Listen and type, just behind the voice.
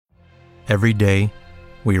Every day,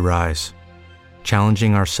 we rise,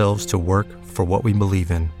 challenging ourselves to work for what we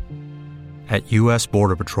believe in. At U.S.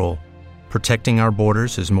 Border Patrol, protecting our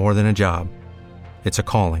borders is more than a job. It's a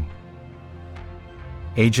calling.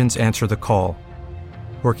 Agents answer the call,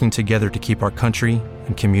 working together to keep our country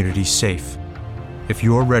and communities safe. If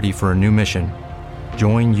you're ready for a new mission,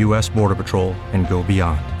 join U.S. Border Patrol and go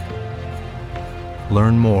beyond.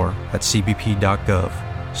 Learn more at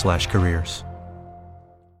cbp.gov/careers.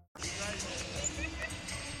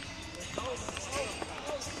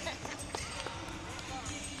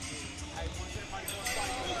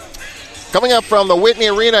 Coming up from the Whitney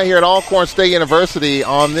Arena here at Alcorn State University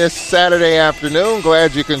on this Saturday afternoon.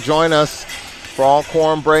 Glad you can join us for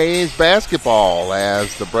Alcorn Braves basketball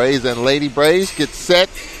as the Braves and Lady Braves get set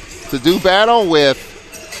to do battle with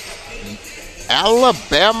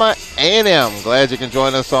Alabama A&M. Glad you can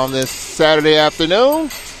join us on this Saturday afternoon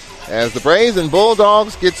as the Braves and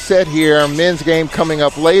Bulldogs get set here. Men's game coming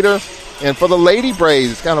up later. And for the Lady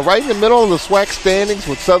Braves, kind of right in the middle of the SWAC standings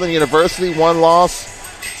with Southern University, one loss.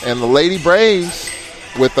 And the Lady Braves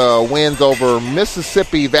with wins over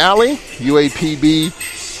Mississippi Valley, UAPB,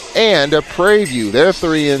 and Prairie View. They're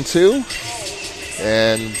 3-2.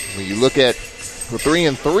 And when you look at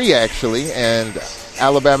 3-3 actually, and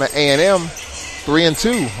Alabama A&M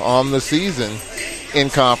 3-2 on the season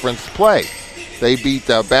in conference play. They beat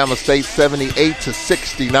Bama State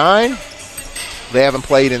 78-69. They haven't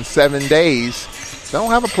played in 7 days. They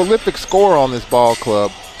don't have a prolific score on this ball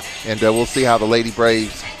club. And we'll see how the Lady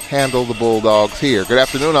Braves handle the Bulldogs here. Good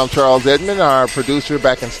afternoon. I'm Charles Edmond, our producer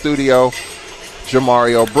back in studio,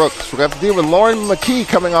 Jamario Brooks. We're going to have to deal with Lauren McKee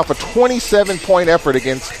coming off a 27-point effort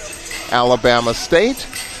against Alabama State,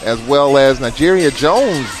 as well as Nigeria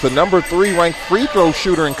Jones, the number 3 ranked free throw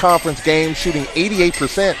shooter in conference games, shooting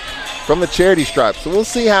 88% from the charity stripe. So we'll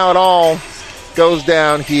see how it all goes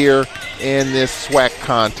down here in this SWAC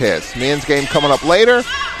contest. Men's game coming up later.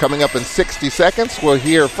 Coming up in 60 seconds, we'll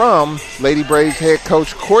hear from Lady Braves head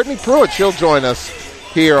coach Courtney Pruitt. She'll join us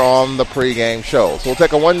here on the pregame show. So we'll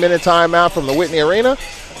take a 1-minute timeout from the Whitney Arena.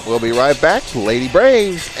 We'll be right back to Lady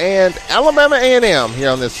Braves and Alabama A&M here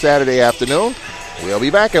on this Saturday afternoon. We'll be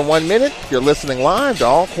back in 1 minute. You're listening live to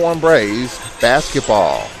Alcorn Braves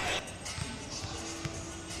basketball.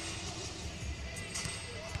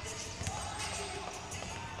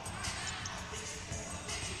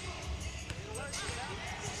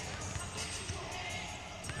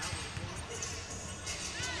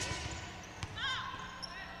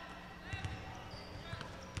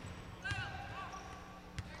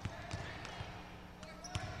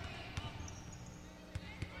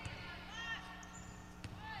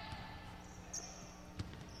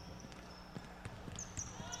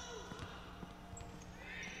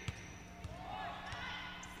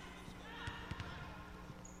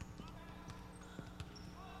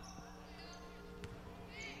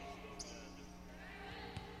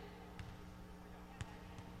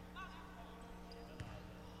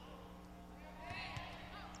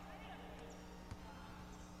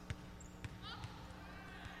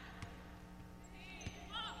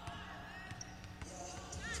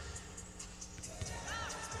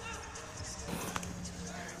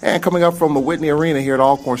 And coming up from the Whitney Arena here at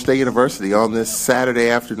Alcorn State University on this Saturday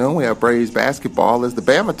afternoon, we have Braves basketball as the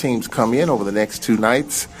Bama teams come in over the next 2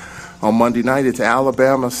 nights. On Monday night, it's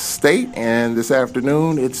Alabama State, and this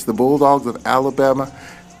afternoon, it's the Bulldogs of Alabama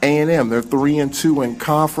A&M. They're 3-2 in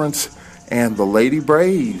conference, and the Lady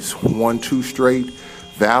Braves won 2 straight,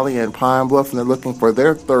 Valley and Pine Bluff, and they're looking for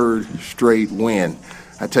their 3rd straight win.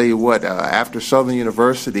 I tell you what, after Southern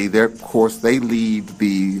University, of course, they lead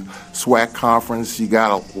the SWAC conference. You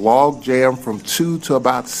got a log jam from 2 to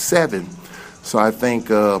about 7. So I think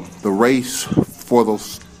the race for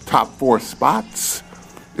those top 4 spots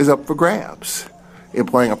is up for grabs in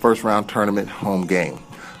playing a first-round tournament home game.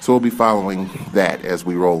 So we'll be following that as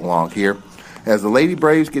we roll along here. As the Lady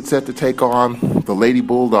Braves get set to take on the Lady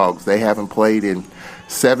Bulldogs, they haven't played in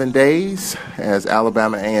 7 days. As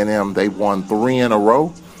Alabama A&M, they won 3 in a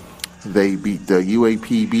row. They beat the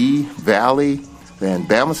UAPB, Valley, then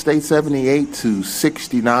Bama State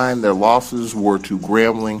 78-69. Their losses were to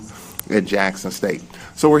Grambling and Jackson State.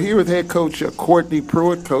 So we're here with head coach Courtney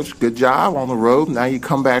Pruitt. Coach, good job on the road. Now you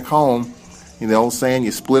come back home. You know, saying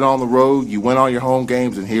you split on the road, you win all your home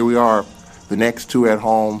games, and here we are, the next 2 at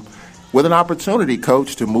home, with an opportunity,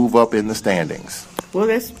 Coach, to move up in the standings. Well,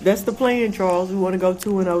 that's the plan, Charles. We want to go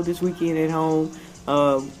 2-0 this weekend at home.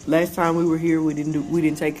 Last time we were here, we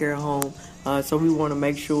didn't take care of home, so we want to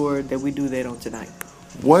make sure that we do that on tonight.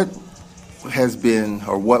 What has been,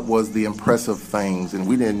 or what was the impressive things? And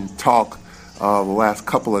we didn't talk the last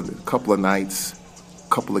couple of nights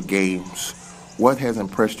couple of games, what has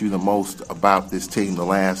impressed you the most about this team the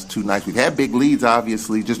last two nights? We've had big leads,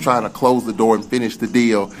 obviously, just trying to close the door and finish the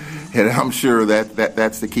deal. And I'm sure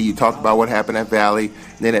that's the key. You talked about what happened at Valley.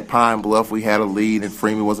 And then at Pine Bluff, we had a lead, and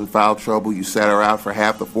Freeman was in foul trouble. You sat her out for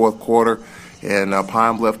half the fourth quarter, and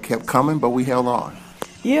Pine Bluff kept coming, but we held on.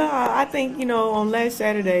 Yeah, I think, on last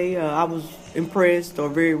Saturday, I was impressed or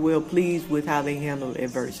very well pleased with how they handled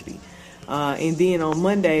adversity. And then on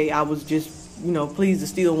Monday, I was just pleased to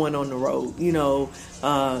still win on the road.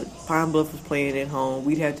 Pine Bluff was playing at home.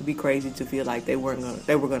 We'd have to be crazy to feel like they were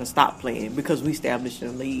gonna stop playing because we established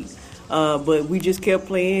a lead. But we just kept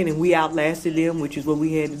playing and we outlasted them, which is what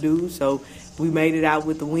we had to do. So we made it out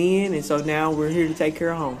with the win, and so now we're here to take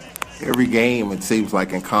care of home. Every game, it seems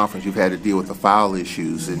like in conference, you've had to deal with the foul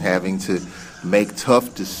issues and having to make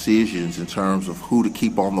tough decisions in terms of who to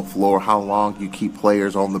keep on the floor, how long you keep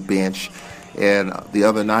players on the bench. And the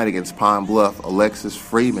other night against Pine Bluff, Alexis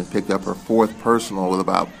Freeman picked up her fourth personal with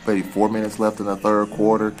about maybe 4 minutes left in the third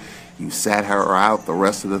quarter. You sat her out the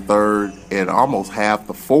rest of the third and almost half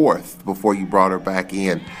the fourth before you brought her back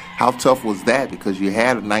in. How tough was that? Because you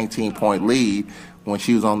had a 19-point lead. When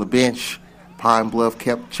she was on the bench, Pine Bluff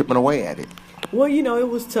kept chipping away at it. Well, it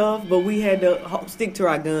was tough, but we had to stick to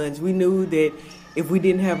our guns. We knew that if we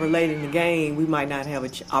didn't have her late in the game, we might not have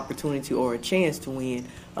an opportunity or a chance to win.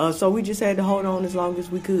 So we just had to hold on as long as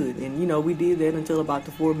we could. And, we did that until about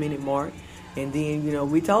the 4-minute mark. And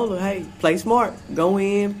then, we told her, hey, play smart. Go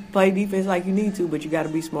in, play defense like you need to, but you got to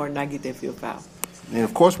be smart and not get that field foul. And,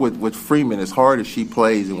 of course, with Freeman, as hard as she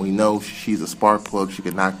plays, and we know she's a spark plug, she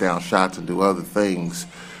can knock down shots and do other things,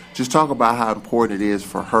 just talk about how important it is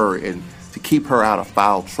for her and to keep her out of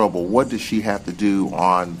foul trouble. What does she have to do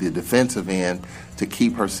on the defensive end to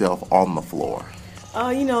keep herself on the floor?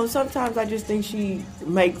 Sometimes I just think she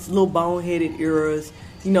makes little boneheaded errors,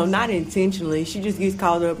 not intentionally. She just gets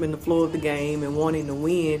caught up in the flow of the game and wanting to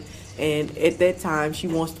win. And at that time, she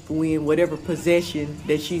wants to win whatever possession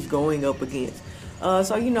that she's going up against.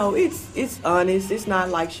 So it's honest. It's not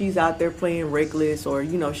like she's out there playing reckless or,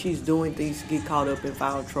 she's doing things to get caught up in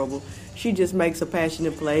foul trouble. She just makes a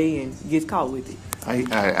passionate play and gets caught with it.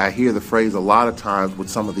 I hear the phrase a lot of times with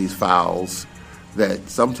some of these fouls that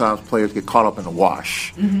sometimes players get caught up in a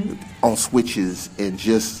wash on switches and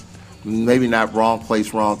just maybe not wrong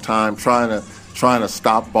place, wrong time, trying to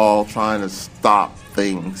stop ball, trying to stop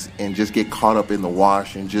things and just get caught up in the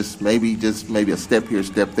wash and just maybe a step here,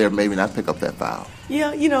 step there, maybe not pick up that foul.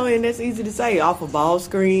 Yeah, and that's easy to say. Off of ball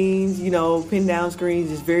screens, pin down screens,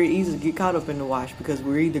 it's very easy to get caught up in the wash because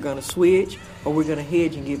we're either going to switch or we're going to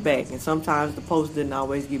hedge and get back. And sometimes the post didn't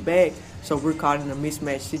always get back, so we're caught in a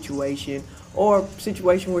mismatch situation or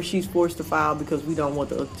situation where she's forced to foul because we don't want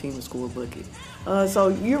the other team to score a bucket. So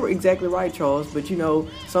you're exactly right, Charles, but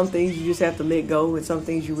some things you just have to let go and some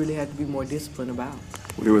things you really have to be more disciplined about.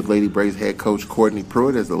 We're here with Lady Braves head coach Courtney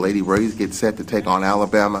Pruitt as the Lady Braves get set to take on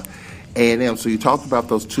Alabama A&M. So you talked about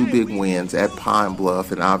those two big wins at Pine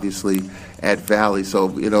Bluff and obviously at Valley.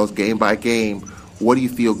 So, it's game by game. What do you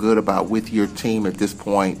feel good about with your team at this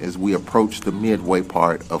point as we approach the midway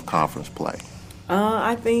part of conference play?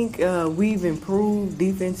 I think we've improved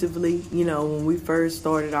defensively. When we first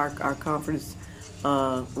started our conference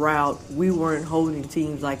route, we weren't holding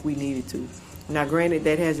teams like we needed to. Now, granted,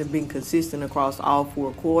 that hasn't been consistent across all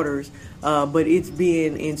four quarters, but it's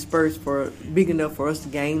been in spurts for big enough for us to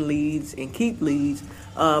gain leads and keep leads.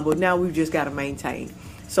 But now we've just got to maintain.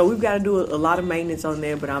 So we've got to do a lot of maintenance on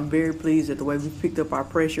there, but I'm very pleased at the way we picked up our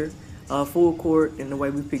pressure, full court, and the way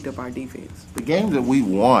we picked up our defense. The games that we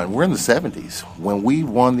won, we're in the 70s. When we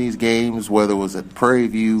won these games, whether it was at Prairie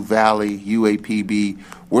View, Valley, UAPB,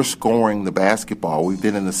 we're scoring the basketball. We've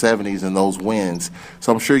been in the 70s in those wins.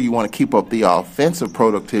 So I'm sure you want to keep up the offensive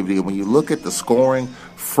productivity. And when you look at the scoring,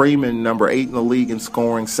 Freeman, number 8 in the league in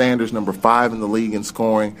scoring, Sanders, number 5 in the league in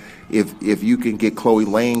scoring. If you can get Chloe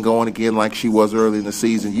Lane going again like she was early in the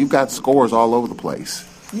season, you've got scores all over the place.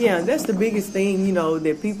 Yeah, that's the biggest thing,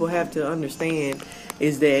 that people have to understand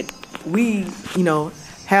is that we,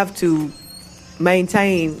 have to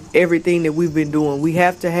maintain everything that we've been doing. We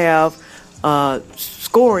have to have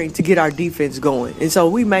scoring to get our defense going. And so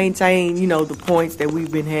we maintain, the points that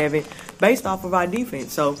we've been having based off of our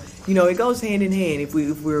defense. So, it goes hand in hand. If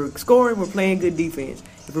we're scoring, we're playing good defense.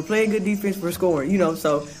 If we're playing good defense, we're scoring,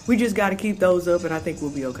 so we just got to keep those up, and I think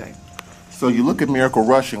we'll be okay. So you look at Miracle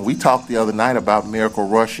Rushing. We talked the other night about Miracle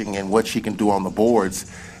Rushing and what she can do on the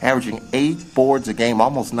boards, averaging 8 boards a game,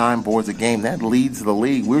 almost 9 boards a game. That leads the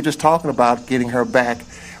league. We were just talking about getting her back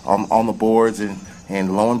on the boards,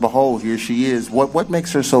 and lo and behold, here she is. What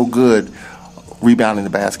makes her so good rebounding the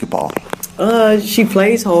basketball? She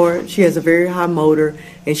plays hard. She has a very high motor,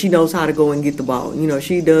 and she knows how to go and get the ball. You know,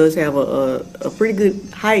 she does have a pretty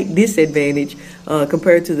good height disadvantage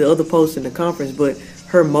compared to the other posts in the conference, but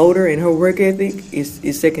her motor and her work ethic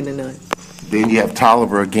is second to none. Then you have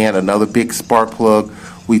Tolliver again, another big spark plug.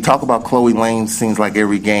 We talk about Chloe Lane, seems like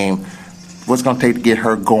every game. What's going to take to get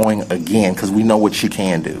her going again? Because we know what she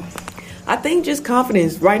can do. I think just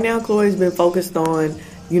confidence. Right now, Chloe's been focused on,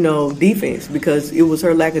 defense, because it was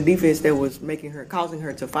her lack of defense that was causing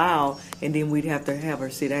her to foul, and then we'd have to have her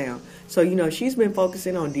sit down. So, she's been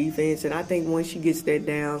focusing on defense, and I think once she gets that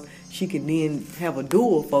down, she can then have a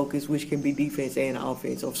dual focus, which can be defense and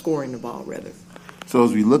offense, or scoring the ball, rather. So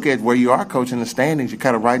as we look at where you are, Coach, in the standings, you're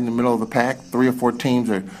kind of right in the middle of the pack. 3 or 4 teams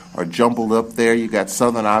are jumbled up there. You got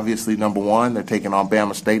Southern, obviously, number 1. They're taking on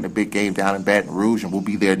Bama State in a big game down in Baton Rouge, and we'll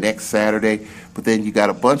be there next Saturday. But then you got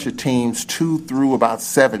a bunch of teams, 2 through about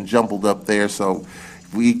 7, jumbled up there. So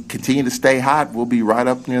if we continue to stay hot, we'll be right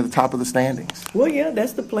up near the top of the standings. Well, yeah,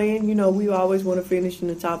 that's the plan. We always want to finish in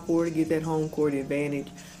the top 4 to get that home court advantage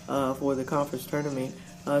for the conference tournament.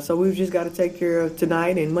 So we've just got to take care of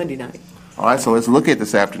tonight and Monday night. All right, so let's look at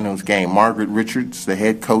this afternoon's game. Margaret Richards, the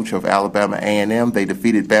head coach of Alabama A&M, they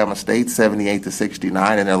defeated Bama State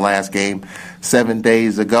 78-69 in their last game 7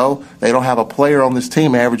 days ago. They don't have a player on this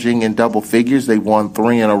team averaging in double figures. They won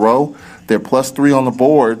 3 in a row. They're +3 on the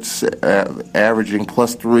boards, averaging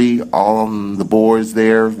 +3 on the boards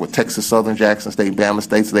there with Texas Southern, Jackson State, Bama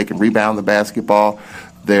State, so they can rebound the basketball.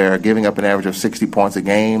 They're giving up an average of 60 points a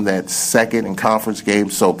game. That's second in conference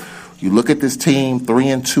games. So you look at this team,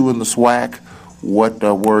 3-2 in the SWAC. What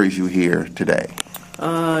worries you here today?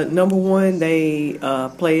 Number one, they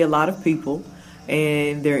play a lot of people,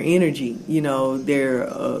 and their energy. They're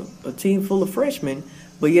a team full of freshmen,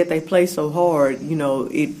 but yet they play so hard.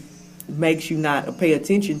 It makes you not pay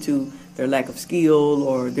attention to their lack of skill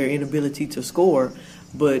or their inability to score.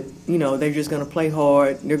 But they're just going to play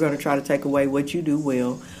hard. They're going to try to take away what you do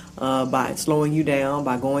well by slowing you down,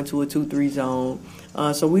 by going to a 2-3 zone.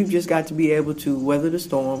 So we've just got to be able to weather the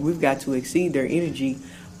storm. We've got to exceed their energy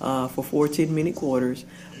for 4 10-minute quarters.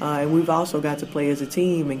 And we've also got to play as a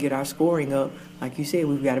team and get our scoring up. Like you said,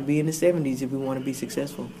 we've got to be in the 70s if we want to be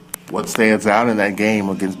successful. What stands out in that game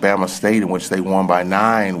against Bama State, in which they won by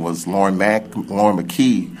 9, was Lauren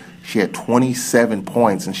McKee. She had 27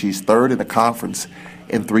 points, and she's third in the conference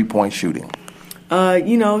in three-point shooting.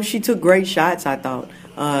 She took great shots, I thought.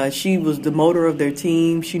 She was the motor of their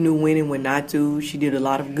team. She knew when and when not to. She did a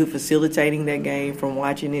lot of good facilitating that game from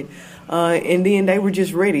watching it. And then they were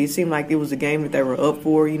just ready. It seemed like it was a game that they were up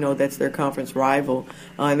for. That's their conference rival.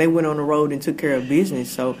 And they went on the road and took care of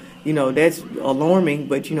business. So, that's alarming.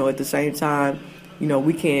 But, at the same time,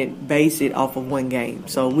 we can't base it off of one game.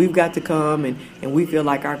 So we've got to come, and we feel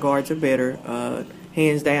like our guards are better,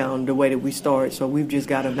 hands down, the way that we start. So we've just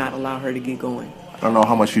got to not allow her to get going. I don't know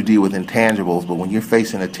how much you deal with intangibles, but when you're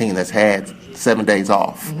facing a team that's had 7 days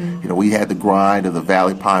off, we had the grind of the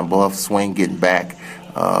Valley Pine Bluff swing getting back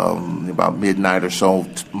about midnight or so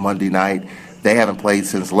Monday night. They haven't played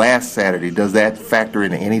since last Saturday. Does that factor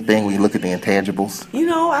into anything when you look at the intangibles?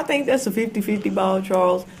 I think that's a 50-50 ball,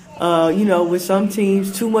 Charles. With some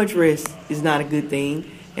teams, too much rest is not a good thing.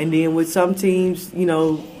 And then with some teams,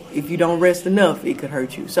 if you don't rest enough, it could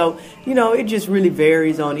hurt you. So, it just really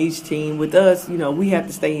varies on each team. With us, we have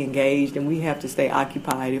to stay engaged and we have to stay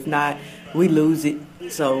occupied. If not, we lose it.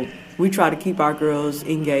 So we try to keep our girls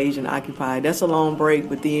engaged and occupied. That's a long break,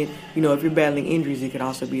 but then, if you're battling injuries, it could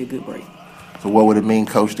also be a good break. So what would it mean,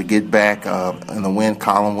 Coach, to get back in the win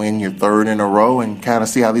column, win your 3rd in a row, and kind of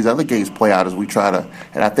see how these other games play out as we try to,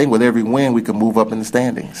 and I think with every win we can move up in the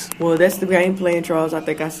standings. Well, that's the game plan, Charles. I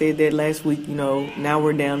think I said that last week. Now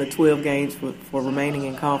we're down to 12 games for remaining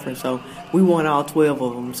in conference, so we won all 12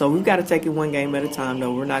 of them. So we've got to take it one game at a time,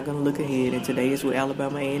 though. We're not going to look ahead, and today is with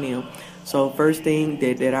Alabama A&M. So first thing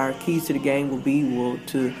that our keys to the game will be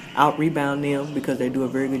to out-rebound them because they do a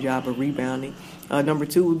very good job of rebounding. Number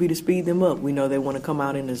 2 would be to speed them up. We know they want to come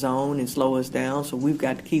out in the zone and slow us down, so we've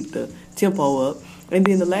got to keep the tempo up. And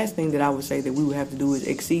then the last thing that I would say that we would have to do is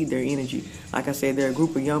exceed their energy. Like I said, they're a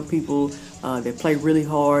group of young people that play really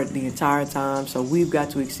hard the entire time, so we've got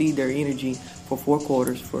to exceed their energy for 4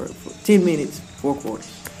 quarters, for 10 minutes, 4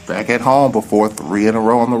 quarters. Back at home before 3 in a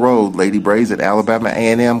row on the road. Lady Braves at Alabama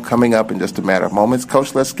A&M coming up in just a matter of moments.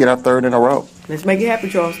 Coach, let's get our 3rd in a row. Let's make it happen,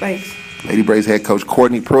 Charles. Thanks. Lady Braves head coach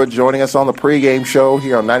Courtney Pruitt joining us on the pregame show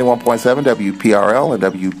here on 91.7 WPRL and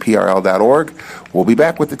WPRL.org. We'll be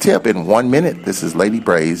back with the tip in 1 minute. This is Lady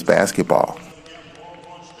Braves basketball.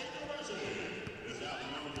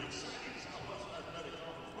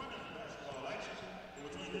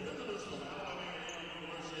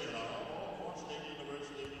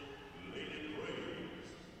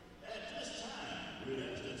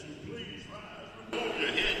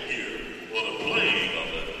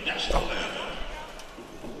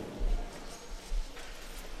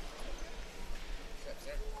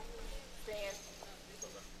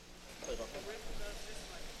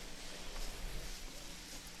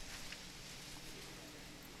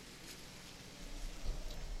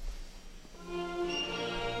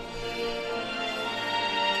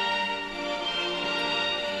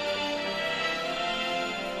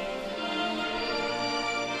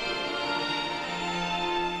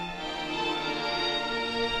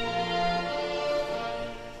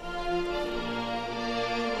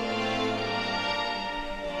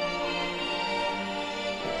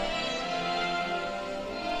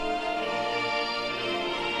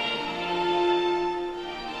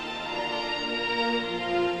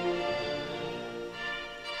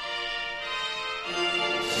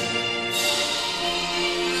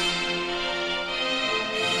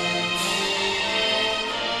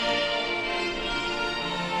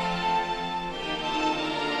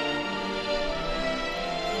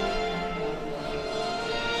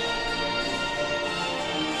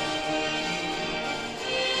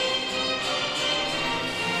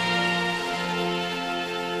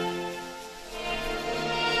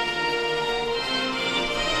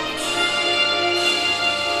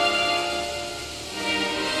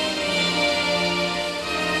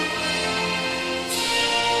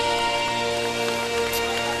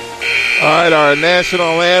 All right, our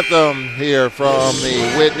national anthem here from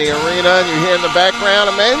the Whitney Arena. And you hear in the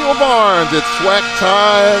background Emmanuel Barnes. It's SWAC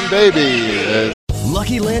time, baby.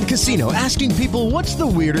 Lucky Land Casino, asking people, what's the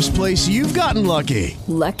weirdest place you've gotten lucky?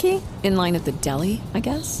 Lucky? In line at the deli, I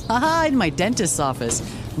guess? Aha, in my dentist's office.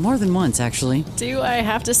 More than once, actually. Do I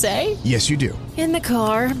have to say? Yes, you do. In the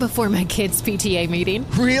car before my kids' PTA meeting.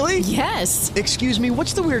 Really? Yes. Excuse me,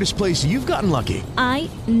 what's the weirdest place you've gotten lucky? I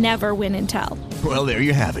never win and tell. Well, there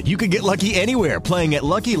you have it. You can get lucky anywhere, playing at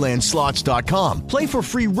LuckyLandSlots.com. Play for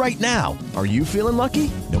free right now. Are you feeling lucky?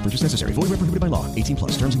 No purchase necessary. Void where prohibited by law.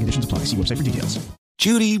 18+. Terms and conditions apply. See website for details.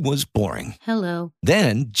 Judy was boring. Hello.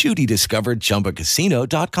 Then Judy discovered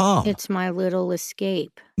ChumbaCasino.com. It's my little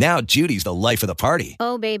escape. Now Judy's the life of the party.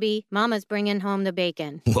 Oh, baby, mama's bringing home the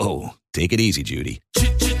bacon. Whoa, take it easy, Judy.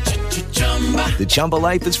 The Chumba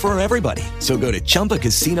life is for everybody. So go to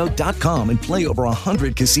ChumbaCasino.com and play over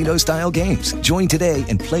 100 casino-style games. Join today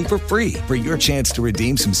and play for free for your chance to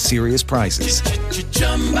redeem some serious prizes.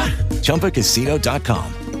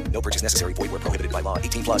 ChumbaCasino.com. No purchase necessary. Void where prohibited by law.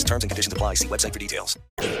 18+. Terms and conditions apply. See website for details.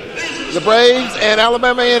 The Braves and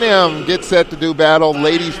Alabama A&M get set to do battle.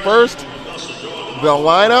 Ladies first. The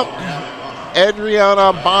lineup: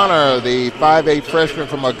 Adriana Bonner, the 5'8" freshman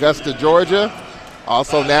from Augusta, Georgia.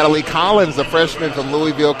 Also Natalie Collins, a freshman from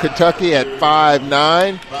Louisville, Kentucky at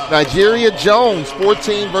 5'9". Nigeria Jones,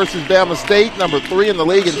 14 versus Bama State, number 3 in the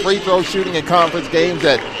league in free throw shooting in conference games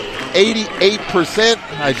at 88%.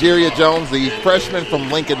 Nigeria Jones, the freshman from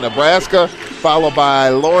Lincoln, Nebraska, followed by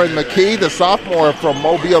Lauren McKee, the sophomore from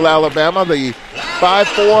Mobile, Alabama, the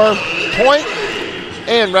 5'4" point.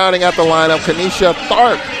 And rounding out the lineup, Kanisha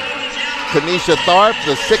Tharp. Kanisha Tharp,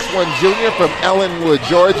 the 6'1" junior from Ellenwood,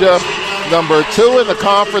 Georgia, number 2 in the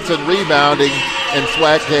conference in rebounding in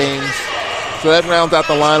SWAC games. So that rounds out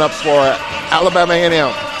the lineup for Alabama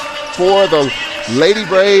A&M. For the Lady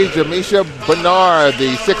Braves, Jamisha Bernard,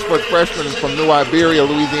 the 6' freshman from New Iberia,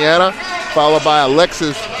 Louisiana, followed by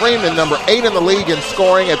Alexis Freeman, number 8 in the league in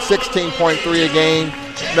scoring at 16.3 a game,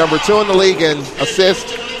 number 2 in the league in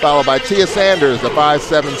assists, followed by Tia Sanders, the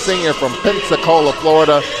 5'7" senior from Pensacola,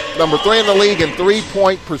 Florida, number 3 in the league in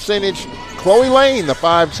three-point percentage, Chloe Lane, the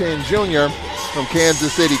 5'10" junior from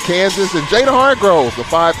Kansas City, Kansas, and Jada Hargrove, the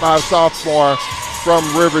 5'5" sophomore from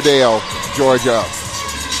Riverdale, Georgia.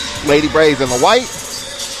 Lady Braves in the white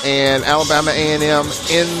and Alabama A&M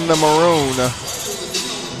in the maroon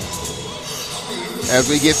as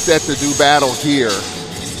we get set to do battle here.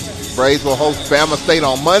 Braves will host Bama State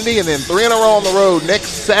on Monday, and then 3 in a row on the road. Next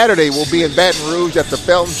Saturday we'll be in Baton Rouge at the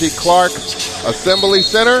Felton G. Clark Assembly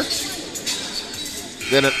Center.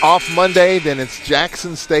 Then an off Monday, then it's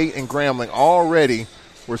Jackson State and Grambling. Already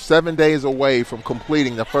we're 7 days away from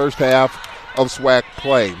completing the first half of SWAC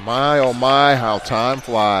play. My, oh my, how time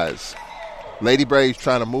flies. Lady Braves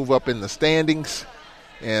trying to move up in the standings,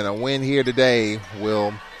 and a win here today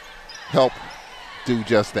will help do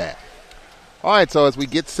just that. All right, so as we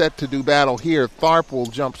get set to do battle here, Tharp will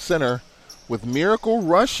jump center with Miracle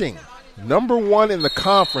Rushing, number 1 in the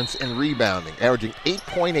conference in rebounding, averaging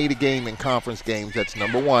 8.8 a game in conference games. That's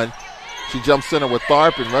number 1. She jumps center with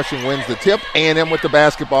Tharp, and Rushing wins the tip. A&M with the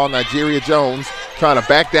basketball. Nigeria Jones trying to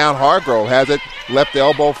back down Hargrove. Has it left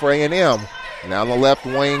elbow for A&M. Now on the left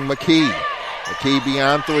wing, McKee. McKee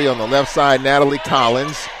beyond three on the left side. Natalie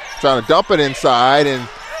Collins trying to dump it inside and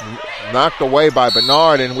knocked away by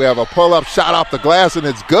Bernard. And we have a pull-up shot off the glass, and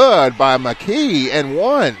it's good by McKee and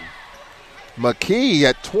one. McKee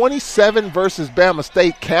at 27 versus Bama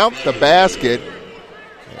State. Count the basket.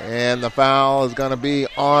 And the foul is going to be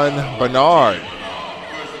on Bernard.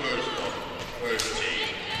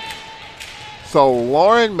 So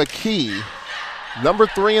Lauren McKee, number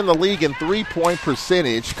 3 in the league in three-point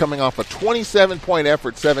percentage, coming off a 27-point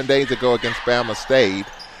effort 7 days ago against Bama State.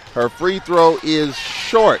 Her free throw is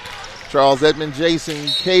short. Charles Edmond, Jason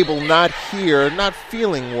Cable not here, not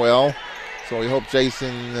feeling well. So we hope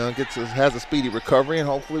Jason has a speedy recovery, and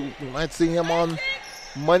hopefully we might see him on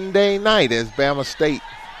Monday night as Bama State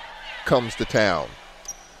comes to town.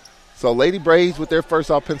 So Lady Braves with their first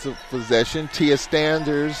offensive possession. Tia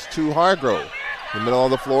Sanders to Hargrove. In the middle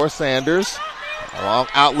of the floor, Sanders. Along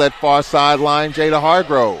outlet far sideline, Jada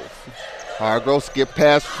Hargrove. Hargrove skip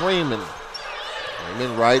past Freeman.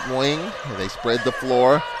 Freeman right wing. And they spread the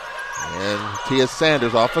floor. And Tia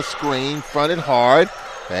Sanders off a screen, fronted hard.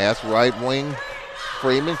 Pass right wing.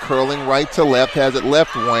 Freeman curling right to left, has it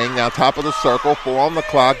left wing. Now top of the circle, 4 on the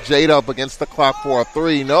clock. Jada up against the clock for a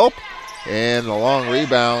 3. Nope. And a long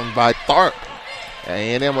rebound by Tharp.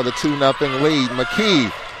 A&M with a 2-0 lead.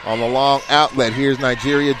 McKee on the long outlet. Here's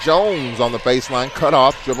Nigeria Jones on the baseline. Cut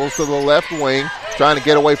off, dribbles to the left wing. Trying to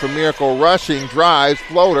get away from Miracle Rushing. Drives,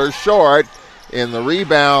 floater, short. In the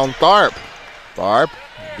rebound, Tharp. Tharp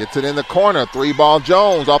gets it in the corner. 3-ball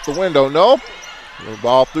Jones off the window. Nope. The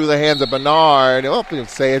ball through the hands of Bernard. Well, you can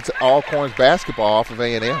say it's Alcorn's basketball off of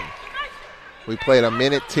A&M. We played a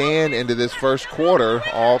minute 10 into this first quarter.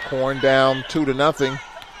 Alcorn down 2-0.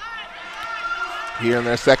 Here in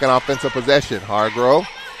their second offensive possession. Hargrove,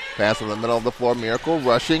 pass in the middle of the floor. Miracle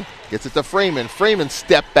Rushing, gets it to Freeman. Freeman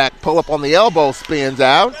step back, pull up on the elbow, spins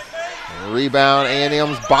out. And rebound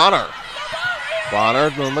A&M's Bonner.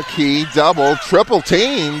 Bonner to McKee, double, triple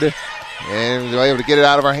teamed. And they were able to get it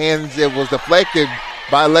out of her hands. It was deflected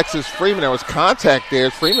by Alexis Freeman. There was contact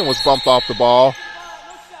there. Freeman was bumped off the ball.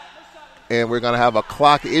 And we're going to have a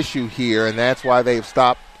clock issue here, and that's why they've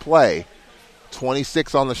stopped play.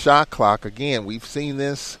 26 on the shot clock. Again, we've seen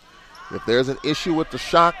this. If there's an issue with the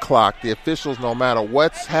shot clock, the officials, no matter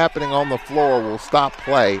what's happening on the floor, will stop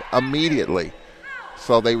play immediately.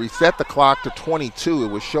 So they reset the clock to 22. It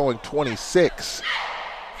was showing 26.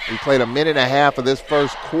 We played a minute and a half of this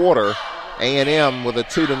first quarter. A&M with a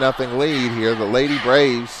 2-0 lead here. The Lady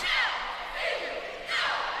Braves,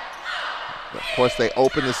 of course, they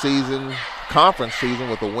opened the conference season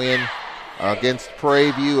with a win against Prairie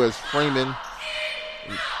View as Freeman,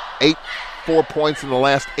 4 points in the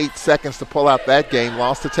last 8 seconds to pull out that game.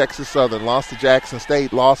 Lost to Texas Southern, lost to Jackson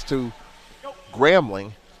State, lost to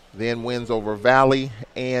Grambling, then wins over Valley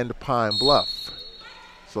and Pine Bluff.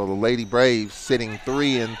 So the Lady Braves sitting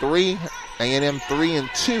 3-3, A&M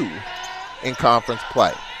 3-2 in conference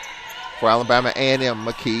play. For Alabama A&M,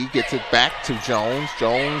 McKee gets it back to Jones.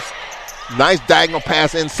 Jones, nice diagonal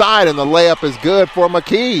pass inside, and the layup is good for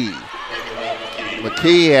McKee.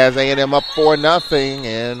 McKee has A&M up 4-0,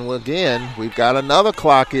 and again, we've got another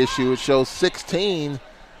clock issue. It shows 16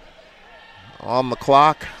 on the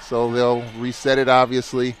clock, so they'll reset it,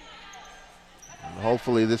 obviously. And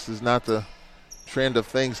hopefully this is not the trend of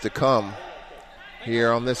things to come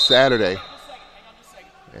here on this Saturday.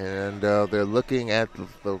 And they're looking at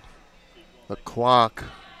the clock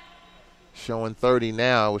showing 30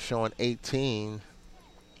 now. It was showing 18.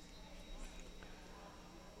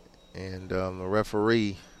 And the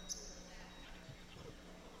referee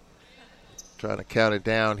trying to count it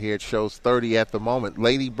down here. It shows 30 at the moment.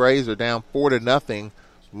 Lady Braves are down 4-0.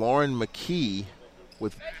 Lauren McKee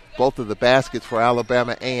with both of the baskets for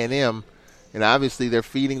Alabama A&M. And obviously they're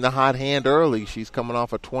feeding the hot hand early. She's coming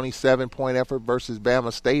off a 27-point effort versus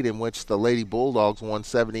Bama State, in which the Lady Bulldogs won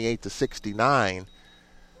 78-69.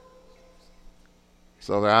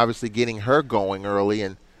 So they're obviously getting her going early,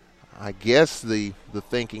 and I guess the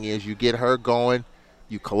thinking is you get her going,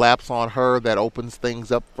 you collapse on her, that opens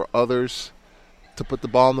things up for others to put the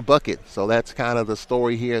ball in the bucket. So that's kind of the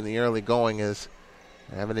story here in the early going, is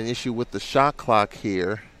having an issue with the shot clock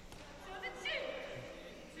here.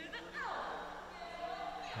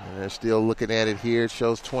 And they're still looking at it here. It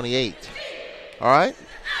shows 28. All right.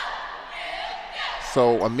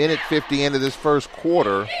 So a minute 50 into this first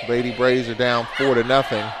quarter, Lady Braves are down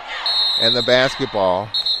 4-0. And the basketball.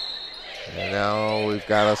 And now we've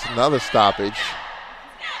got us another stoppage.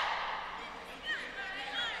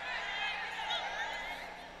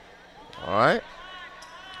 All right.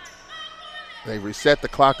 They reset the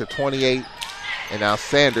clock to 28 And now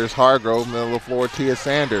Sanders, Hargrove, middle of the floor, Tia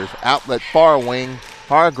Sanders. Outlet far wing,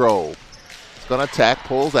 Hargrove. It's going to attack,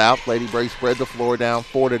 pulls out. Lady Braves spread the floor down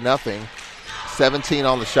 4-0. 17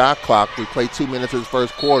 on the shot clock. We played 2 minutes of the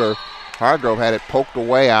first quarter. Hargrove had it poked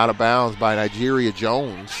away out of bounds by Nigeria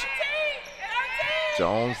Jones.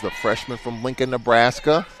 Jones, the freshman from Lincoln,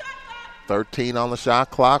 Nebraska. 13 on the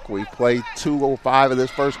shot clock. We played 2:05 of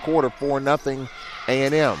this first quarter, 4-0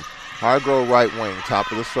 A&M. Hargrove right wing, top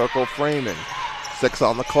of the circle, Freeman. 6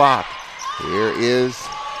 on the clock. Here is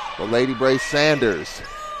the Lady Braves Sanders.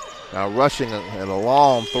 Now rushing and a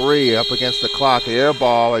long three up against the clock. Air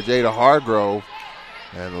ball at Jada Hargrove.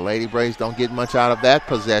 And the Lady Braves don't get much out of that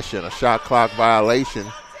possession. A shot clock violation.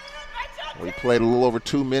 We played a little over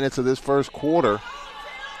 2 minutes of this first quarter.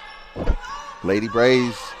 Lady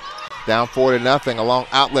Braves down 4-0. A long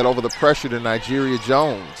outlet over the pressure to Nigeria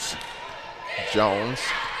Jones. Jones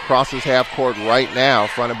crosses half court right now,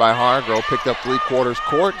 fronted by Hargrove. Picked up 3/4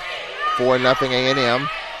 court. 4-0 A&M.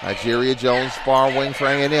 Nigeria Jones far wing for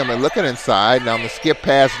A&M. And looking inside, now the skip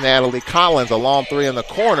past Natalie Collins. A long three in the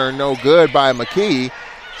corner, no good by McKee.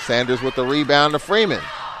 Sanders with the rebound to Freeman.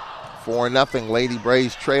 4-0 Lady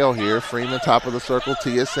Braves trail here. Freeman top of the circle,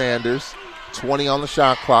 Tia Sanders. 20 on the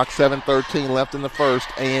shot clock, 7:13 left in the first.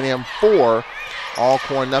 A&M 4,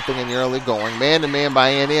 Alcorn nothing in the early going. Man-to-man by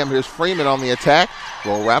A&M. Here's Freeman on the attack.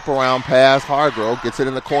 Will wrap around pass. Hargrove gets it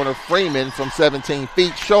in the corner. Freeman from 17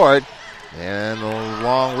 feet short. And a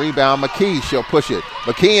long rebound, McKee. She'll push it.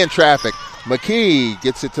 McKee in traffic. McKee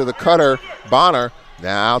gets it to the cutter, Bonner.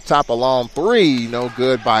 Now top a long three. No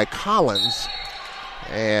good by Collins.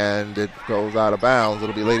 And it goes out of bounds.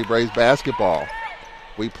 It'll be Lady Braves basketball.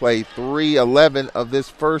 We played 3:11 of this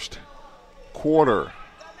first quarter.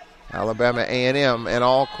 Alabama A&M and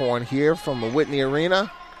Alcorn here from the Whitney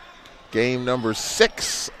Arena. Game number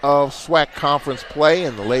 6 of SWAC conference play.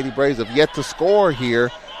 And the Lady Braves have yet to score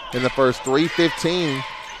here in the first 3:15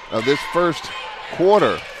 of this first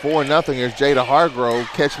quarter. 4-0. Here's Jada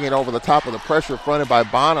Hargrove catching it over the top of the pressure, fronted by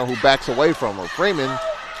Bonner, who backs away from her. Freeman,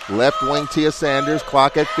 left wing, Tia Sanders,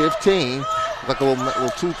 clock at 15. Like a little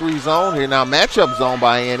 2-3 zone here. Now matchup zone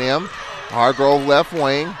by A&M. Hargrove left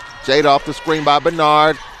wing. Jada off the screen by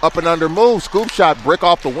Bernard. Up and under move. Scoop shot, brick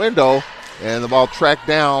off the window. And the ball tracked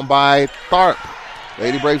down by Tharp.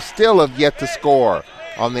 Lady Braves still have yet to score.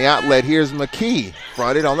 On the outlet, here's McKee.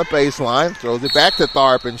 Fronted on the baseline. Throws it back to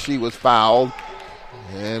Tharp, and she was fouled.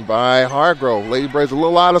 And by Hargrove. Lady Braves a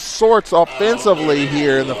little out of sorts offensively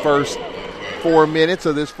here in the first 4 minutes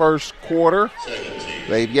of this first quarter.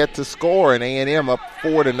 They've yet to score, and A&M up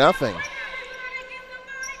 4-0.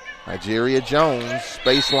 Nigeria Jones,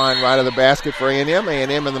 baseline right of the basket for A&M.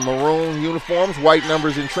 A&M in the maroon uniforms, white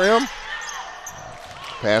numbers in trim.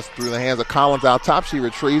 Pass through the hands of Collins out top. She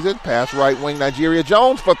retrieves it. Pass right wing, Nigeria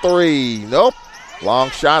Jones for 3. Nope. Long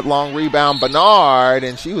shot, long rebound, Bernard,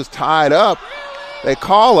 and she was tied up. They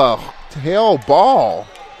call a held ball.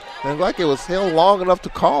 It like it was held long enough to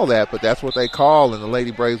call that, but that's what they call, and the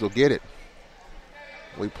Lady Braves will get it.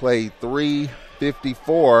 We played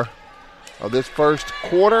 3:54 of this first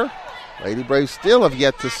quarter. Lady Braves still have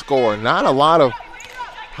yet to score. Not a lot of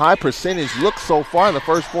high percentage looks so far in the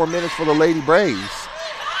first 4 minutes for the Lady Braves.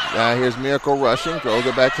 Now here's Miracle rushing, throws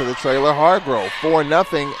it back to the trailer, Hargrove.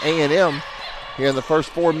 4-0 A&M here in the first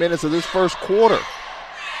 4 minutes of this first quarter.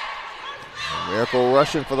 Miracle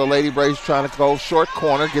rushing for the Lady Braves, trying to go short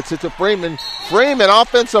corner, gets it to Freeman. Freeman,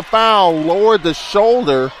 offensive foul, lowered the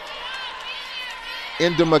shoulder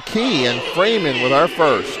into McKee, and Freeman with her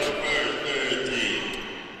first.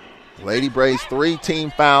 Lady Braves 3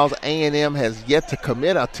 team fouls. A&M has yet to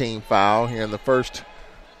commit a team foul here in the first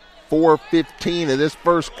 4:15 of this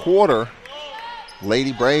first quarter.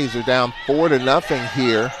 Lady Braves are down 4-0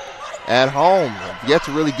 here at home. Yet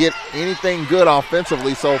to really get anything good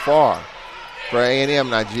offensively so far. For A&M,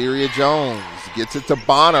 Nigeria Jones gets it to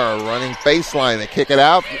Bonner, running baseline. They kick it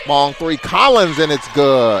out, long three, Collins, and it's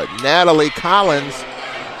good. Natalie Collins,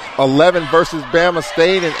 11 versus Bama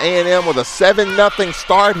State, and A&M with a 7-0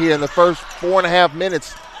 start here in the first 4.5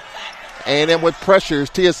 minutes. A&M with pressures.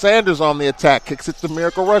 Tia Sanders on the attack, kicks it to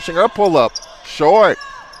Miracle rushing. Her pull-up, short,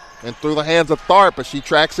 and through the hands of Tharp, but she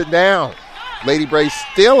tracks it down. Lady Braves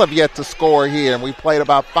still have yet to score here, and we played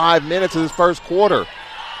about 5 minutes of this first quarter.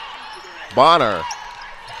 Bonner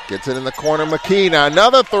gets it in the corner. McKee, now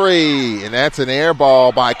another three, and that's an air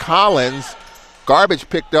ball by Collins. Garbage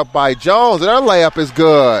picked up by Jones, and her layup is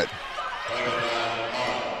good.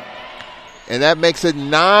 And that makes it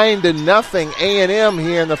 9-0 A&M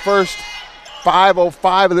here in the first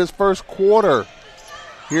 5:05 of this first quarter.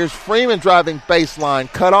 Here's Freeman driving baseline,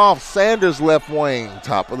 cut off. Sanders left wing,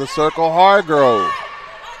 top of the circle, Hargrove.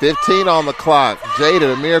 15 on the clock.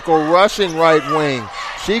 Jada, the Miracle rushing right wing.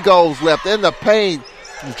 She goes left in the paint,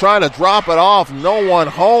 trying to drop it off. No one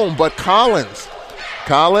home but Collins.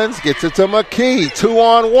 Collins gets it to McKee.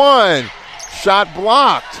 2-on-1. Shot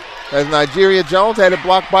blocked as Nigeria Jones had it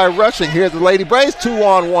blocked by rushing. Here's the Lady Braves.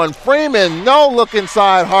 2-on-1. Freeman, no look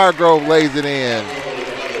inside. Hargrove lays it in.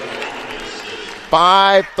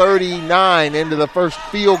 5:39 into the first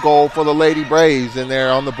field goal for the Lady Braves, and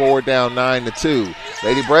they're on the board down 9-2.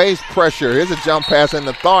 Lady Braves pressure. Here's a jump pass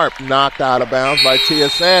into Tharp, knocked out of bounds by Tia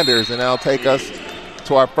Sanders, and that'll take us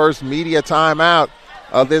to our first media timeout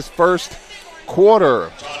of this first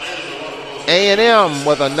quarter. A&M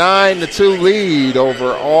with a 9-2 lead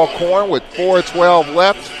over Alcorn with 4:12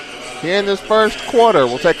 left here in this first quarter.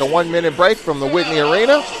 We'll take a 1-minute break from the Whitney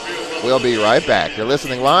Arena. We'll be right back. You're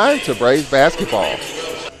listening live to Braves basketball.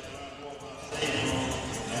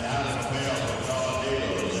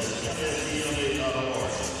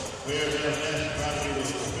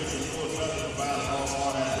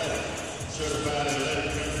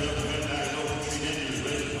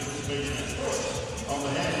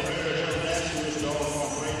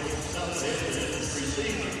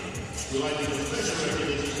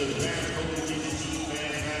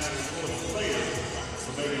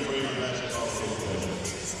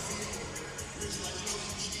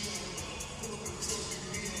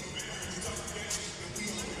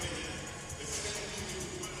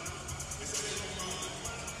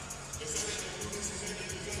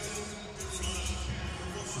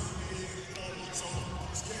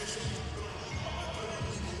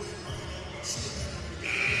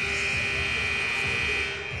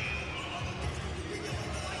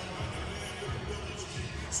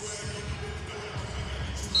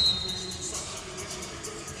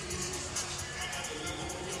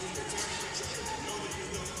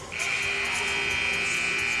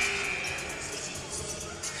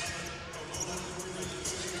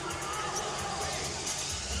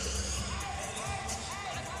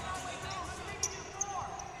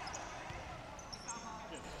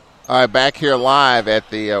 All right, back here live at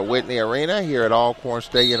the Whitney Arena here at Alcorn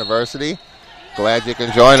State University. Glad you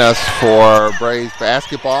can join us for Braves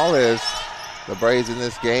basketball as the Braves in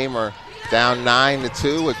this game are down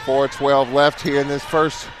 9-2 with 4:12 left here in this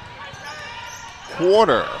first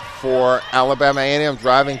quarter for Alabama A&M.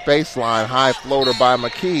 Driving baseline, high floater by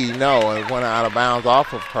McKee. No, it went out of bounds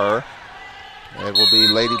off of her. It will be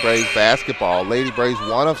Lady Braves basketball. Lady Braves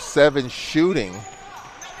 1 of 7 shooting,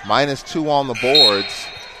 -2 on the boards.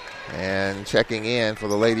 And checking in for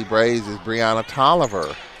the Lady Braves is Brianna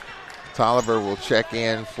Tolliver. Tolliver will check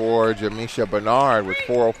in for Jamisha Bernard with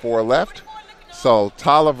 4:04 left. So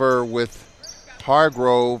Tolliver with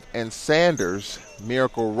Hargrove and Sanders,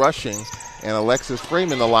 Miracle rushing, and Alexis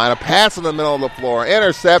Freeman the line. A pass in the middle of the floor,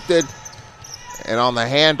 intercepted, and on the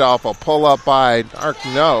handoff, a pull-up by Dark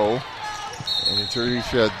No. And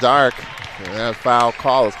Teresa Dark, and that foul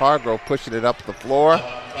call is Hargrove pushing it up the floor.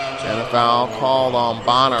 And a foul called on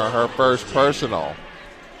Bonner, her first personal.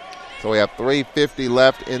 So we have 3:50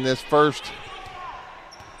 left in this first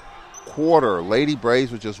quarter. Lady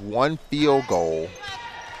Braves with just 1 field goal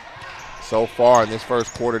so far in this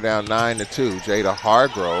first quarter, down 9-2. Jada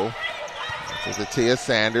Hargrove. This is Tia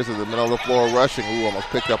Sanders in the middle of the floor rushing. Ooh, almost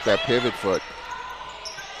picked up that pivot foot.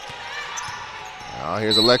 Now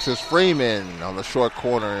here's Alexis Freeman on the short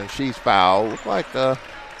corner, and she's fouled. Looked like a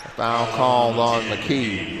foul called on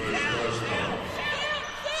McKee.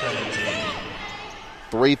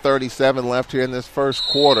 3:37 left here in this first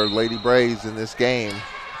quarter. Lady Braves in this game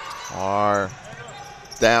are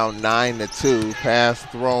down 9-2. Pass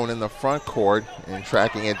thrown in the front court, and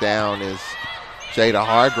tracking it down is Jada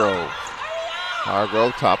Hargrove.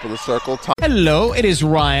 Hargrove, top of the circle. Hello, it is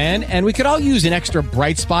Ryan, and we could all use an extra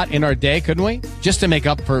bright spot in our day, couldn't we? Just to make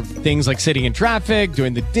up for things like sitting in traffic,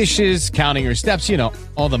 doing the dishes, counting your steps, you know,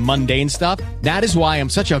 all the mundane stuff. That is why I'm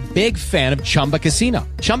such a big fan of Chumba Casino.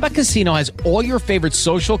 Chumba Casino has all your favorite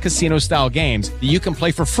social casino-style games that you can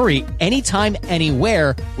play for free anytime,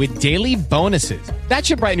 anywhere with daily bonuses. That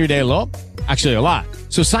should brighten your day a little. Actually, a lot.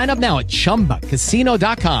 So sign up now at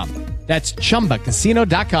ChumbaCasino.com. That's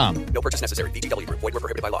ChumbaCasino.com. No purchase necessary. VGW Group. Void where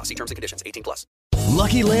prohibited by law. See terms and conditions. 18+.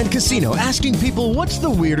 Lucky Land Casino, asking people, what's the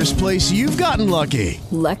weirdest place you've gotten lucky?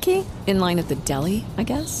 Lucky? In line at the deli, I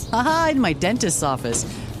guess? Aha, in my dentist's office.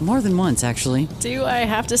 More than once, actually. Do I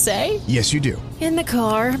have to say? Yes, you do. In the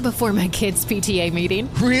car before my kids' PTA meeting.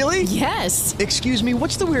 Really? Yes. Excuse me,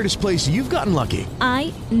 what's the weirdest place you've gotten lucky?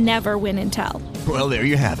 I never win and tell. Well, there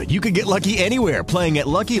you have it. You can get lucky anywhere, playing at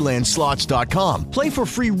LuckyLandSlots.com. Play for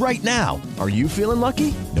free right now. Are you feeling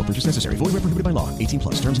lucky? No purchase necessary. Void where prohibited by law. 18+.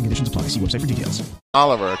 Terms and conditions apply. See website for details.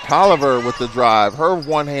 Tolliver with the drive. Her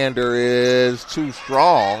one-hander is too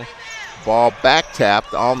strong. Ball back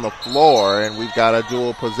tapped on the floor, and we've got a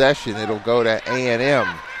dual possession. It'll go to A&M.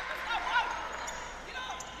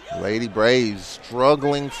 Lady Braves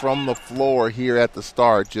struggling from the floor here at the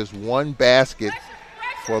start. Just one basket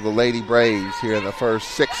for the Lady Braves here in the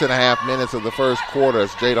first 6.5 minutes of the first quarter.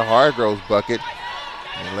 It's Jada Hargrove's bucket.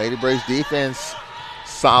 And Lady Braves defense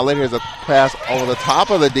solid. Here's a pass over the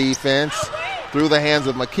top of the defense through the hands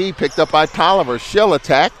of McKee, picked up by Tolliver. She'll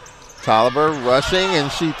attack. Tolliver rushing,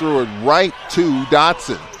 and she threw it right to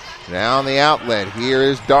Dotson. Down the outlet, here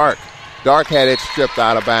is Dark. Dark had it stripped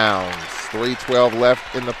out of bounds. 3:12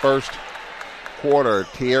 left in the first quarter.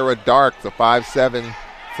 Tierra Dark, the 5'7"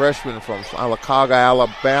 freshman from Sylacauga,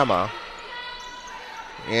 Alabama,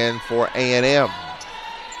 in for A&M.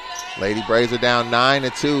 Lady Braves are down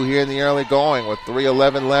 9-2 here in the early going with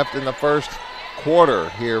 3:11 left in the first quarter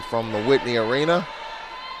here from the Whitney Arena.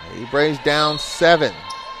 Lady Braves down 7.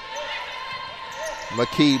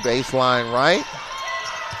 McKee baseline right.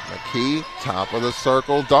 McKee, top of the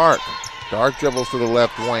circle, Dark. Dark dribbles to the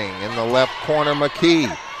left wing. In the left corner, McKee.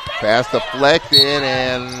 Pass deflected,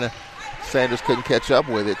 and Sanders couldn't catch up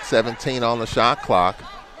with it. 17 on the shot clock.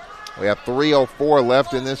 We have 3:04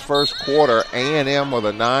 left in this first quarter. A&M with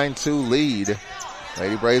a 9-2 lead.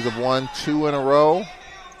 Lady Braves have won 2 in a row.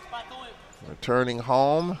 Returning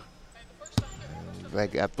home. They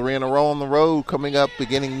got 3 in a row on the road coming up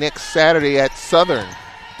beginning next Saturday at Southern.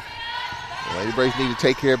 The Lady Braves need to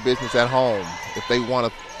take care of business at home if they want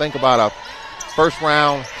to think about a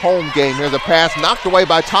first-round home game. Here's a pass knocked away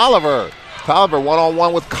by Tolliver. Tolliver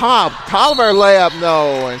one-on-one with Cobb. Tolliver layup,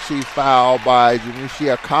 no, and she's fouled by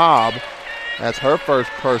Janucia Cobb. That's her first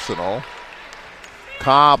personal.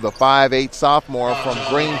 Cobb, the 5'8" sophomore from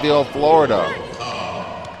Greenville, Florida.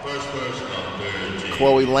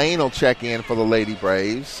 Chloe Lane will check in for the Lady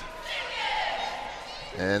Braves.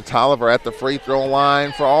 And Tolliver at the free throw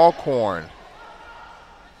line for Alcorn.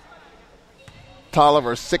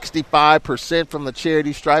 Tolliver 65% from the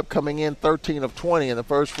charity stripe, coming in 13 of 20, and the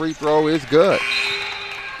first free throw is good.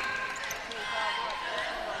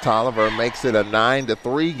 Tolliver makes it a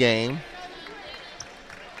 9-3 game.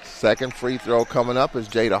 Second free throw coming up as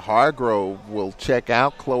Jada Hargrove will check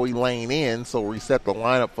out. Chloe Lane in, so reset the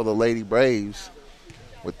lineup for the Lady Braves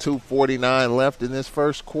with 2:49 left in this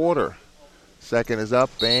first quarter. Second is up,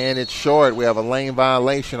 and it's short. We have a lane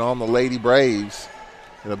violation on the Lady Braves.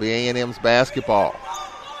 It'll be A&M's basketball.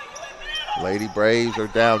 Lady Braves are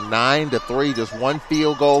down 9-3, just one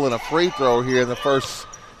field goal and a free throw here in the first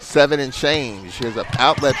 7 and change. Here's an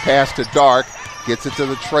outlet pass to Dark, gets it to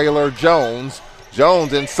the trailer Jones.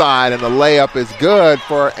 Jones inside, and the layup is good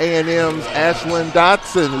for A&M's Ashlyn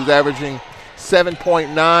Dotson, who's averaging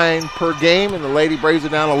 7.9 per game, and the Lady Braves are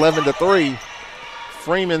down 11-3.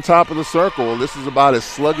 Freeman top of the circle. This is about as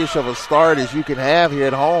sluggish of a start as you can have here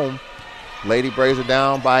at home. Lady Braves are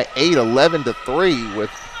down by 8, 11-3 with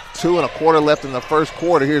 2 1/4 left in the first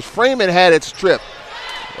quarter. Here's Freeman, had it stripped.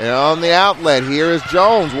 And on the outlet, here is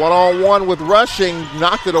Jones, one-on-one with Rushing,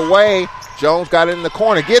 knocked it away. Jones got it in the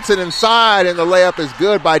corner, gets it inside, and the layup is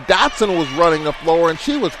good by Dotson, was running the floor, and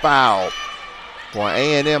she was fouled. Boy,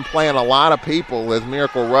 A&M playing a lot of people as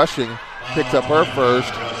Miracle Rushing picks up her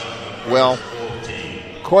first. Well,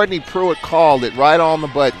 Courtney Pruitt called it right on the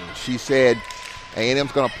button. She said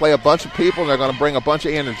A&M's going to play a bunch of people, and they're going to bring a bunch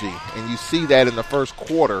of energy. And you see that in the first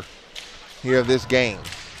quarter here of this game.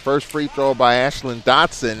 First free throw by Ashlyn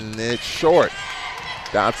Dotson, and it's short.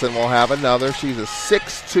 Dotson will have another. She's a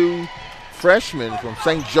 6'2" freshman from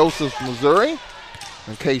St. Joseph's, Missouri.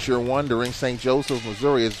 In case you're wondering, St. Joseph's,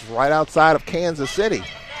 Missouri is right outside of Kansas City.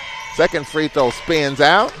 Second free throw spins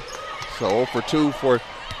out. So 0 for 2 for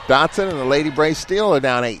Dotson, and the Lady Braves still are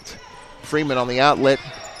down 8. Freeman on the outlet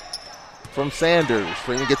from Sanders.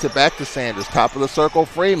 Freeman gets it back to Sanders. Top of the circle,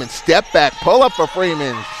 Freeman. Step back, pull up for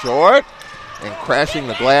Freeman. Short. And crashing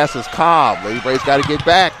the glass is Cobb. Lady Braves got to get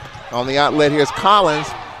back. On the outlet, here's Collins.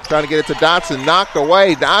 Trying to get it to Dotson. Knocked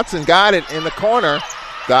away. Dotson got it in the corner.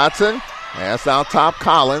 Dotson. That's out top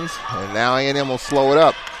Collins. And now A&M will slow it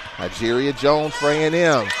up. Nigeria Jones for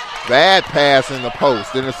A&M. Bad pass in the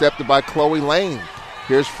post. Intercepted by Chloe Lane.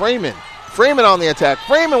 Here's Freeman. Freeman on the attack.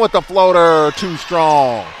 Freeman with the floater. Too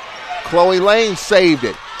strong. Chloe Lane saved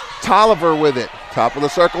it. Tolliver with it. Top of the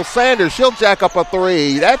circle, Sanders. She'll jack up a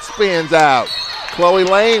 3. That spins out. Chloe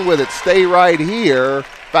Lane with it. Stay right here.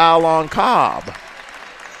 Foul on Cobb.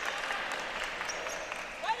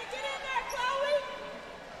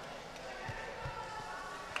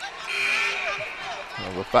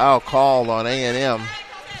 The foul called on A&M.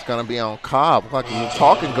 It's going to be on Cobb. Looks like there's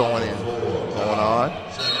talking going on.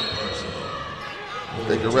 I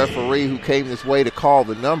think the referee who came this way to call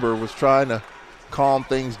the number was trying to calm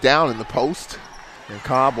things down in the post. And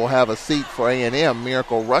Cobb will have a seat for A&M.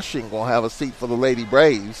 Miracle Rushing will have a seat for the Lady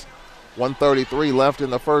Braves. 1:33 left in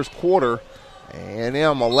the first quarter.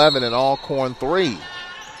 A&M 11 and Alcorn 3.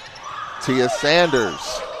 Tia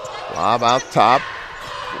Sanders. Lob out top.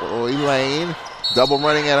 Chloe Lane. Double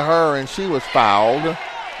running at her, and she was fouled. I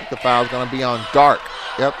think the foul's going to be on Dark.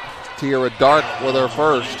 Yep, Tierra Dark with her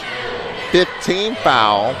first 15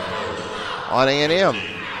 foul on A&M.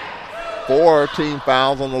 4 team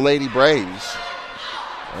fouls on the Lady Braves.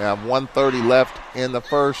 We have 1:30 left in the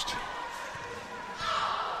first.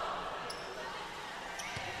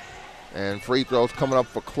 And free throws coming up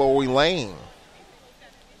for Chloe Lane.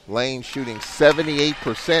 Lane shooting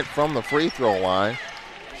 78% from the free throw line.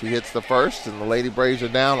 She hits the first, and the Lady Braves are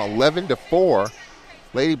down 11-4.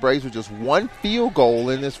 Lady Braves with just 1 field goal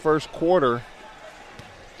in this first quarter.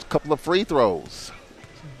 A couple of free throws.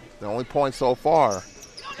 The only point so far.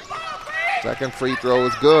 Second free throw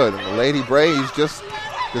is good, and the Lady Braves just,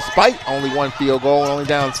 despite only 1 field goal, only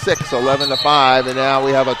down 6, 11-5, and now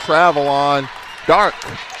we have a travel on Dark.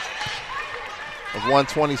 With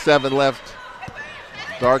 1:27 left.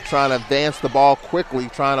 Dark trying to advance the ball quickly,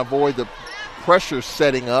 trying to avoid the pressure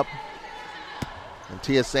setting up. And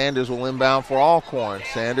Tia Sanders will inbound for Alcorn.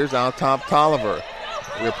 Sanders out top Tolliver.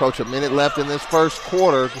 We approach a minute left in this first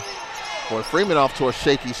quarter. Boy, Freeman off to a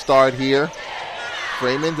shaky start here.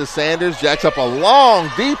 Freeman to Sanders, jacks up a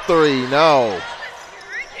long, deep three. No.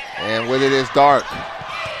 And with it is Dark.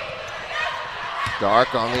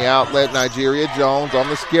 Dark on the outlet, Nigeria Jones on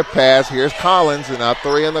the skip pass. Here's Collins, and a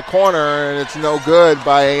three in the corner, and it's no good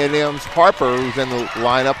by A&M's Harper, who's in the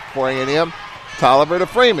lineup for A&M. Tolliver to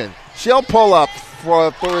Freeman. She'll pull up for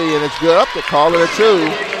a three, and it's good. Up to call it a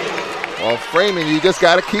 2. Well, Freeman, you just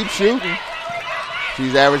got to keep shooting.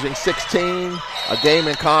 She's averaging 16 a game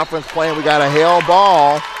in conference playing. We got a hell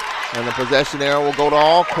ball, and the possession arrow will go to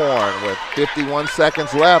Alcorn with 51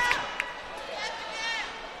 seconds left.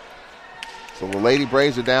 So the Lady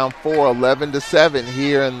Braves are down 4, 11-7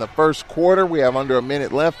 here in the first quarter. We have under a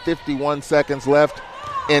minute left, 51 seconds left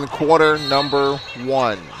in quarter number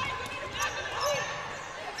 1.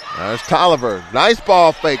 There's Tolliver. Nice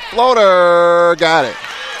ball fake. Floater. Got it.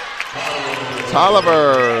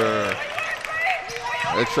 Tolliver.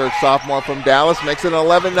 Redshirt sophomore from Dallas makes it an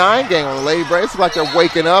 11-9 game on the Lady Braves. It's like they're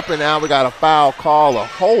waking up, and now we got a foul call, a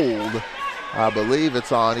hold. I believe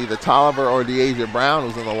it's on either Tolliver or DeAsia Brown,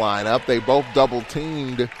 who's in the lineup. They both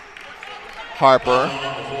double-teamed Harper,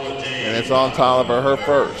 and it's on Tolliver, her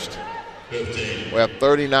first. We have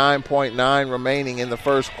 39.9 remaining in the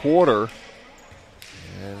first quarter.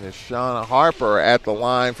 And it's Shauna Harper at the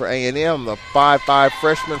line for A&M, the 5'5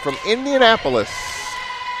 freshman from Indianapolis.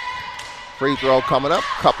 Free throw coming up,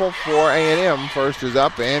 couple for A&M. First is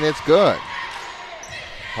up, and it's good.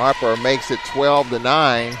 Harper makes it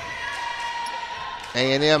 12-9.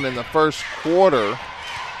 A&M in the first quarter,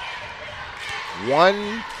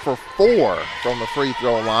 1 for 4 from the free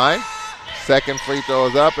throw line. Second free throw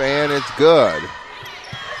is up, and it's good.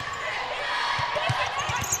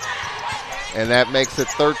 And that makes it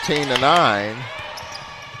 13-9.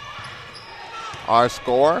 Our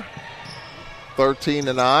score,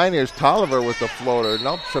 13-9. Here's Tolliver with the floater.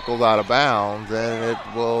 Nope, trickles out of bounds, and it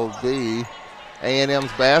will be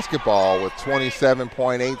A&M's basketball with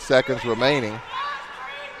 27.8 seconds remaining.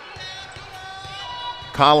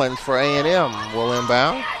 Collins for A&M will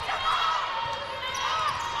inbound.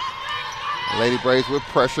 Lady Braves with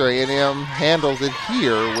pressure. A&M handles it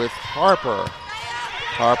here with Harper.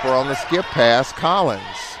 Harper on the skip pass. Collins.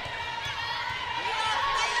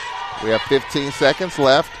 We have 15 seconds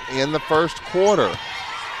left in the first quarter.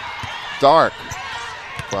 Dark.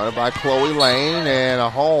 Fronted by Chloe Lane, and a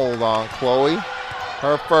hold on Chloe.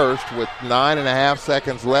 Her first with 9.5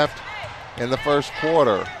 seconds left in the first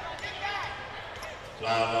quarter.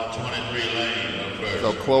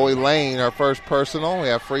 So Chloe Lane, her first personal. We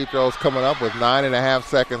have free throws coming up with 9.5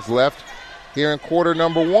 seconds left here in quarter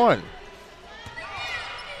number 1.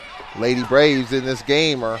 Lady Braves in this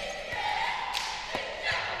game are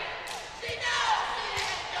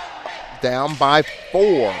down by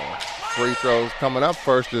 4. Free throws coming up.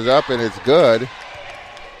 First is up, and it's good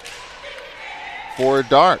for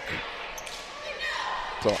Dark.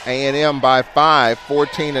 So A&M by 5,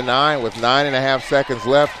 14-9 with 9.5 seconds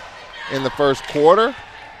left in the first quarter.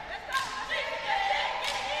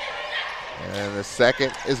 And the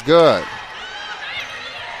second is good.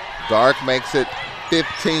 Dark makes it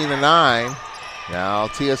 15-9 Now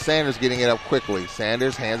Tia Sanders getting it up quickly.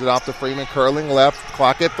 Sanders hands it off to Freeman, curling left,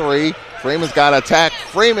 clock at 3. Freeman's got to attack.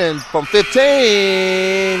 Freeman from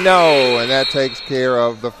 15. No, and that takes care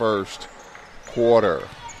of the first quarter.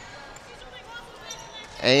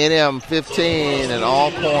 A&M 15 and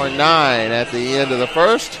Alcorn 9 at the end of the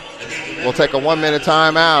first. We'll take a 1-minute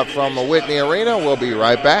timeout from the Whitney Arena. We'll be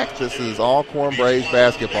right back. This is Alcorn Braves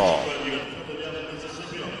basketball.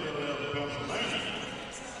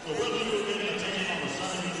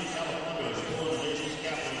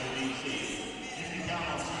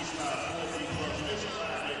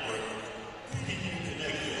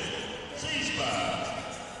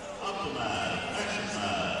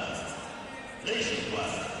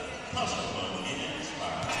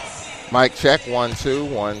 Mic check, 1 2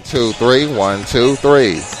 1 2 3 1 2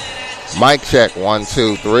 3. Mic check, 1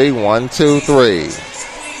 2 3 1 2 3.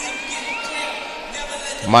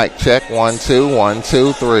 Mic check, 1 2 1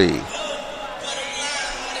 2 3.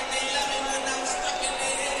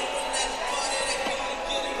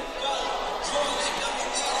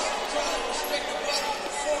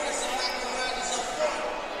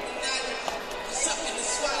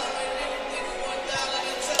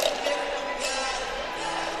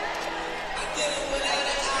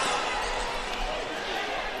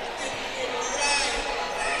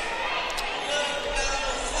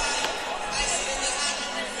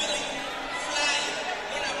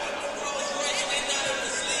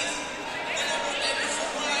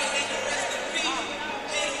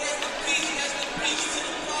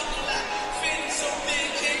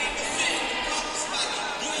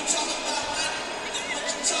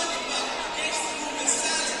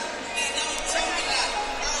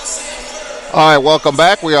 All right, welcome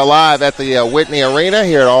back. We are live at the Whitney Arena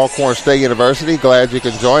here at Alcorn State University. Glad you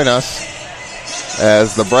can join us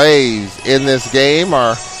as the Braves in this game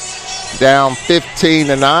are down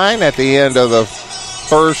 15-9 at the end of the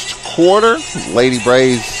first quarter. Lady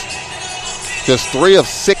Braves just 3 of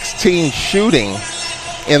 16 shooting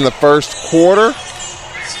in the first quarter.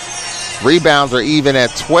 Rebounds are even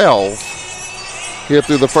at 12 here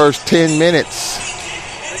through the first 10 minutes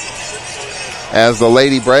as the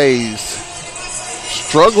Lady Braves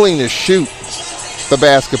struggling to shoot the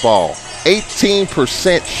basketball.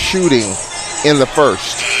 18% shooting in the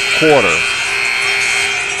first quarter.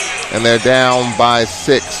 And they're down by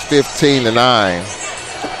 6, 15-9.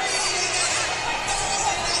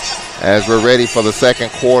 As we're ready for the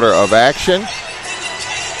second quarter of action.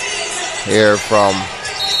 Here from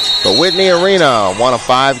the Whitney Arena, one of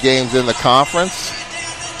 5 games in the conference.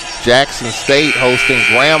 Jackson State hosting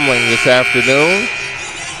Grambling this afternoon.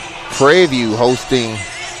 Prairie View hosting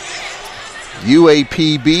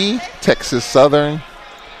UAPB, Texas Southern,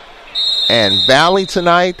 and Valley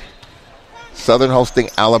tonight. Southern hosting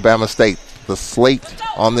Alabama State. The slate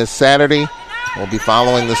on this Saturday. We'll be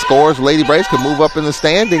following the scores. Lady Braves could move up in the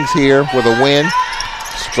standings here with a win.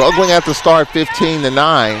 Struggling at the start,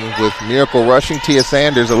 15-9 with Miracle Rushing, Tia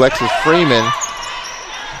Sanders, Alexis Freeman,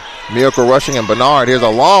 Miracle Rushing, and Bernard. Here's a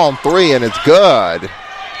long 3, and it's good.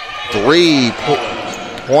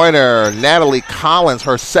 3-pointer, Natalie Collins,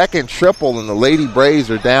 her second triple, and the Lady Braves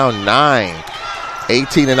are down 9.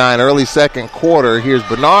 18-9 early second quarter. Here's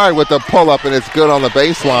Bernard with the pull-up, and it's good on the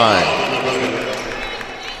baseline.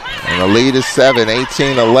 And the lead is 7,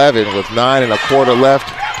 18-11 with 9 1/4 left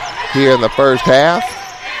here in the first half.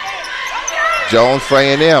 Jones for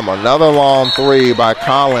A&M, another long 3 by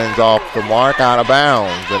Collins off the mark, out of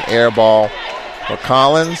bounds. An air ball for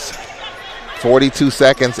Collins. 42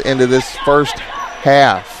 seconds into this first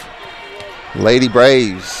half. Lady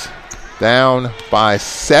Braves down by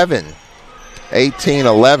 7,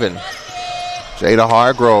 18-11. Jada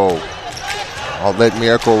Hargrove. I'll let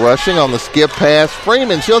Miracle Rushing on the skip pass.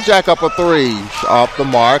 Freeman, she'll jack up a 3 off the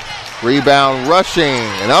mark. Rebound Rushing.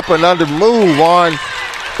 An up and under move on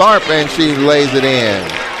Tharp, and she lays it in.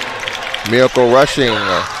 Miracle Rushing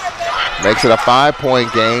makes it a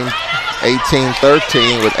 5-point game.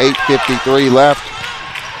 18-13 with 8:53 left.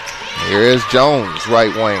 Here is Jones,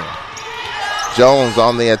 right wing. Jones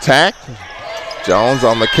on the attack. Jones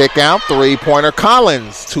on the kick out. 3-pointer.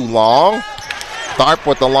 Collins, too long. Tharp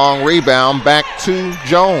with the long rebound, back to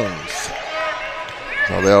Jones.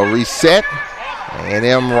 So they'll reset.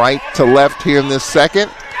 A&M right to left here in this second.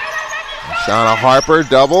 Shauna Harper,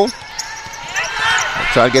 double.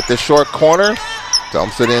 Try to get the short corner.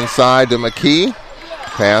 Dumps it inside to McKee.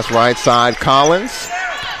 Pass right side, Collins.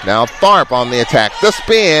 Now Tharp on the attack. The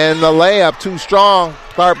spin, the layup, too strong.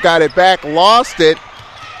 Tharp got it back, lost it.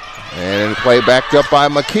 And play backed up by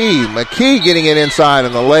McKee. McKee getting it inside,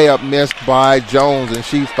 and the layup missed by Jones, and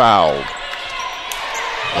she fouled.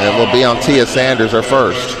 And it will be on Tia Sanders, her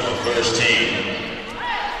first.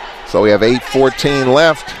 So we have 8:14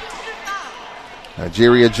 left.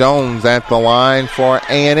 Nigeria Jones at the line for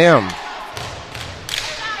A&M.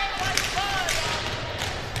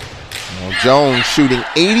 Jones shooting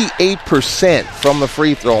 88% from the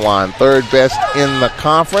free throw line, third best in the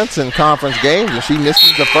conference in conference games, and she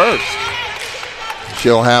misses the first.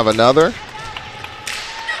 She'll have another.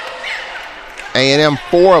 A&M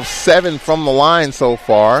 4 of 7 from the line so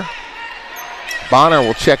far. Bonner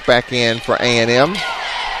will check back in for A&M.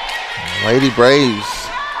 Lady Braves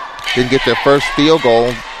didn't get their first field goal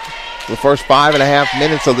the first 5.5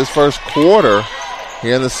 minutes of this first quarter.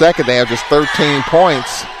 Here in the second, they have just 13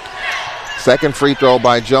 points. Second free throw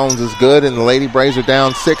by Jones is good, and the Lady Braves are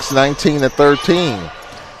down 6, 19-13.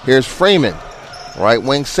 Here's Freeman. Right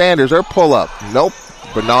wing Sanders, her pull-up. Nope.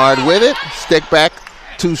 Bernard with it. Stick back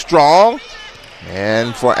too strong.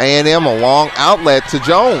 And for A&M, a long outlet to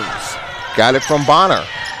Jones. Got it from Bonner.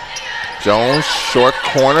 Jones, short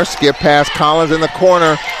corner, skip past Collins in the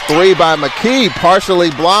corner. Three by McKee, partially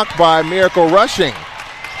blocked by Miracle Rushing.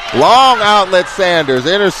 Long outlet Sanders,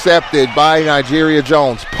 intercepted by Nigeria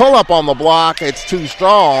Jones. Pull up on the block, it's too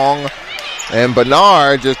strong. And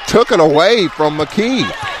Bernard just took it away from McKee.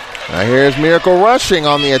 Now here's Miracle Rushing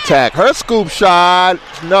on the attack. Her scoop shot,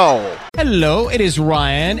 no. Hello, it is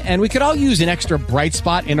Ryan, and we could all use an extra bright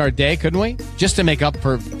spot in our day, couldn't we? Just to make up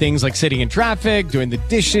for things like sitting in traffic, doing the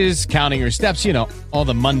dishes, counting your steps, you know, all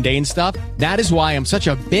the mundane stuff. That is why I'm such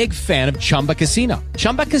a big fan of Chumba Casino.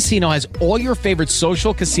 Chumba Casino has all your favorite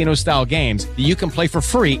social casino-style games that you can play for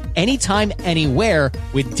free anytime, anywhere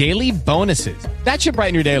with daily bonuses. That should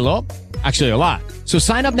brighten your day a little. Actually, a lot. So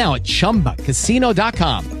sign up now at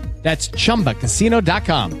ChumbaCasino.com. That's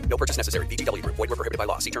ChumbaCasino.com. No purchase necessary. VGW Group. Void where prohibited by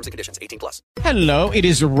law. See terms and conditions. 18+. Hello, it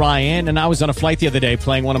is Ryan, and I was on a flight the other day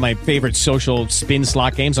playing one of my favorite social spin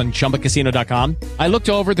slot games on ChumbaCasino.com. I looked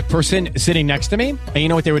over at the person sitting next to me, and you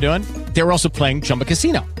know what they were doing? They were also playing Chumba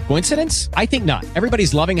Casino. Coincidence? I think not.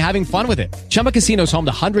 Everybody's loving having fun with it. Chumba Casino is home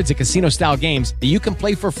to hundreds of casino-style games that you can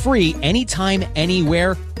play for free anytime,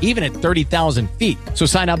 anywhere, even at 30,000 feet. So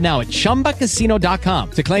sign up now at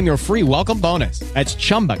ChumbaCasino.com to claim your free welcome bonus. That's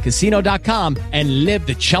ChumbaCasino.com and live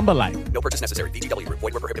the Chumba life. No purchase necessary. VGW Group.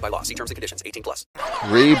 Void where prohibited by law. See terms and conditions. 18+.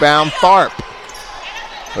 Rebound Tharp.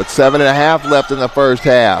 With 7.5 left in the first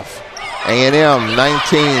half. A&M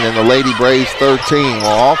 19 and the Lady Braves 13.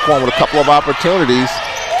 Well, Alcorn with a couple of opportunities.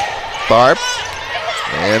 Tharp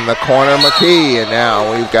in the corner, McKee. And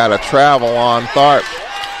now we've got a travel on Tharp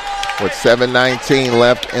with 7:19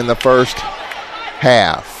 left in the first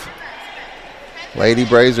half. Lady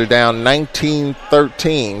Braves are down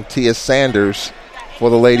 19-13. Tia Sanders for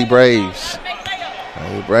the Lady Braves.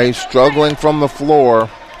 Lady Braves struggling from the floor.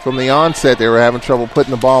 From the onset, they were having trouble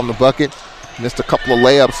putting the ball in the bucket. Missed a couple of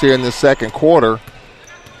layups here in the second quarter.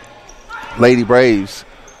 Lady Braves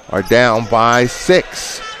are down by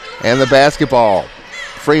 6. And the basketball.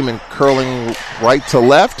 Freeman curling right to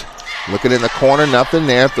left. Looking in the corner, nothing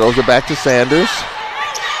there. Throws it back to Sanders.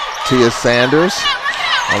 Tia Sanders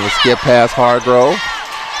on the skip pass, Hargrove.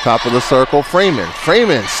 Top of the circle, Freeman.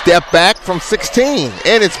 Freeman, step back from 16,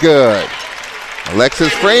 and it's good.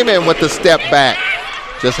 Alexis Freeman with the step back.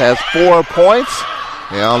 Just has 4 points.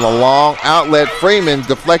 And on the long outlet, Freeman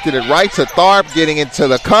deflected it right to Tharp, getting it to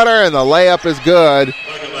the cutter, and the layup is good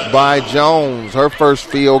by Jones. Her first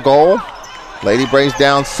field goal. Lady Braves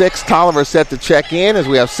down 6. Tolliver set to check in as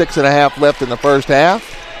we have 6.5 left in the first half.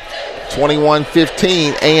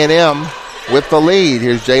 21-15, A&M with the lead.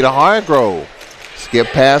 Here's Jada Hargrove. Skip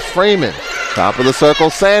past Freeman. Top of the circle,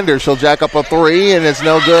 Sanders. She'll jack up a 3, and it's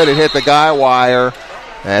no good. It hit the guy wire.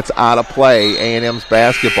 That's out of play. A&M's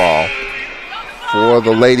basketball. For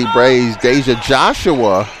the Lady Braves, Deja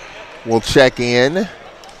Joshua will check in,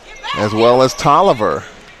 as well as Tolliver.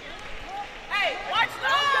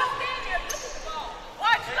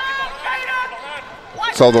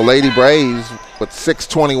 So the Lady Braves, with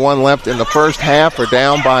 6:21 left in the first half, are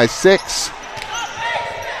down by 6.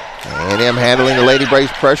 A&M handling the Lady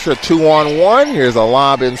Braves pressure, 2-on-1. Here's a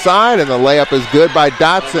lob inside, and the layup is good by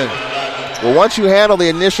Dotson. Well, once you handle the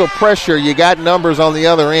initial pressure, you got numbers on the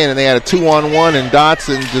other end, and they had a 2-on-1, and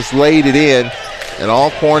Dotson just laid it in. And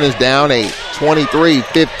Alcorn is down 8,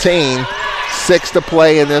 23-15, 6 to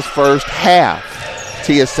play in this first half.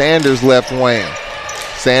 Tia Sanders left wing.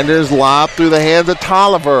 Sanders lob through the hands of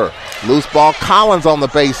Tolliver. Loose ball, Collins on the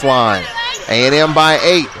baseline. A&M by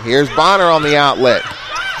 8. Here's Bonner on the outlet.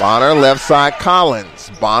 Bonner left side, Collins.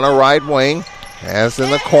 Bonner right wing. Has in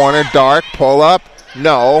the corner, Dark, pull up.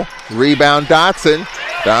 No. Rebound Dotson.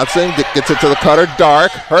 Dotson gets it to the cutter,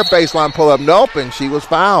 Dark. Her baseline pull up, nope, and she was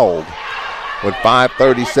fouled. With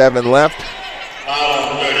 5:37 left.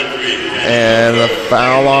 And the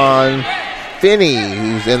foul on Finney,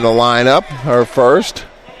 who's in the lineup, her first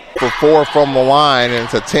for 4 from the line, and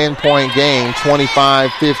it's a 10-point game,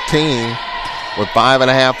 25-15, with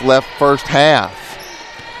 5.5 left first half.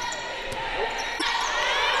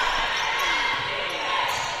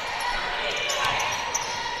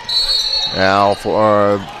 Now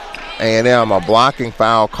for A&M, a blocking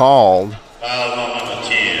foul called. Foul number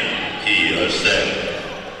 10, key of 7,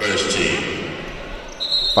 first team.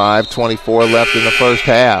 5:24 left in the first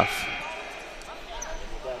half.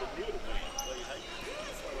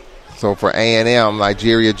 So for A&M,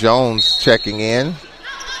 Nigeria Jones checking in.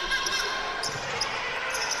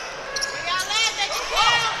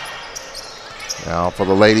 Now for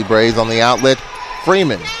the Lady Braves on the outlet,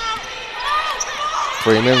 Freeman.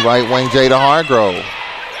 Freeman, right wing, Jada Hargrove.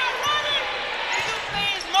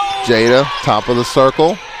 Jada, top of the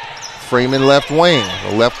circle. Freeman, left wing.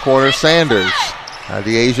 The left corner, Sanders.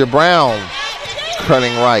 DeAsia Brown,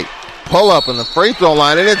 cutting right. Pull up in the free throw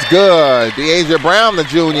line, and it's good. DeAsia Brown, the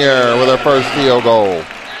junior, with her first field goal.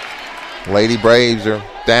 Lady Braves are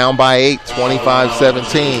down by 8,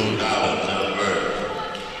 25-17.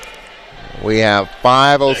 We have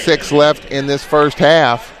 5:06 left in this first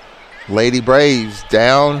half. Lady Braves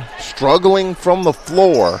down, struggling from the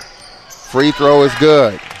floor. Free throw is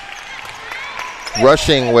good.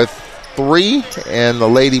 Rushing with 3, and the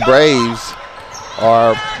Lady Braves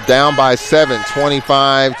are down by 7,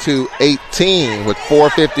 25-18, with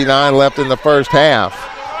 4:59 left in the first half.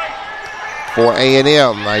 For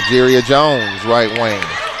A&M, Nigeria Jones, right wing.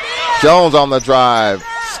 Jones on the drive.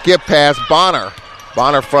 Skip past Bonner.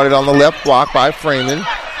 Bonner fronted on the left block by Freeman.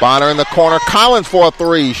 Bonner in the corner. Collins for a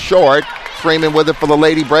 3, short. Freeman with it for the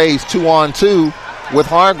Lady Braves, 2-on-2 with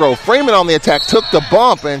Hargrove. Freeman on the attack, took the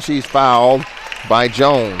bump, and she's fouled by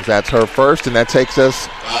Jones. That's her first, and that takes us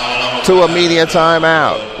to a media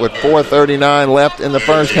timeout with 4:39 left in the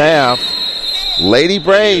first half. Lady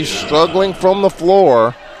Braves struggling from the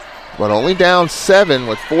floor, but only down 7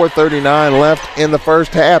 with 4:39 left in the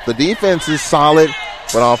first half. The defense is solid,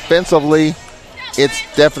 but offensively, it's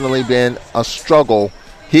definitely been a struggle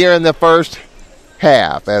here in the first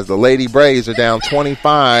half as the Lady Braves are down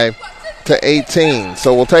 25-18.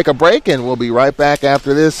 So we'll take a break, and we'll be right back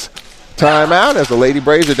after this timeout as the Lady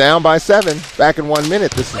Braves are down by 7. Back in 1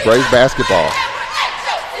 minute. This is Braves basketball.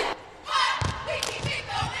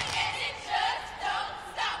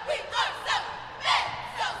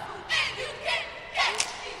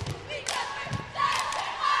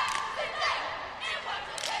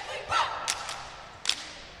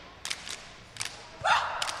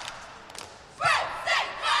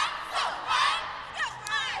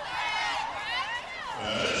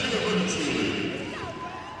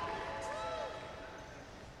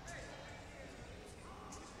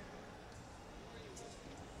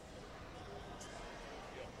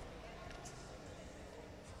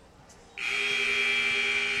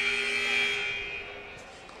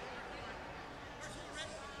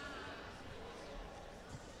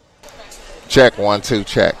 Check, 1, 2,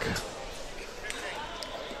 check.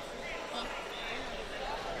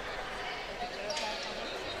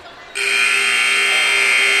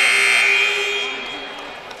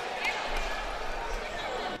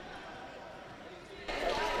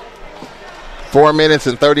 Four minutes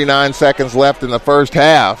and 39 seconds left in the first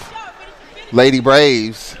half. Lady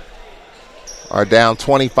Braves are down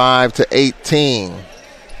 25-18.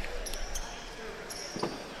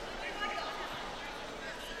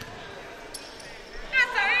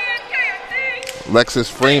 Lexis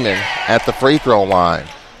Freeman at the free throw line.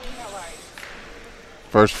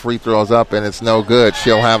 First free throw's up, and it's no good.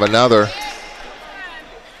 She'll have another.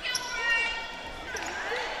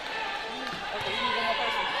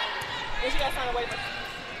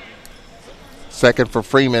 Second for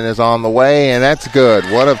Freeman is on the way, and that's good.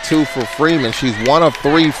 1 of 2 for Freeman. She's 1 of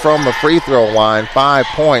 3 from the free throw line, 5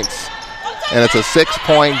 points. And it's a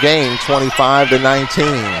 6-point game,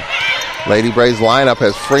 25-19. Lady Braves lineup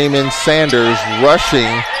has Freeman, Sanders,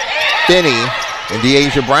 Rushing, Finney, and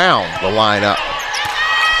DeAsia Brown, the lineup.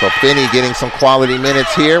 So Finney getting some quality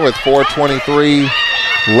minutes here with 4:23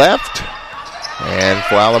 left. And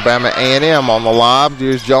for Alabama A&M on the lob,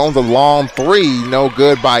 here's Jones, a long 3, no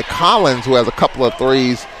good by Collins, who has a couple of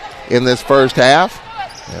threes in this first half.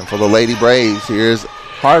 And for the Lady Braves, here's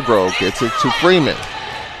Hargrove, gets it to Freeman.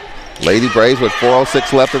 Lady Braves with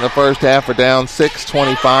 4:06 left in the first half are down 6,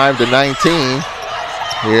 25-19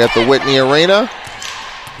 here at the Whitney Arena,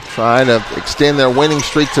 trying to extend their winning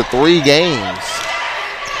streak to 3 games.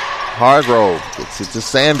 Hargrove gets it to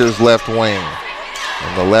Sanders, left wing.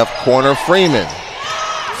 In the left corner, Freeman.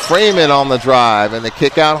 Freeman on the drive, and the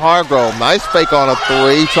kick out Hargrove. Nice fake on a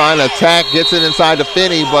three, trying to attack, gets it inside to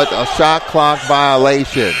Finney, but a shot clock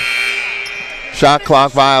violation. Shot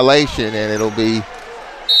clock violation, and it'll be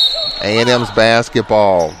A&M's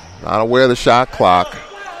basketball. Not aware of the shot clock.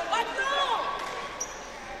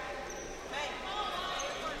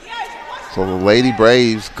 So the Lady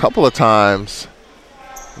Braves, a couple of times,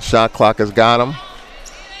 the shot clock has got them,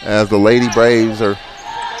 as the Lady Braves are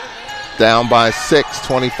down by 6,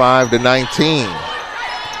 25-19.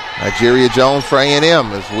 Nigeria Jones for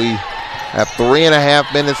A&M as we have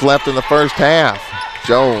 3.5 minutes left in the first half.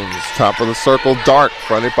 Jones, top of the circle, dart,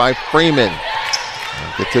 fronted by Freeman.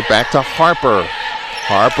 Gets it back to Harper.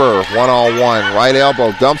 Harper, one-on-one, right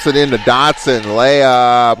elbow, dumps it into Dotson.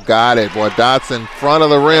 Layup, got it. Boy, Dotson, front of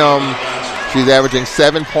the rim. She's averaging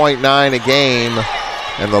 7.9 a game.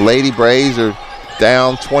 And the Lady Braves are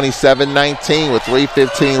down 27-19 with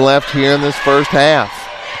 3:15 left here in this first half.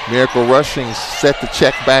 Miracle Rushing set the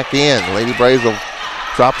check back in. Lady Braves have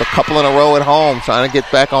dropped a couple in a row at home, trying to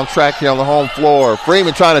get back on track here on the home floor.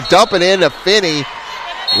 Freeman trying to dump it into Finney.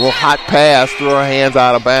 A little hot pass through her hands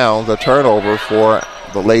out of bounds. A turnover for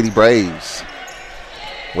the Lady Braves.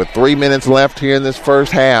 With 3 minutes left here in this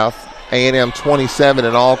first half, A&M 27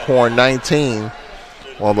 and Alcorn 19.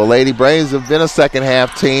 Well, the Lady Braves have been a second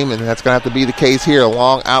half team, and that's going to have to be the case here. A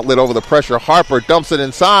long outlet over the pressure. Harper dumps it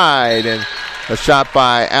inside, and a shot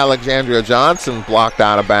by Alexandria Johnson blocked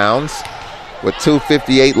out of bounds. With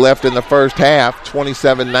 2:58 left in the first half,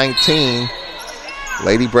 27-19.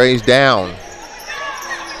 Lady Braves down.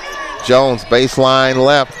 Jones, baseline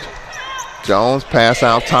left. Jones, pass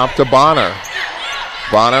out top to Bonner.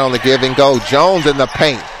 Bonner on the give and go. Jones in the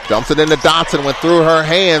paint. Dumps it into Dotson. Went through her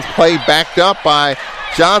hands. Play backed up by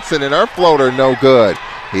Johnson, and her floater no good.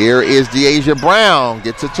 Here is De'Asia Brown.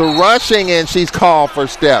 Gets it to Rushing, and she's called for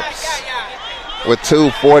steps. With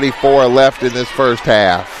 2:44 left in this first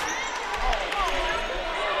half.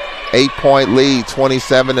 8-point lead,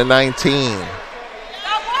 27-19.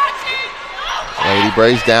 Lady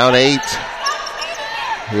Braves down 8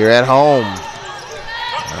 here at home.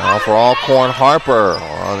 Now for Alcorn, Harper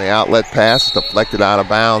on the outlet pass, deflected out of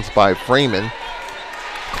bounds by Freeman.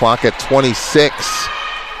 Clock at 26.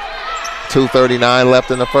 2:39 left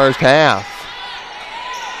in the first half.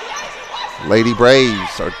 Lady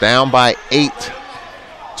Braves are down by 8.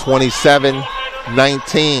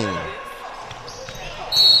 27-19.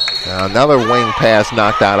 Now another wing pass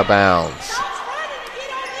knocked out of bounds.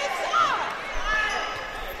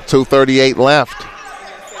 2:38 left.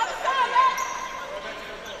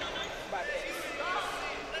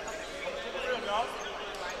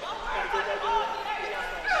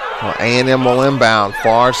 Well, A&M will inbound,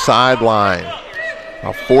 far sideline.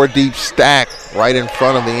 A 4-deep stack right in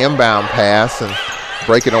front of the inbound pass, and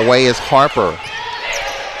breaking away is Harper.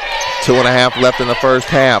 2.5 left in the first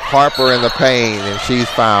half. Harper in the paint, and she's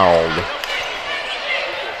fouled.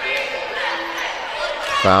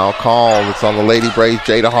 Foul called. It's on the Lady Braves,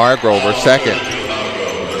 Jada Hargrove, her second.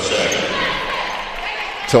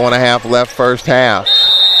 2.5 left first half.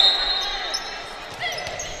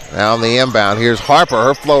 Now on the inbound, here's Harper.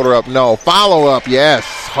 Her floater up, no. Follow up, yes.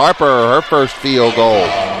 Harper, her first field goal.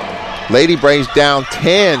 Lady Braves down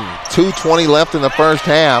 10. 2:20 left in the first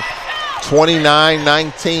half.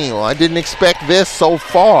 29-19. Well, I didn't expect this so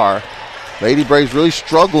far. Lady Braves really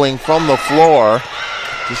struggling from the floor.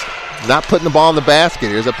 Just not putting the ball in the basket.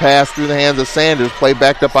 Here's a pass through the hands of Sanders. Play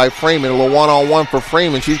backed up by Freeman. A little one-on-one for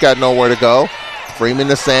Freeman. She's got nowhere to go. Freeman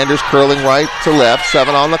to Sanders, curling right to left.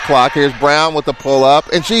 7 on the clock. Here's Brown with the pull-up,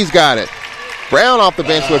 and she's got it. Brown off the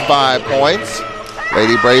bench with 5 points.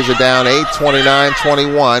 Lady Braves are down 8,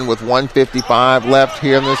 29-21 with 1:55 left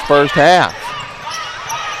here in this first half.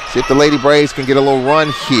 See if the Lady Braves can get a little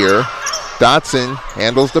run here. Dotson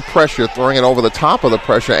handles the pressure, throwing it over the top of the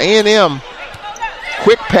pressure. A&M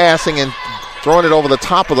quick passing and throwing it over the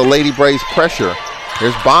top of the Lady Braves pressure.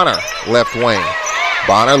 Here's Bonner, left wing.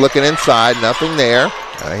 Bonner looking inside, nothing there.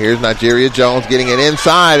 Here's Nigeria Jones getting it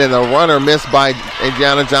inside, and the runner missed by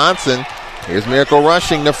Adriana Johnson. Here's Miracle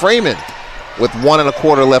Rushing to Freeman with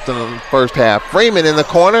 1.25 left in the first half. Freeman in the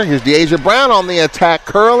corner. Here's De'Asia Brown on the attack.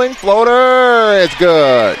 Curling, floater, it's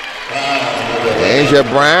good. De'Asia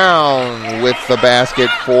Brown with the basket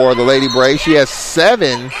for the Lady Braves. She has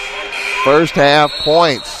 7 first half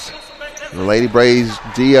points. The Lady Braves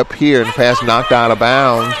D up here, and the pass knocked out of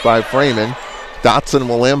bounds by Freeman. Dotson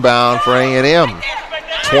will inbound for A&M.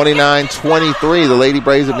 29-23. The Lady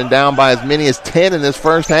Braves have been down by as many as 10 in this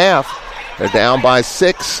first half. They're down by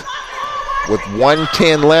 6 with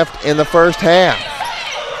 1:10 left in the first half.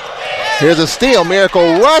 Here's a steal.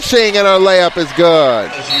 Miracle Rushing, and her layup is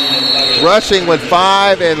good. rushing with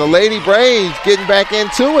 5, and the Lady Braves getting back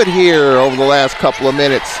into it here over the last couple of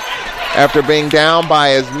minutes after being down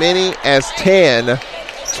by as many as 10,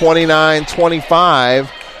 29-25.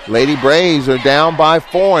 Lady Braves are down by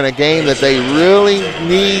 4 in a game that they really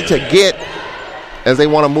need to get as they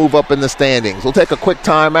want to move up in the standings. We'll take a quick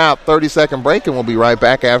timeout, 30-second break, and we'll be right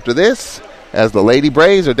back after this as the Lady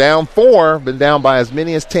Braves are down 4, been down by as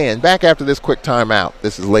many as 10. Back after this quick timeout.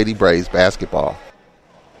 This is Lady Braves basketball.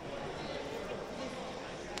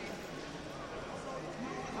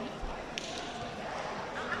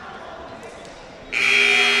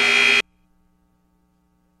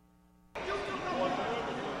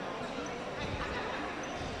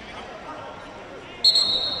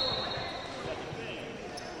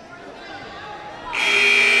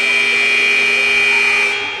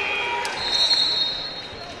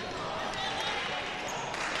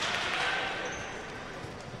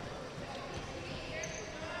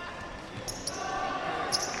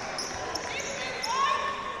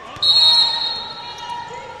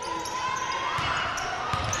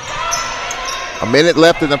 A minute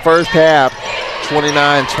left in the first half,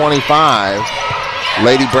 29-25.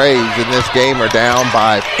 Lady Braves in this game are down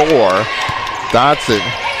by 4. Dodson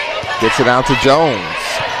gets it out to Jones.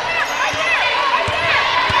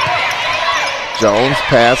 Jones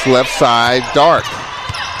pass left side, Dark.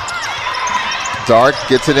 Dark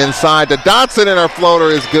gets it inside to Dodson, and her floater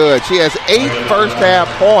is good. She has 8 first half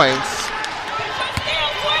points.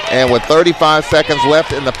 And with 35 seconds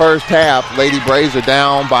left in the first half, Lady Braves are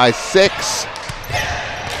down by 6.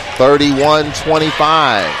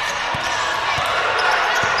 31-25.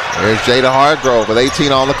 There's Jada Hargrove with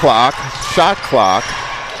 18 on the clock. Shot clock.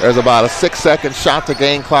 There's about a 6-second shot to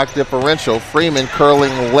game clock differential. Freeman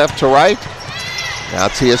curling left to right. Now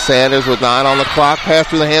Tia Sanders with 9 on the clock. Pass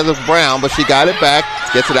through the hands of Brown, but she got it back.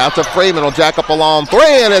 Gets it out to Freeman. Will jack up a long 3,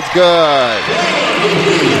 and it's good.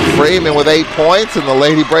 Freeman with 8 points, and the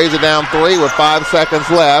Lady Braves are down 3 with 5 seconds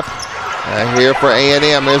left. And here for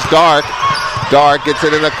A&M is Dark. Dark gets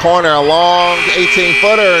it in the corner, a long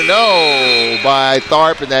 18-footer, no, by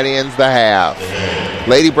Tharp, and that ends the half.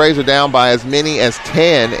 Lady Braves are down by as many as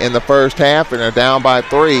 10 in the first half, and are down by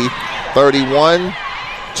 3,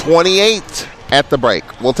 31-28 at the break.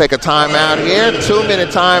 We'll take a timeout here,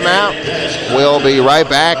 2-minute timeout. We'll be right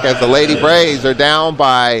back as the Lady Braves are down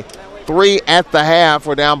by 3 at the half.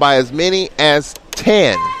 We're down by as many as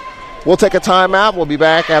 10. We'll take a timeout. We'll be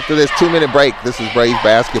back after this 2-minute break. This is Braves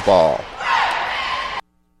basketball.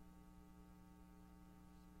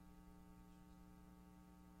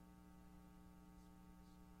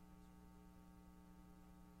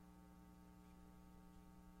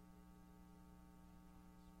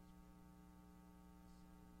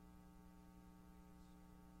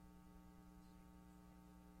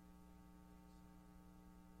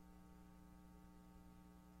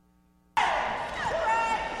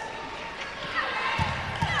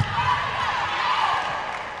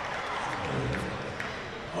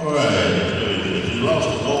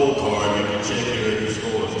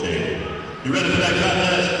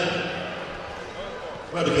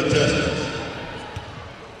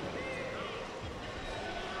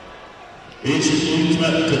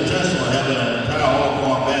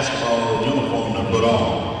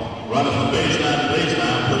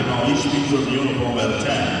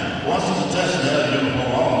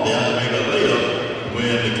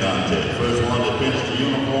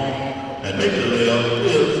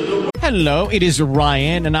 Hello, it is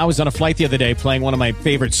Ryan, and I was on a flight the other day playing one of my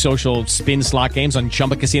favorite social spin slot games on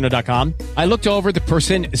ChumbaCasino.com. I looked over at the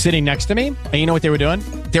person sitting next to me, and you know what they were doing?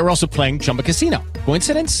 They were also playing Chumba Casino.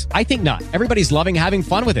 Coincidence? I think not. Everybody's loving having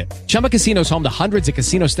fun with it. Chumba Casino is home to hundreds of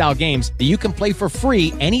casino-style games that you can play for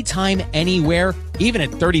free anytime, anywhere, even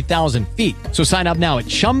at 30,000 feet. So sign up now at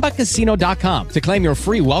ChumbaCasino.com to claim your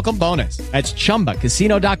free welcome bonus. That's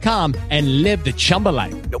ChumbaCasino.com and live the Chumba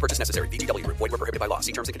life. No purchase necessary. VGW. Void where prohibited by law.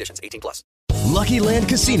 See terms and conditions. 18+. Lucky Land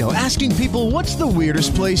Casino, asking people, what's the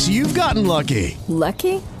weirdest place you've gotten lucky?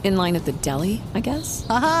 Lucky? In line at the deli, I guess?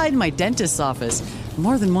 Aha, in my dentist's office.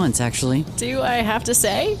 More than once, actually. Do I have to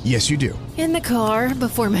say? Yes, you do. In the car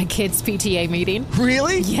before my kids' PTA meeting.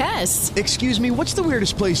 Really? Yes. Excuse me, what's the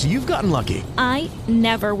weirdest place you've gotten lucky? I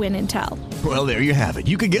never win and tell. Well, there you have it.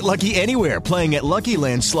 You can get lucky anywhere, playing at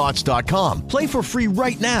LuckyLandSlots.com. Play for free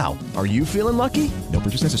right now. Are you feeling lucky? No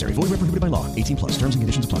purchase necessary. Void where prohibited by law. 18+. Terms and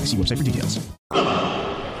conditions apply. See website for details.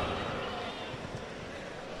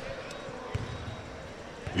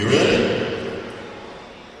 You ready?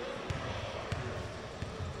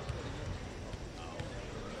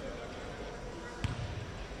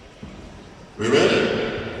 We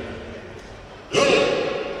ready? Go!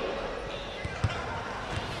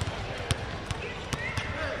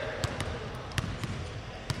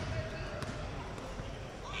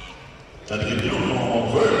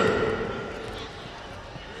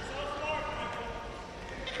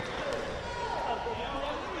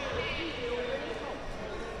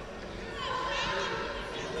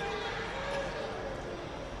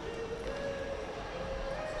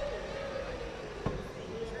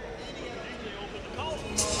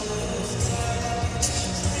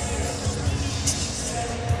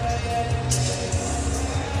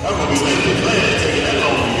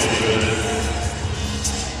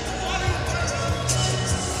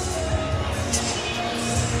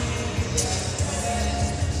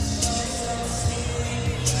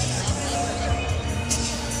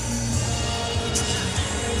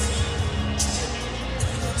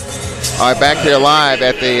 All right, back here live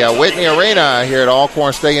at the Whitney Arena here at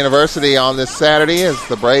Alcorn State University on this Saturday as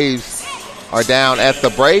the Braves are down at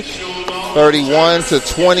the break,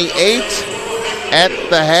 31-28 at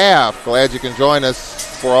the half. Glad you can join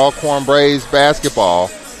us for Alcorn Braves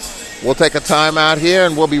basketball. We'll take a timeout here,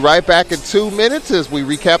 and we'll be right back in 2 minutes as we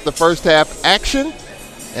recap the first half action.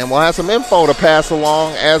 And we'll have some info to pass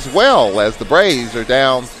along as well as the Braves are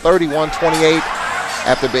down 31-28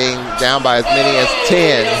 after being down by as many as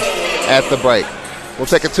 10 at the break. We'll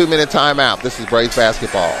take a 2-minute timeout. This is Braves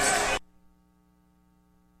basketball.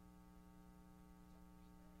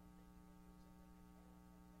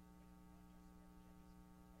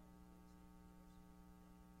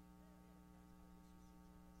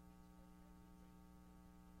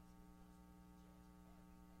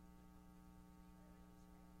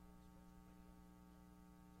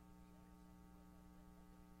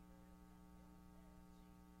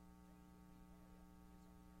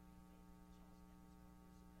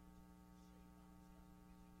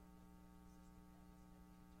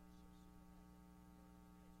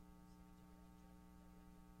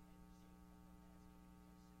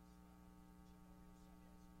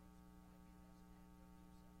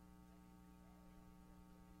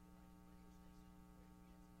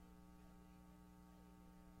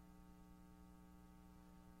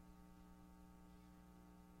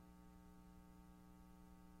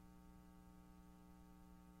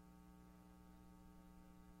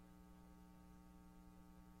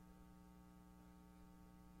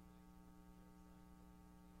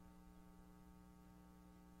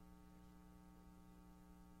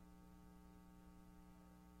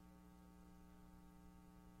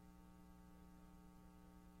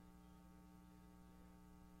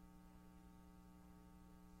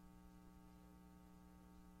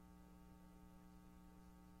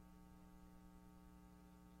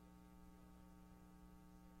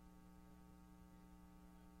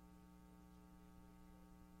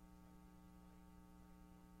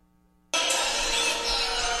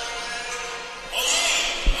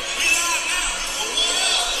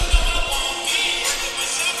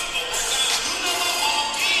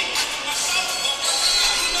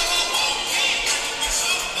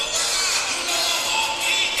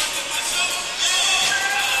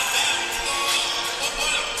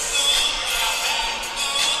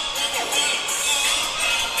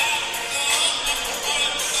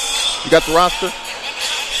 You got the roster?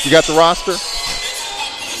 You got the roster?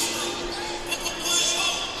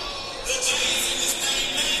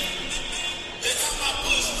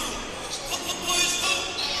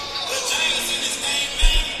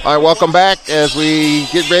 All right, welcome back as we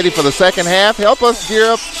get ready for the second half. Help us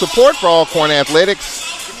gear up support for Alcorn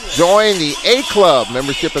Athletics. Join the A Club.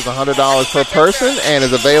 Membership is $100 per person and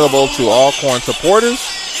is available to Alcorn supporters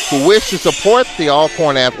who wish to support the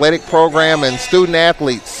Alcorn Athletic Program and student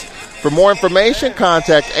athletes. For more information,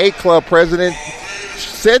 contact A Club President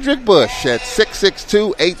Cedric Bush at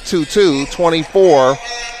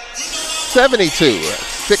 662-822-2472.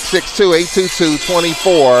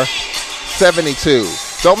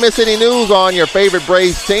 662-822-2472. Don't miss any news on your favorite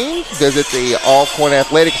Braves team. Visit the Alcorn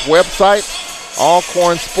Athletics website,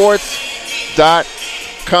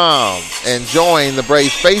 alcornsports.com, and join the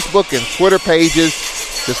Braves Facebook and Twitter pages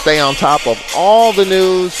to stay on top of all the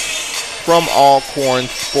news from Alcorn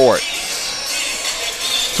Sports.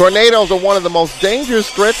 Tornadoes are one of the most dangerous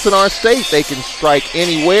threats in our state. They can strike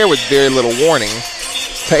anywhere with very little warning.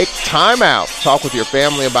 Take time out. Talk with your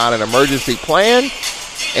family about an emergency plan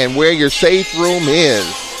and where your safe room is.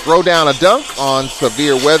 Throw down a dunk on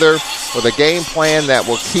severe weather with a game plan that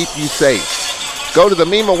will keep you safe. Go to the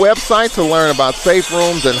MEMA website to learn about safe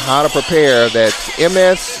rooms and how to prepare. That's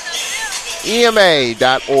msema.org.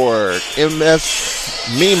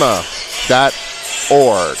 msmema.org.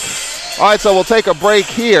 All right, so we'll take a break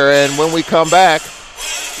here, and when we come back,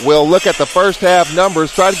 we'll look at the first half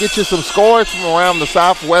numbers, try to get you some scores from around the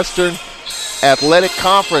Southwestern Athletic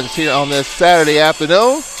Conference here on this Saturday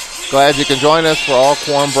afternoon. Glad you can join us for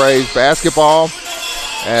Alcorn Braves basketball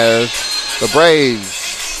as the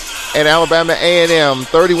Braves and Alabama A&M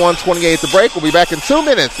 31-28 the break. We'll be back in 2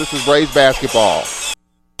 minutes. This is Braves basketball.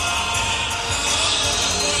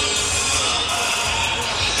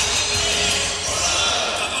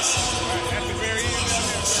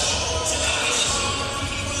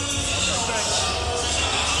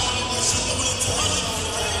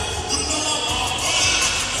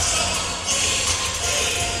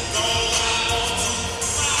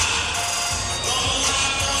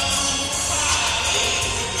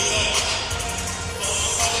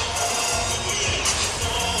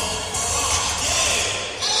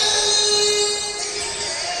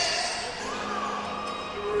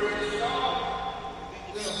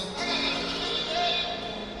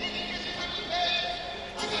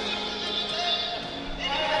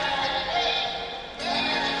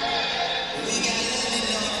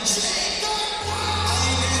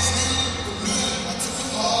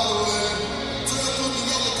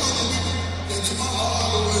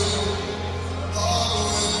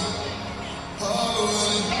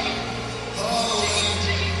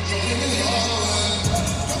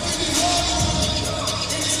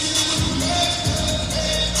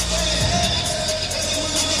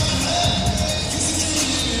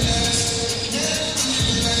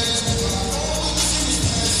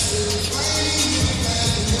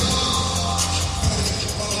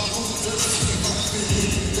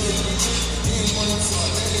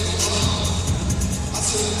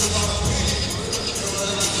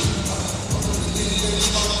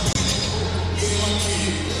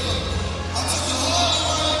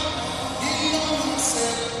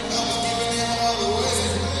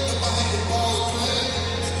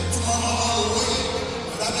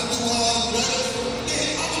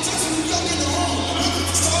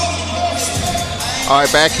 All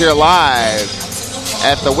right, back here live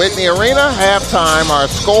at the Whitney Arena. Halftime, our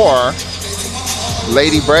score,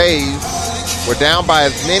 Lady Braves were down by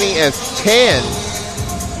as many as 10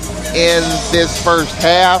 in this first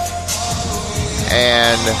half.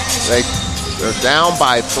 And they're down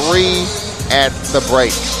by 3 at the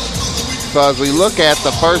break. So as we look at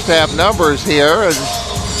the first half numbers here,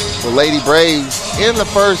 the Lady Braves in the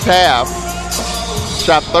first half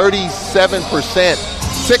shot 37%,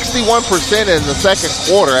 61% in the second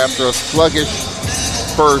quarter after a sluggish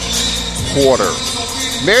first quarter.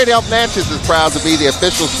 Merit Health Natchez is proud to be the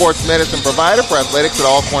official sports medicine provider for athletics at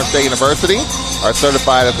Alcorn State University. Our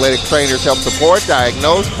certified athletic trainers help support,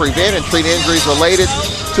 diagnose, prevent, and treat injuries related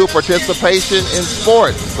to participation in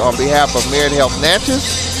sports. On behalf of Merit Health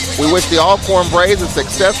Natchez, we wish the Alcorn Braves a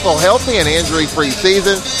successful, healthy, and injury-free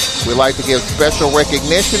season. We'd like to give special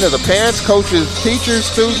recognition to the parents, coaches, teachers,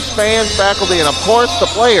 students, fans, faculty, and of course the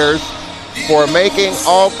players for making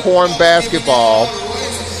Alcorn basketball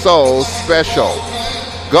so special.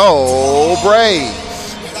 Go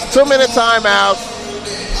Braves! 2-minute timeout.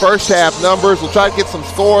 First half numbers. We'll try to get some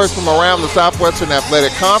scores from around the Southwestern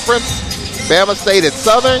Athletic Conference. Bama State at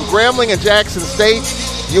Southern, Grambling at Jackson State,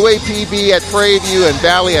 UAPB at Prairie View, and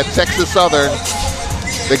Valley at Texas Southern.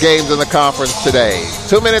 The games in the conference today.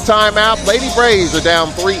 2-minute timeout. Lady Braves are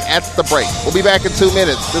down 3 at the break. We'll be back in 2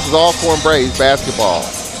 minutes. This is Alcorn Braves basketball.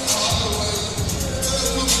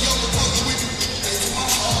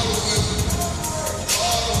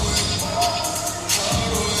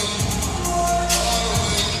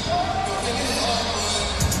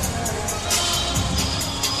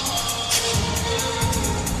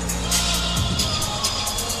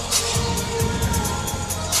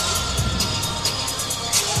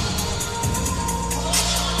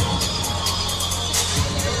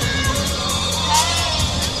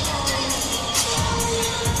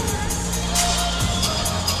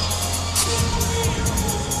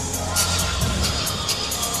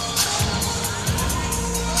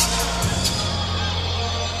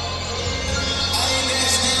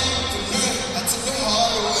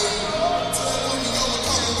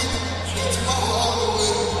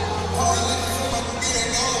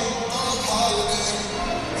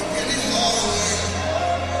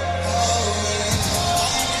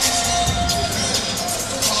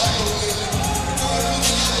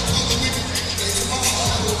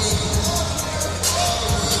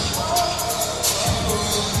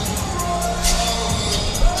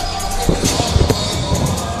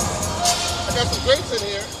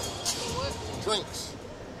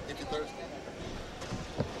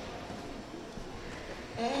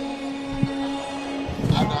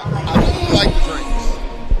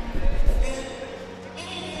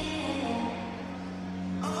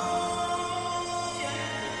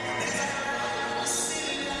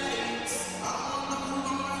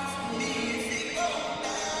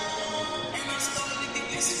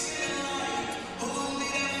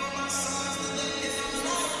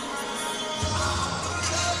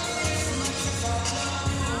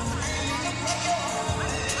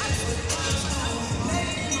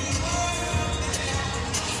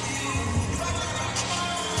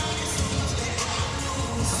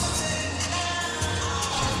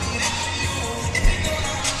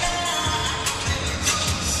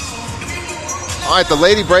 All right, the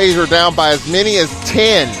Lady Braves are down by as many as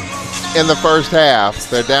 10 in the first half.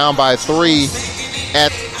 They're down by 3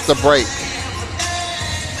 at the break.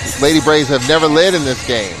 Lady Braves have never led in this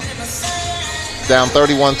game. Down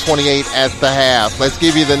 31-28 at the half. Let's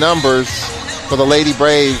give you the numbers for the Lady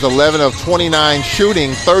Braves. 11 of 29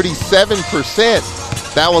 shooting,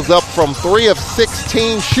 37%. That was up from 3 of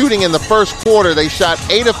 16 shooting in the first quarter. They shot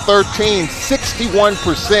 8 of 13,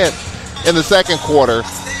 61% in the second quarter.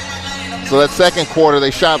 So that second quarter, they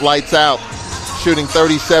shot lights out, shooting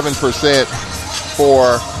 37%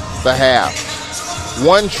 for the half.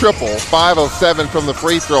 1 triple, 5 of 7 from the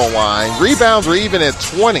free throw line. Rebounds are even at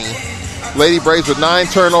 20. Lady Braves with 9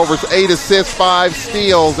 turnovers, 8 assists, 5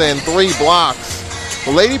 steals, and 3 blocks.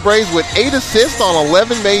 The Lady Braves with 8 assists on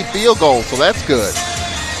 11 made field goals, so that's good.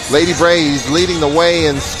 Lady Braves leading the way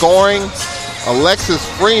in scoring. Alexis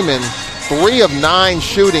Freeman, 3 of 9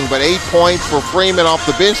 shooting, but 8 points for Freeman off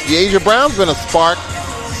the bench. Deasia Brown's been a spark.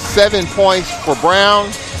 7 points for Brown.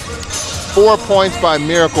 4 points by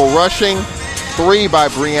Miracle Rushing. 3 by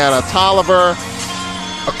Brianna Tolliver.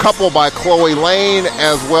 A couple by Chloe Lane,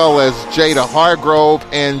 as well as Jada Hargrove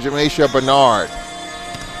and Jameisha Bernard.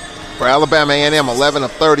 For Alabama A&M, 11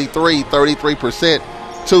 of 33, 33%.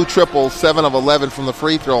 2 triples, 7 of 11 from the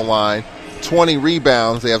free throw line. 20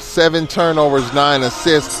 rebounds. They have 7 turnovers, 9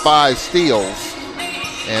 assists, 5 steals.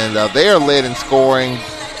 And they are led in scoring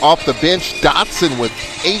Off the bench, Dotson with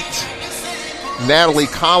 8. Natalie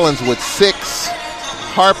Collins with 6.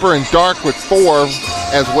 Harper and Dark with 4,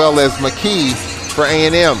 as well as McKee for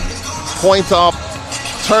A&M. Points off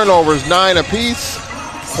turnovers, 9 apiece.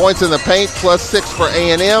 Points in the paint, +6 for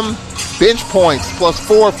A&M. Bench points,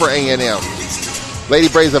 +4 for A&M. Lady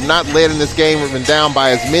Braves have not led in this game. We've been down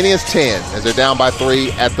by as many as 10, as they're down by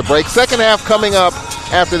 3 at the break. Second half coming up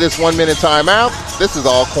after this 1-minute timeout. This is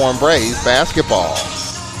Alcorn Braves basketball.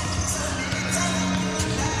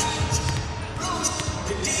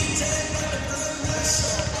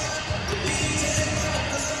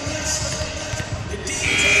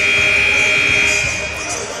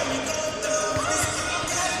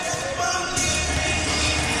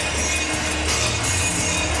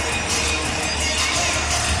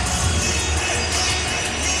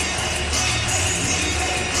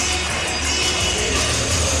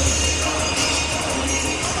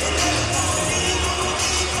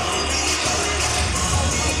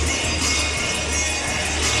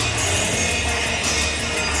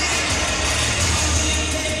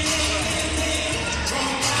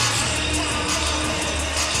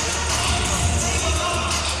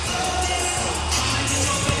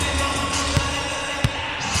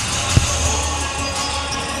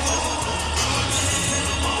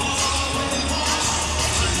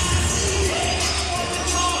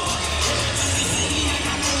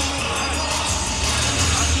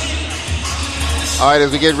 All right,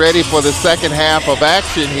 as we get ready for the second half of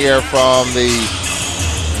action here from the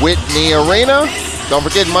Whitney Arena, don't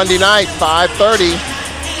forget Monday night, 5:30,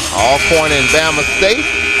 Alcorn and Bama State.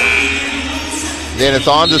 Then it's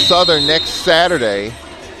on to Southern next Saturday.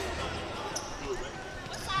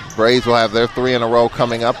 Braves will have their 3 in a row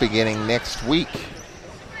coming up beginning next week.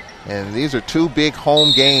 And these are 2 big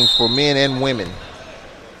home games for men and women.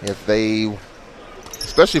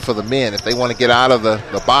 Especially for the men, if they want to get out of the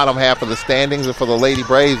bottom half of the standings, and for the Lady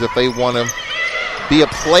Braves, if they want to be a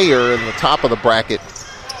player in the top of the bracket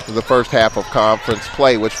for the first half of conference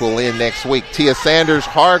play, which will end next week. Tia Sanders,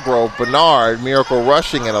 Hargrove, Bernard, Miracle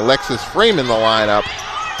Rushing, and Alexis Freeman the lineup.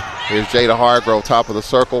 Here's Jada Hargrove, top of the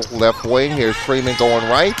circle, left wing. Here's Freeman going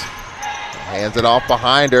right. Hands it off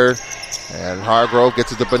behind her. And Hargrove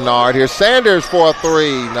gets it to Bernard. Here's Sanders for a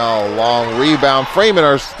 3. No, long rebound. Freeman,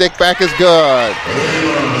 her stick back is good.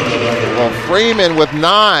 Well, Freeman with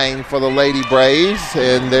 9 for the Lady Braves,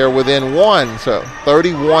 and they're within 1. So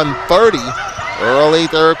 31-30. Early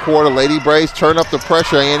third quarter, Lady Braves turn up the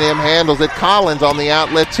pressure. A&M handles it. Collins on the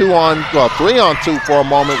outlet, 3-on-2 for a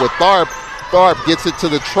moment with Tharp. Tharp gets it to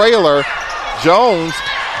the trailer. Jones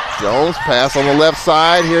pass on the left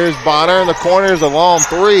side. Here's Bonner in the corners. A long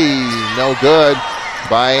 3. No good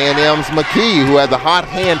by A&M's McKee, who had the hot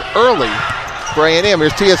hand early for A&M.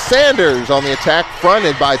 Here's Tia Sanders on the attack,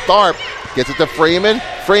 fronted by Tharp. Gets it to Freeman.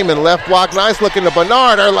 Freeman left block. Nice looking to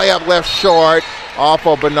Bernard. Her layup left short. Off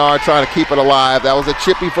of Bernard, trying to keep it alive. That was a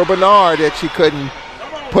chippy for Bernard that she couldn't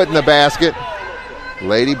put in the basket.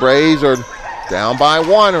 Lady Braves are down by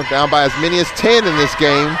 1, or down by as many as 10 in this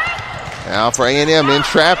game. Now for A&M in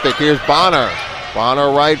traffic, here's Bonner.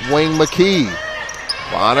 Bonner right wing McKee.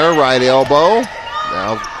 Bonner right elbow.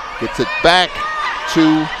 Now gets it back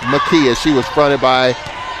to McKee as she was fronted by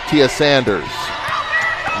Tia Sanders.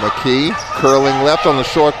 McKee curling left on the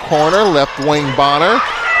short corner. Left wing Bonner.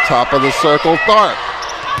 Top of the circle, Tharp.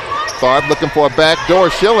 Tharp looking for a back door.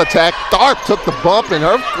 She'll attack. Tharp took the bump, and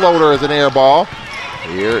her floater is an air ball.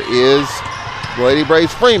 Here is Lady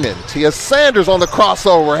Braves Freeman. Tia Sanders on the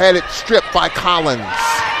crossover. Had it stripped by Collins.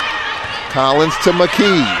 Collins to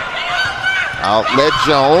McKee. Outlet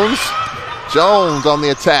Jones. Jones on the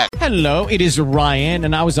attack. Hello, it is Ryan,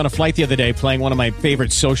 and I was on a flight the other day playing one of my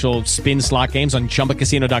favorite social spin slot games on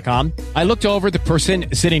ChumbaCasino.com. I looked over at the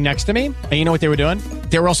person sitting next to me, and you know what they were doing?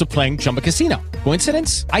 They were also playing Chumba Casino.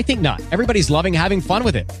 Coincidence? I think not. Everybody's loving having fun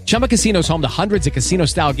with it. Chumba Casino is home to hundreds of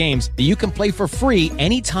casino-style games that you can play for free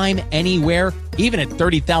anytime, anywhere, even at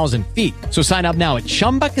 30,000 feet. So sign up now at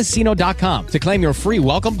ChumbaCasino.com to claim your free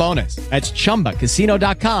welcome bonus. That's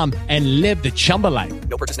ChumbaCasino.com and live the Chumba life.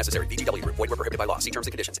 No purchase necessary. VGW. Void where prohibited by law. See terms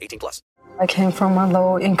and conditions. 18+. I came from a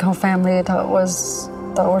low-income family that was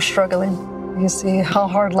struggling. You see how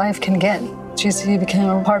hard life can get. GCU became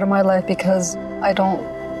a part of my life because I don't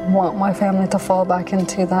want my family to fall back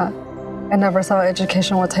into that. I never thought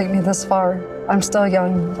education would take me this far. I'm still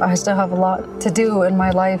young. I still have a lot to do in my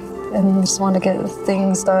life and just want to get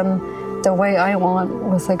things done the way I want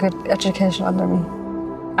with a good education under me.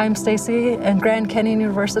 I'm Stacy, and Grand Canyon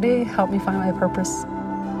University helped me find my purpose.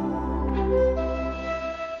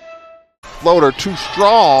 Floater too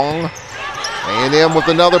strong. A&M with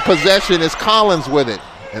another possession is Collins with it.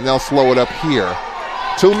 And they'll slow it up here.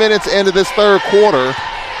 2 minutes into this third quarter,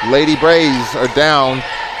 Lady Braves are down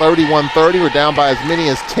 31-30. We're down by as many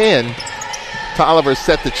as 10. Tolliver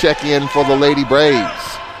set the check in for the Lady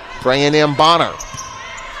Braves. For A&M, Bonner.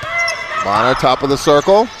 Bonner, top of the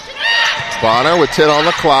circle. Bonner with 10 on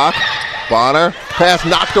the clock. Bonner, pass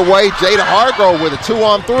knocked away. Jada Hargrove with a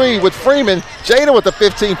 2-on-3 with Freeman. Jada with a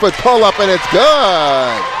 15-foot pull-up, and it's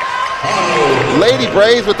good. Lady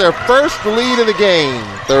Braves with their first lead of the game.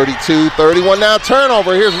 32-31 now.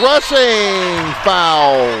 Turnover. Here's rushing.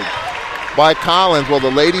 Fouled by Collins. Well, the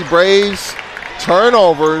Lady Braves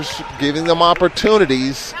turnovers, giving them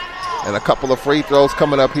opportunities, and a couple of free throws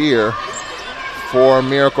coming up here for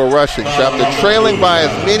Miracle Rushing. So after trailing by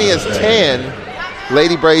as many as 10,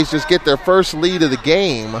 Lady Braves just get their first lead of the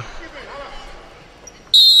game. And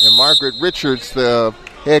Margaret Richards, the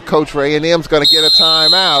head coach for A&M, is going to get a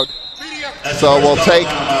timeout. So we'll take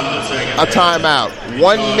a timeout.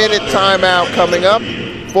 1 minute timeout coming up.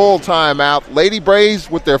 Full timeout. Lady Braves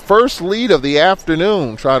with their first lead of the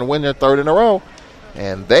afternoon, trying to win their third in a row.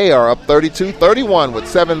 And they are up 32-31 with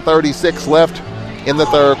 7:36 left in the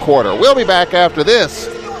third quarter. We'll be back after this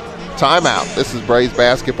timeout. This is Braves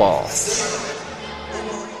basketball.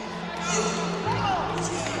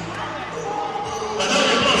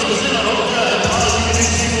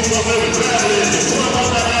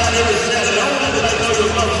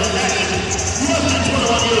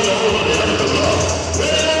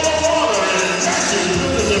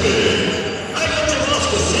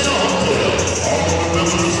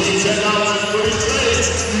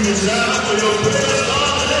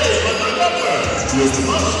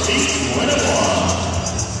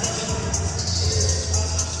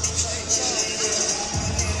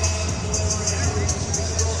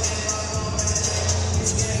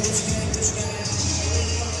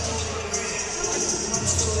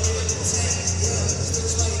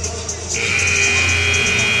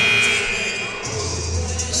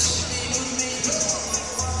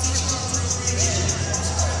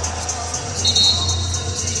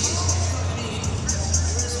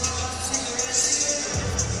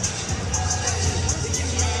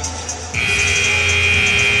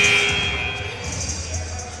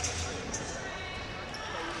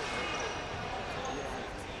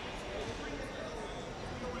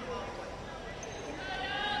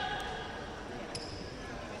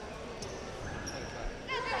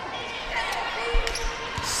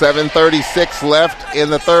 .36 left in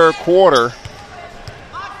the third quarter.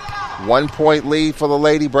 1 point lead for the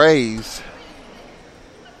Lady Braves.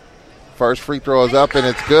 First free throw is up, and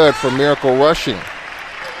it's good for Miracle Rushing.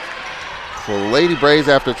 So the Lady Braves,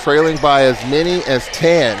 after trailing by as many as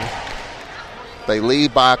 10, they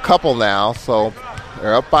lead by a couple now. So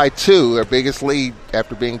they're up by 2, their biggest lead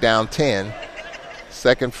after being down 10.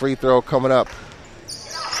 Second free throw coming up,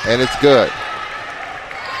 and it's good.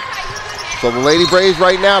 So the Lady Braves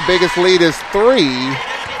right now, biggest lead is 3.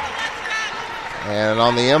 And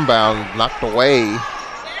on the inbound, knocked away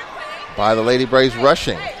by the Lady Braves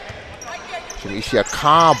Rushing. Janisha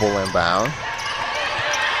Cobb will inbound.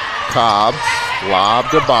 Cobb, lob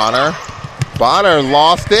to Bonner. Bonner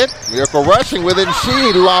lost it. Miracle Rushing with it, and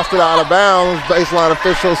she lost it out of bounds. Baseline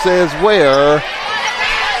official says where.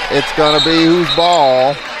 It's going to be whose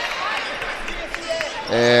ball.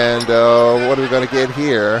 And what are we going to get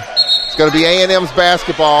here? It's going to be A&M's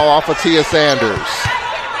basketball off of Tia Sanders.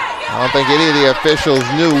 I don't think any of the officials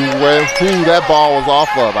knew who that ball was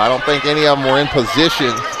off of. I don't think any of them were in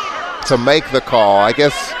position to make the call. I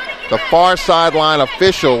guess the far sideline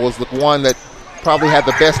official was the one that probably had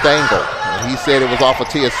the best angle. And he said it was off of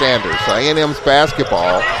Tia Sanders. So A&M's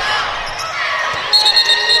basketball.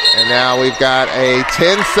 And now we've got a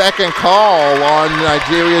 10-second call on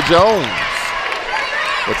Nigeria Jones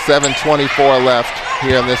with 7:24 left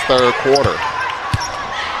here in this third quarter.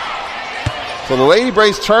 So the Lady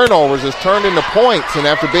Braves turnovers has turned into points, and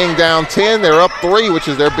after being down 10, they're up 3, which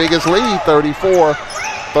is their biggest lead,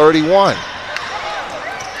 34-31.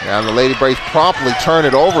 Now the Lady Braves promptly turn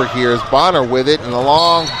it over here as Bonner with it, and a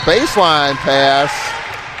long baseline pass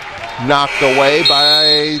knocked away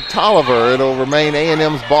by Tolliver. It'll remain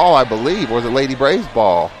A&M's ball, I believe, or is it Lady Braves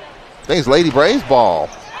ball? I think it's Lady Braves ball.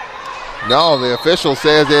 No, the official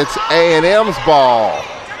says it's A&M's ball.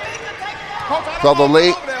 So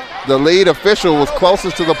the lead official was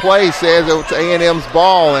closest to the play, says it was A&M's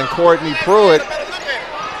ball, and Courtney Pruitt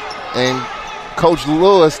and Coach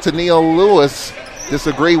Lewis, Tennille Lewis,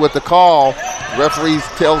 disagree with the call. Referees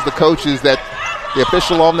tells the coaches that the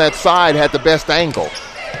official on that side had the best angle.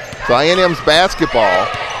 So A&M's basketball,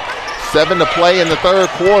 7 to play in the third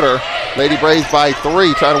quarter. Lady Braves by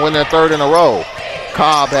 3, trying to win their third in a row.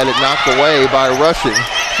 Cobb had it knocked away by Rushing.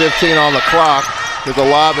 15 on the clock. There's a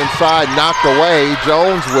lob inside, knocked away.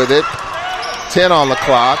 Jones with it. 10 on the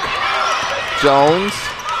clock. Jones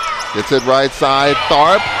gets it right side.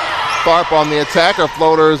 Tharp. Tharp on the attacker.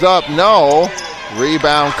 Floater is up. No.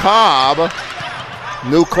 Rebound Cobb.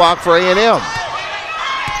 New clock for A&M.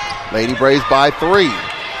 Lady Braves by 3.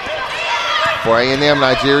 For A&M,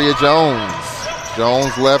 Nigeria Jones.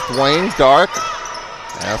 Jones left wing. Dark.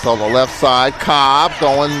 That's on the left side. Cobb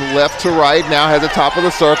going left to right. Now has the top of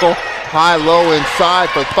the circle. High, low inside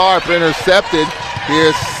for Tharp. Intercepted.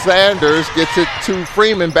 Here's Sanders. Gets it to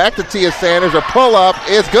Freeman. Back to Tia Sanders. A pull-up.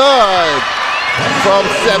 It's good from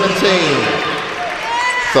 17.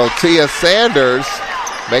 So Tia Sanders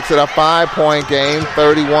makes it a 5-point game.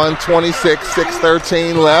 31-26.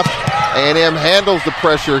 6:13 left. A&M handles the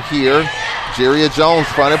pressure here. Nigeria Jones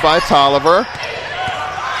fronted by Tolliver.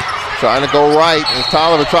 Trying to go right, and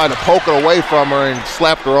Tolliver tried to poke it away from her and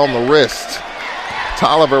slapped her on the wrist.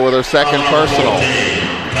 Tolliver with her second personal.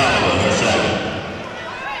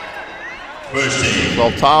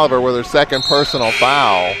 So Tolliver with her second personal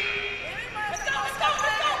foul.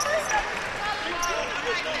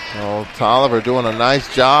 So Tolliver doing a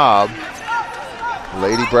nice job.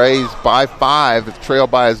 Lady Braves by 5,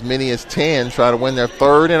 trailed by as many as 10, try to win their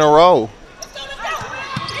 3rd in a row.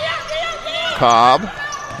 Cobb,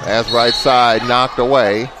 as right side, knocked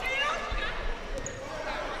away.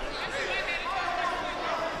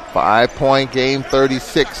 5-point game,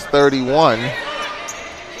 36-31.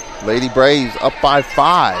 Lady Braves up by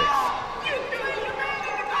 5.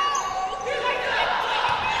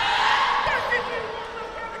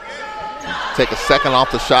 Take a second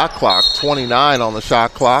off the shot clock. 29 on the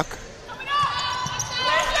shot clock.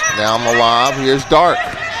 Down the lob. Here's Dark.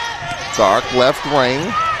 Dark left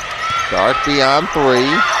wing. Dark beyond 3.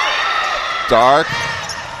 Dark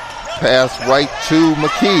pass right to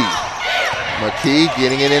McKee. McKee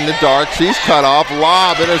getting it into Dark. She's cut off.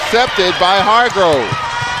 Lob intercepted by Hargrove.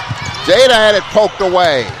 Jada had it poked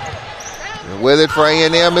away. And with it for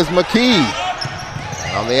A&M is McKee.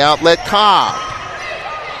 On the outlet, Cobb.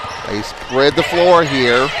 They spread the floor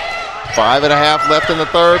here. 5.5 left in the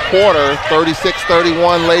 3rd quarter.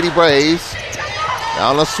 36-31 Lady Braves.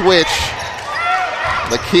 Down the switch.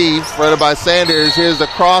 McKee, fronted by Sanders. Here's the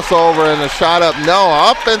crossover and the shot up.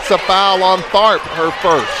 No, offensive foul on Tharp, her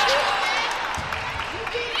first.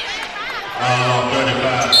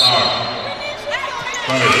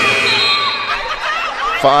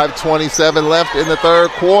 5:27 left in the 3rd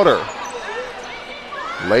quarter.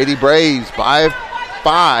 Lady Braves by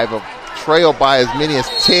 5, trailed by as many as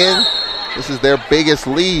 10. This is their biggest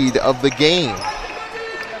lead of the game.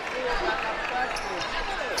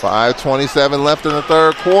 5:27 left in the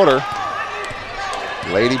 3rd quarter.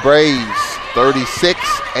 Lady Braves 36,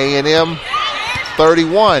 A&M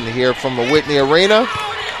 31 here from the Whitney Arena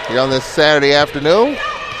here on this Saturday afternoon.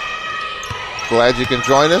 Glad you can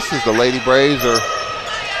join us as the Lady Braves are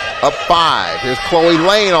up 5. Here's Chloe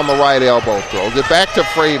Lane on the right elbow. Throws it back to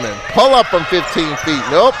Freeman. Pull up from 15 feet.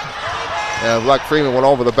 Nope. And like Freeman went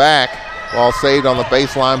over the back. Ball saved on the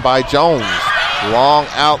baseline by Jones. Long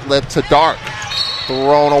outlet to Dark.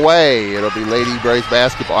 Thrown away. It'll be Lady Braves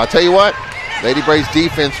basketball. I tell you what, Lady Braves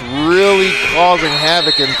defense really causing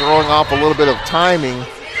havoc and throwing off a little bit of timing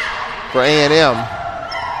for A&M.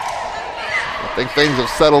 I think things have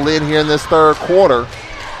settled in here in this 3rd quarter.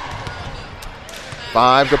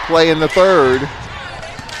 5 to play in the 3rd.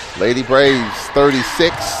 Lady Braves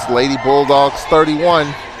 36, Lady Bulldogs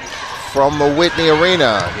 31 from the Whitney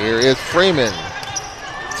Arena. Here is Freeman.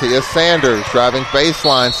 Tia Sanders driving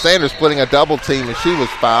baseline. Sanders splitting a double team and she was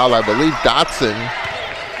fouled. I believe Dotson.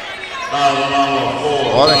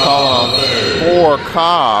 Well, they call on for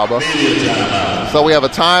Cobb. So we have a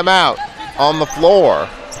timeout on the floor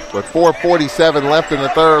with 4:47 left in the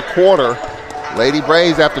 3rd quarter. Lady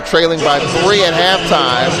Braves, after trailing by 3 at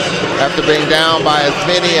halftime, after being down by as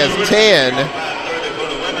many as 10,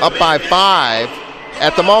 up by 5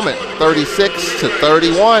 at the moment,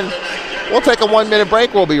 36-31. We'll take a 1-minute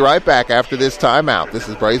break. We'll be right back after this timeout. This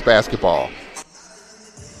is Braves basketball.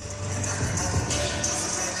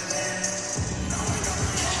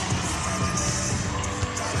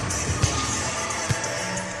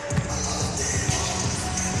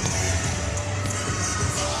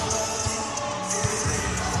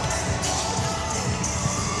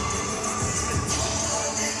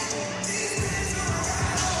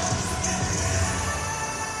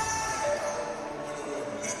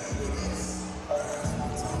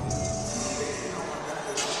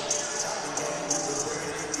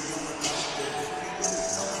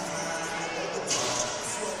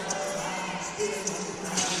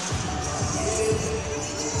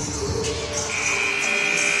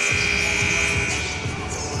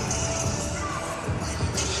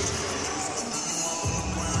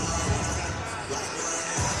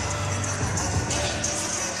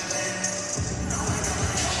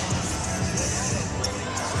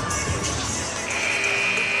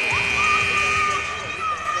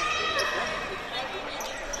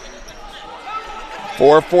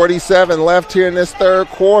 4:47 left here in this third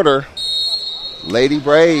quarter. Lady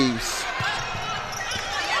Braves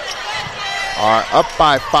are up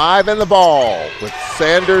by 5 in the ball with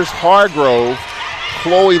Sanders Hargrove,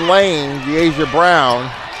 Chloe Lane, Deasia Brown,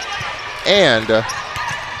 and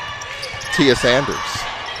Tia Sanders.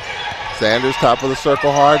 Sanders, top of the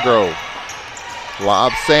circle, Hargrove.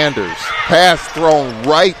 Lob Sanders. Pass thrown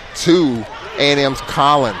right to A&M's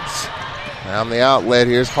Collins. Down the outlet,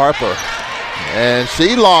 here's Harper. And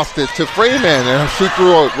she lost it to Freeman, and she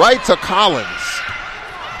threw it right to Collins.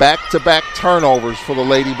 Back-to-back turnovers for the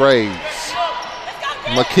Lady Braves.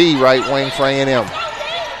 McKee, right wing for A&M.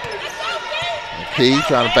 McKee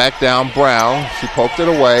trying to back down Brown. She poked it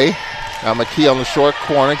away. Now McKee on the short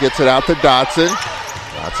corner, gets it out to Dotson.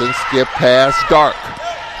 Dotson skip pass, Dark.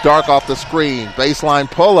 Dark off the screen. Baseline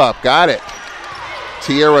pull-up, got it.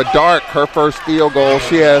 Tierra Dark, her first field goal.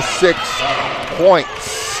 She has 6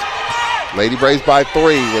 points. Lady Braves by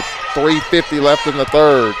 3 with 3:50 left in the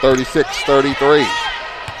third, 36-33.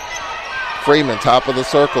 Freeman, top of the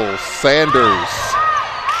circle. Sanders.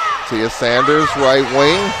 Tia Sanders, right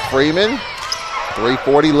wing. Freeman.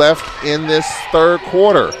 3:40 left in this third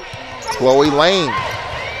quarter. Chloe Lane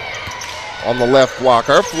on the left block.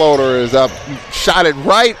 Her floater is up. Shot it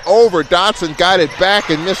right over. Dotson got it back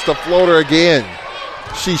and missed the floater again.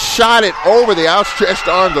 She shot it over the outstretched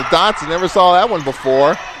arms of Dotson. Never saw that one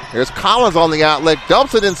before. Here's Collins on the outlet.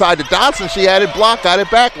 Dumps it inside to Dotson. She had it blocked. Got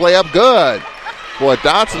it back. Layup good. Boy,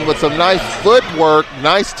 Dotson with some nice footwork.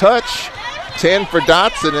 Nice touch. 10 for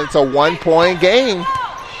Dotson. It's a 1-point game.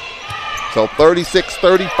 So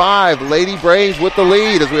 36-35. Lady Braves with the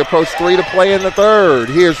lead as we approach 3 to play in the third.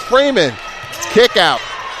 Here's Freeman. Kick out.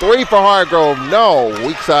 3 for Hargrove. No.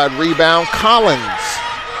 Weak side rebound. Collins.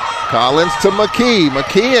 Collins to McKee.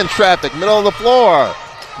 McKee in traffic. Middle of the floor.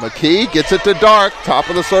 McKee gets it to Dark. Top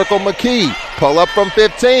of the circle, McKee. Pull up from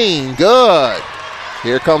 15. Good.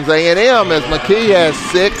 Here comes A&M as McKee has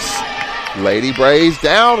 6. Lady Braves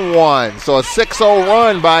down 1. So a 6-0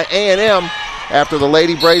 run by A&M after the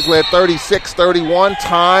Lady Braves led 36-31.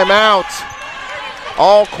 Timeout.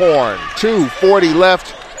 Alcorn. 2:40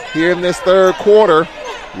 left here in this third quarter.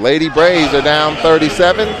 Lady Braves are down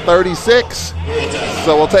 37-36.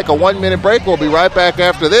 So we'll take a 1-minute break. We'll be right back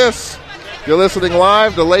after this. You're listening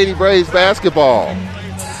live to Lady Braves basketball.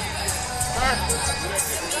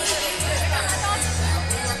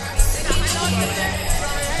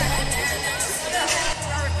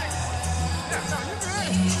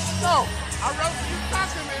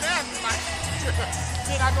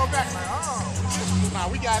 I go back like, oh, nah,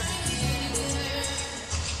 we got it.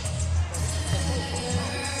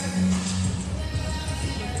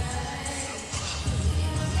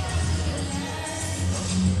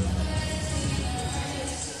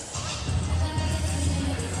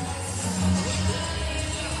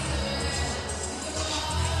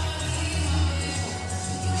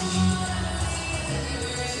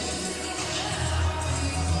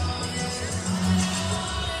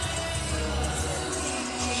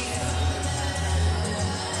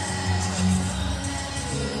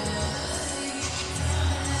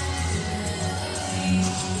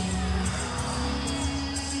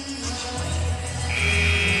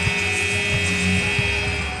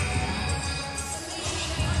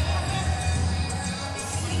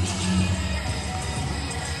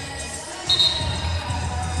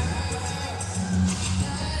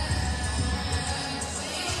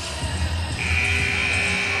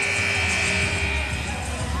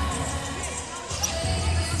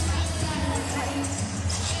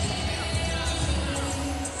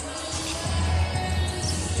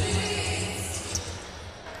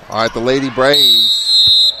 All right, the Lady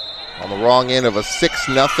Braves on the wrong end of a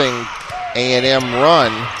 6-0 A&M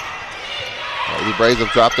run. Lady Braves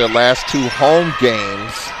have dropped their last 2 home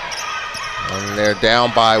games, and they're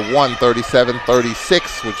down by 1,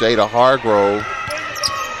 37-36 with Jada Hargrove,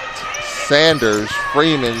 Sanders,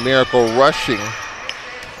 Freeman, Miracle rushing,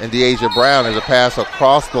 and Deasia Brown. There's a pass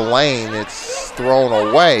across the lane. It's thrown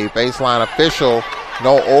away. Baseline official,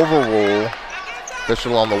 no overrule.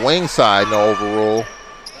 Official on the wing side, no overrule.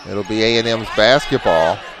 It'll be A&M's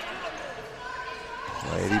basketball.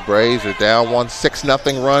 Lady Braves are down 1,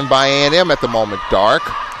 6-0 run by A&M at the moment. Dark,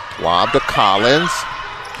 lob to Collins,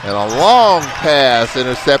 and a long pass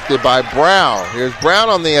intercepted by Brown. Here's Brown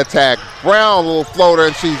on the attack. Brown, a little floater,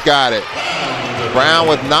 and she's got it. Brown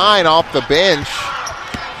with 9 off the bench,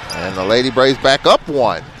 and the Lady Braves back up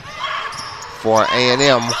 1 for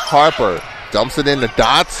A&M. Harper dumps it into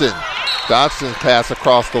Dotson. Dotson's pass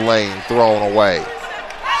across the lane, thrown away.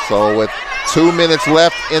 So with 2 minutes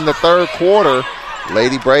left in the third quarter,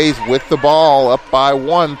 Lady Braves with the ball, up by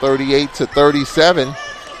 1, 38-37.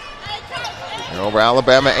 And over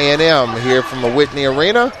Alabama A&M here from the Whitney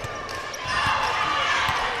Arena.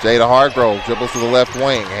 Jada Hargrove dribbles to the left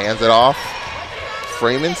wing, hands it off.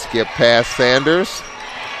 Freeman, skip past Sanders.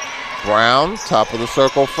 Brown, top of the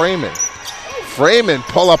circle, Freeman. Freeman,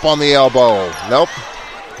 pull up on the elbow. Nope.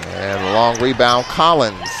 And a long rebound,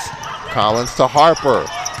 Collins. Collins to Harper.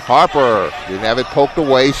 Harper didn't have it poked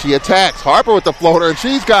away. She attacks. Harper with the floater, and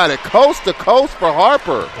she's got it coast to coast for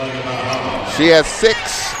Harper. She has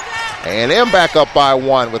 6. A&M back up by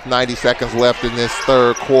 1 with 90 seconds left in this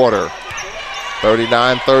third quarter.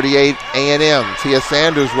 39-38 A&M. Tia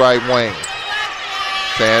Sanders right wing.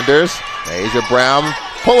 Sanders, Asia Brown,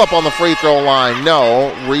 pull up on the free throw line.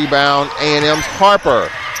 No. Rebound A&M's Harper.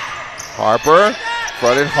 Harper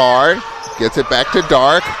fronted hard. Gets it back to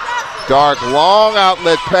Dark. Dark, long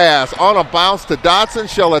outlet pass on a bounce to Dotson.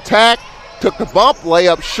 She'll attack. Took the bump.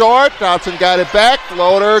 Layup short. Dotson got it back.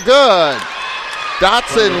 Floater good.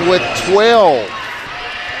 Dotson with 12.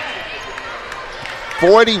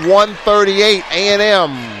 41-38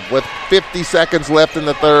 A&M with 50 seconds left in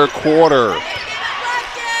the third quarter.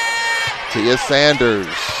 Tia Sanders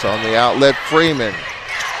on the outlet, Freeman.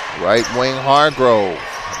 Right wing, Hargrove.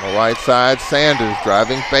 On the right side, Sanders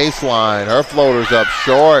driving baseline. Her floater's up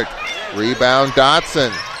short. Rebound,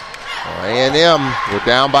 Dotson. A&M, we're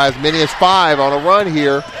down by as many as 5 on a run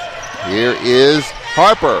here. Here is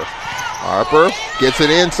Harper. Harper gets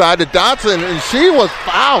it inside to Dotson, and she was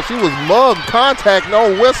fouled. She was mugged. Contact,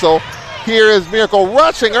 no whistle. Here is Miracle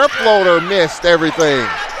rushing. Her floater missed everything.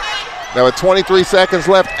 Now with 23 seconds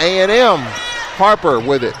left, A&M. Harper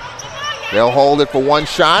with it. They'll hold it for one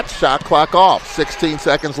shot. Shot clock off. 16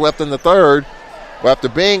 seconds left in the third. But after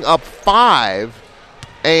being up 5,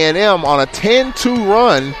 A&M on a 10-2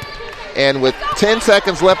 run, and with 10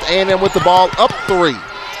 seconds left, A&M with the ball up 3.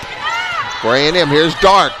 For A&M, here's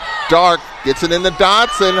Dark. Dark gets it into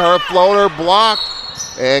Dotson. Her floater blocked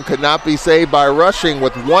and could not be saved by rushing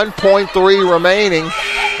with 1.3 remaining.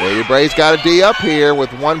 Lady Braves got a D up here with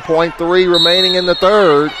 1.3 remaining in the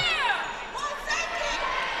third.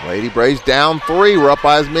 Lady Braves down 3. We're up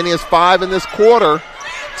by as many as 5 in this quarter.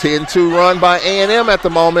 10-2 run by A&M at the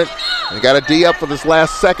moment. And got a D up for this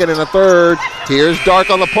last second in the third. Here's Dark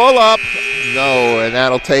on the pull-up. No, and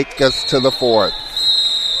that'll take us to the fourth.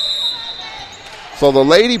 So the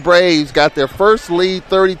Lady Braves got their first lead,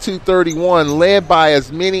 32-31, led by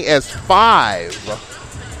as many as 5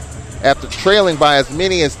 after trailing by as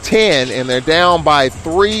many as 10, and they're down by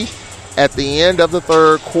 3 at the end of the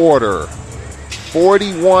third quarter.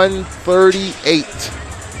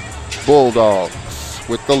 41-38, Bulldogs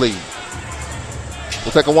with the lead.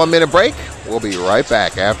 We'll take a 1-minute break. We'll be right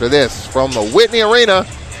back after this. From the Whitney Arena,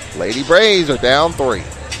 Lady Braves are down 3.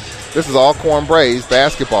 This is Alcorn Braves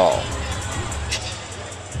basketball.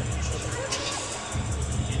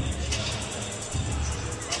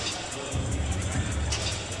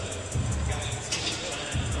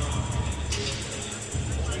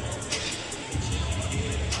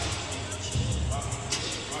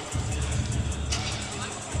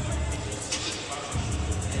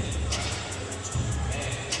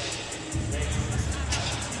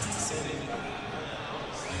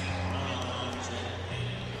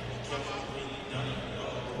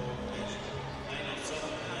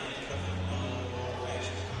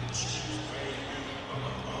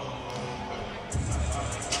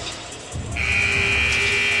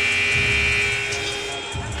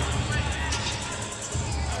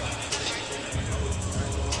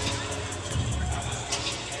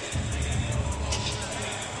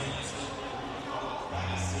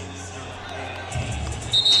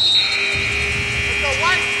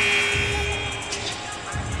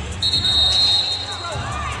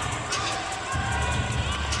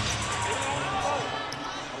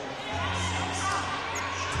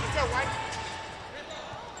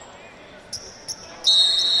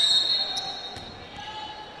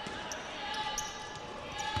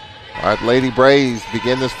 All right, Lady Braves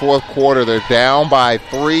begin this fourth quarter. They're down by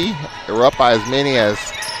 3. They're up by as many as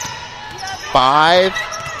 5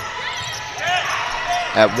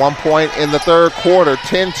 at one point in the third quarter.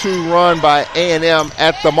 10-2 run by A&M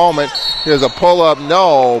at the moment. Here's a pull-up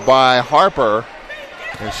no by Harper,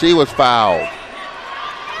 and she was fouled.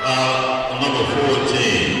 Number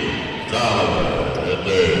 14, Dollar, the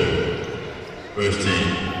third. First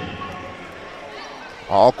team.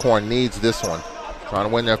 Alcorn needs this one. Trying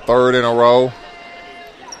to win their third in a row.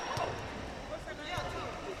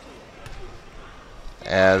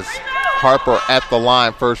 As Harper at the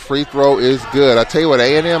line. First free throw is good. I tell you what,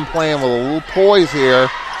 A&M playing with a little poise here,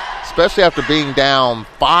 especially after being down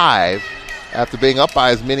 5. after being up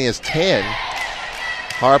by as many as 10.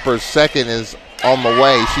 Harper's second is on the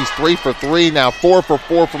way. She's 3 for 3 now, 4 for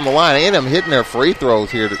 4 from the line. A&M hitting their free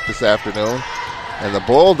throws here this afternoon. And the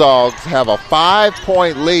Bulldogs have a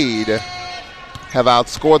 5-point lead, have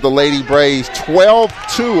outscored the Lady Braves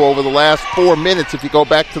 12-2 over the last 4 minutes if you go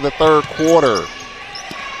back to the third quarter.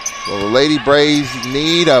 So the Lady Braves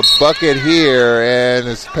need a bucket here, and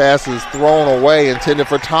this pass is thrown away, intended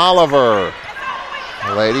for Tolliver.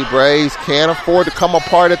 The Lady Braves can't afford to come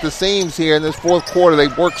apart at the seams here in this fourth quarter.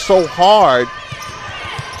 They've worked so hard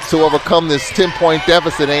to overcome this 10-point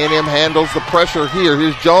deficit. A&M handles the pressure here.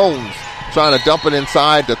 Here's Jones trying to dump it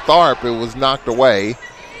inside to Tharp. It was knocked away.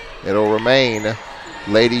 It'll remain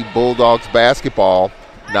Lady Bulldogs basketball.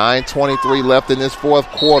 9:23 left in this fourth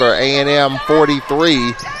quarter. A&M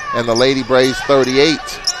 43 and the Lady Braves 38.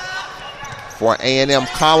 For A&M,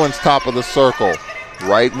 Collins top of the circle.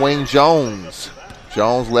 Right wing Jones.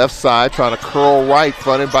 Jones left side trying to curl right,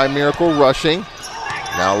 fronted by Miracle Rushing.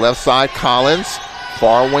 Now left side Collins.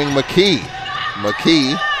 Far wing McKee.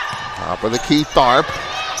 McKee, top of the key Tharp.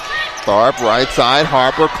 Tharp right side,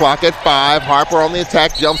 Harper, clock at 5. Harper on the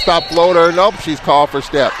attack, jump stop floater. Nope, she's called for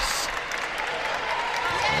steps.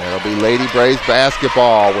 It'll be Lady Braves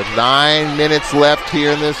basketball with 9 minutes left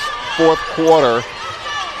here in this fourth quarter.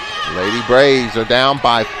 Lady Braves are down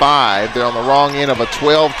by 5. They're on the wrong end of a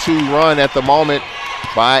 12-2 run at the moment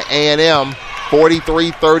by A&M.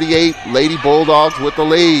 43-38, Lady Bulldogs with the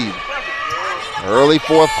lead. Early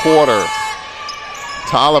fourth quarter.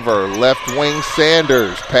 Tolliver, left wing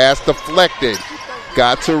Sanders. Pass deflected.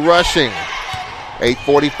 Got to Rushing.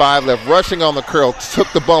 8:45 left. Rushing on the curl.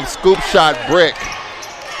 Took the bump. Scoop shot. Brick.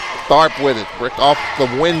 Tharp with it. Brick off the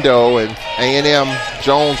window. And A&M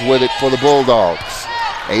Jones with it for the Bulldogs.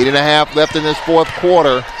 8.5 left in this fourth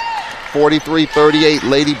quarter. 43-38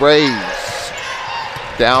 Lady Braves.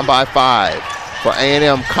 Down by 5. For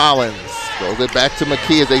A&M, Collins. Throws it back to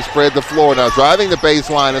McKee as they spread the floor. Now driving the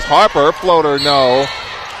baseline is Harper. Floater, no.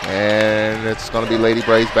 And it's going to be Lady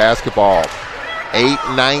Braves basketball.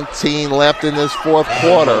 8:19 left in this fourth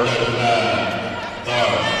quarter.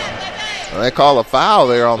 Well, they call a foul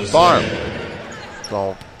there on Tharp.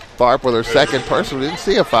 So Tharp with her second personal. Didn't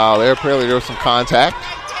see a foul there. Apparently there was some contact.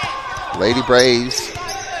 Lady Braves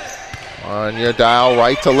on your dial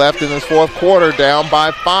right to left in this fourth quarter. Down by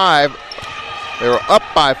 5. They were up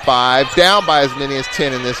by 5, down by as many as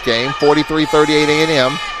 10 in this game. 43-38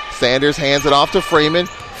 A&M. Sanders hands it off to Freeman.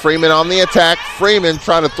 Freeman on the attack. Freeman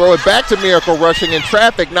trying to throw it back to Miracle. Rushing in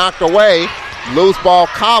traffic, knocked away. Loose ball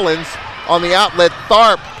Collins on the outlet.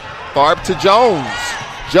 Tharp. Tharp to Jones.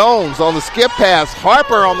 Jones on the skip pass.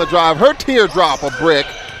 Harper on the drive. Her teardrop, a brick,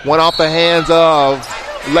 went off the hands of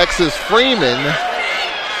Lexus Freeman.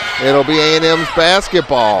 It'll be A&M's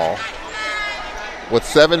basketball. With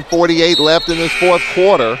 7:48 left in this fourth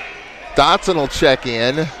quarter, Dotson will check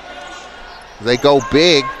in. They go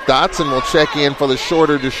big. Dotson will check in for the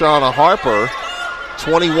shorter Deshauna Harper.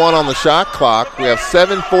 21 on the shot clock. We have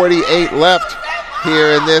 7:48 left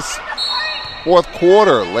here in this fourth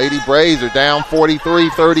quarter. Lady Braves are down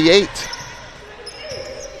 43-38.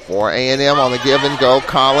 For A&M on the give and go,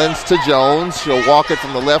 Collins to Jones. She'll walk it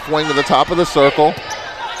from the left wing to the top of the circle.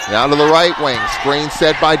 Now to the right wing. Screen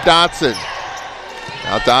set by Dotson.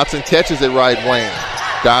 Now Dotson catches it right wing.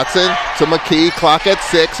 Dotson to McKee, clock at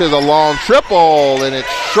 6. There's a long triple, and it's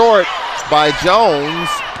short by Jones.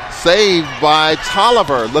 Saved by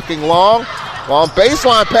Tolliver. Looking long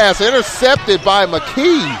baseline pass, intercepted by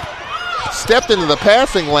McKee. Stepped into the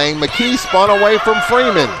passing lane. McKee spun away from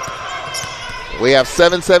Freeman. We have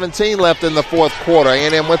 7:17 left in the fourth quarter.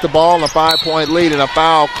 A&M with the ball in a 5-point lead, and a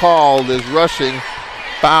foul called as Rushing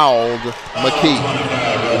fouled McKee.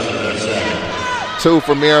 2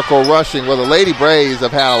 for Miracle Rushing. Well, the Lady Braves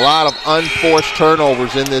have had a lot of unforced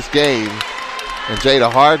turnovers in this game. And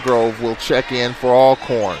Jada Hargrove will check in for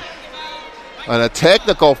Alcorn. And a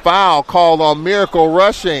technical foul called on Miracle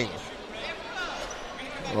Rushing.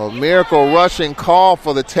 Well, Miracle Rushing called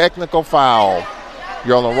for the technical foul.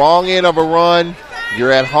 You're on the wrong end of a run.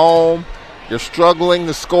 You're at home. You're struggling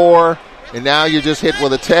to score. And now you're just hit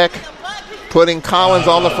with a tech, putting Collins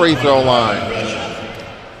on the free throw line.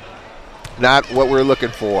 Not what we're looking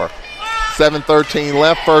for. 7:13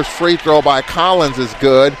 left. First free throw by Collins is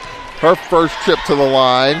good. Her first trip to the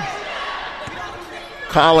line.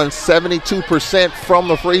 Collins 72% from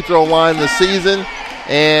the free throw line this season,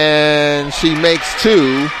 and she makes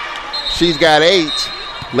 2. She's got 8.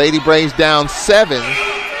 Lady Braves down 7.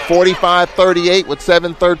 45-38 with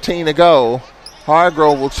 7:13 to go.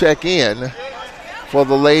 Hargrove will check in for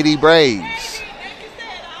the Lady Braves.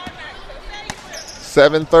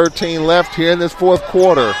 7:13 left here in this fourth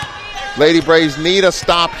quarter. Lady Braves need a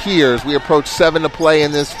stop here as we approach 7 to play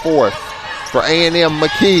in this fourth. For A&M,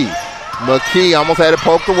 McKee. McKee almost had it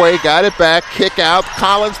poked away, got it back, kick out,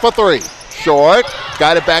 Collins for 3. Short,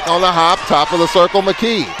 got it back on the hop, top of the circle,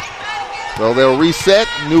 McKee. So they'll reset,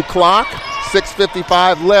 new clock,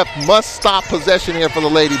 6:55 left, must stop possession here for the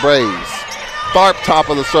Lady Braves. Tharp, top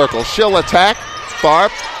of the circle, she'll attack,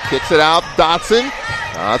 Tharp kicks it out, Dotson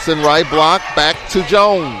right block, back to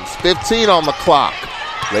Jones, 15 on the clock.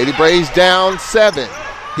 Lady Braves down 7.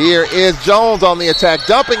 Here is Jones on the attack,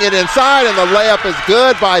 dumping it inside, and the layup is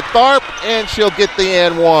good by Tharp, and she'll get the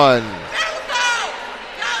N1.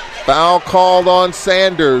 Foul called on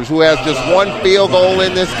Sanders, who has just 1 field goal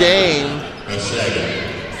in this game.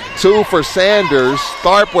 2 for Sanders.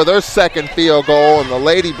 Tharp with her second field goal, and the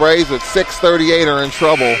Lady Braves with 6:38 are in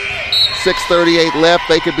trouble. 6:38 left.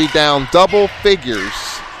 They could be down double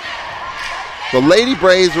figures. The Lady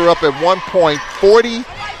Braves are up at 1 point,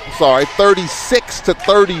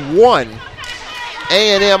 36-31.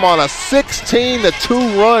 A&M on a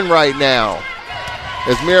 16-2 run right now,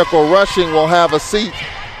 as Miracle Rushing will have a seat.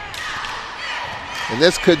 And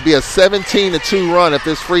this could be a 17-2 run if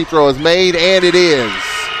this free throw is made, and it is.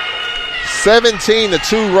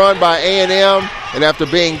 17-2 run by A&M, and after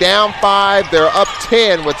being down 5, they're up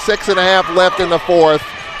 10 with 6.5 left in the fourth.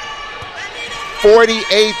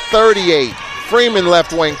 48-38. Freeman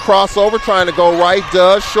left wing crossover, trying to go right,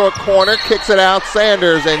 does, short corner, kicks it out,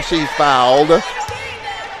 Sanders, and she's fouled.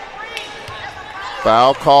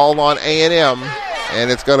 Foul called on A&M, and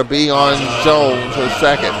it's going to be on Jones, her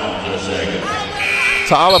second.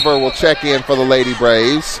 Tolliver will check in for the Lady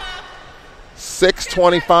Braves.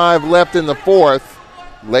 6:25 left in the fourth.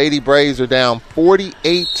 Lady Braves are down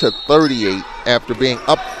 48-38 after being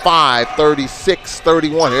up 5,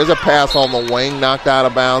 36-31. Here's a pass on the wing, knocked out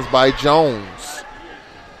of bounds by Jones.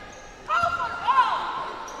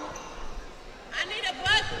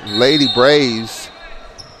 Lady Braves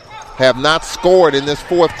have not scored in this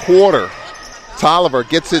fourth quarter. Tolliver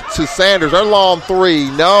gets it to Sanders. Her long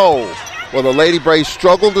 3, no. Well, the Lady Braves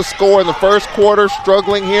struggled to score in the first quarter,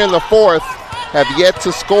 struggling here in the fourth, have yet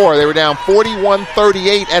to score. They were down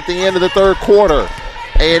 41-38 at the end of the third quarter.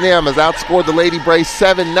 A&M has outscored the Lady Braves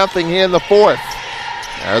 7-0 here in the fourth.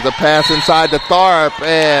 There's a pass inside to Tharp,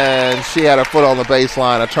 and she had her foot on the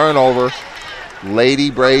baseline, a turnover. Lady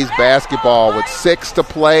Braves basketball with 6 to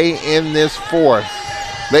play in this fourth.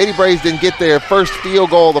 Lady Braves didn't get their first field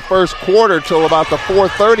goal the first quarter till about the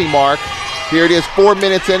 4:30 mark. Here it is 4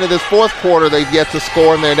 minutes into this fourth quarter. They've yet to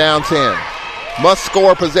score, and they're down 10. Must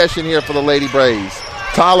score possession here for the Lady Braves.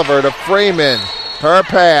 Tolliver to Freeman. Her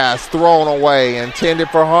pass thrown away, intended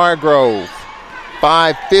for Hargrove.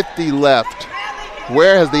 5:50 left.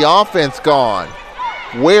 Where has the offense gone?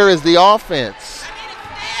 Where is the offense?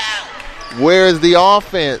 Where is the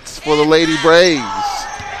offense for the Lady Braves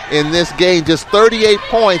in this game? Just 38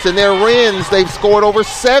 points. In their wins, they've scored over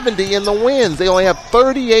 70 in the wins. They only have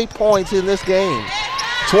 38 points in this game.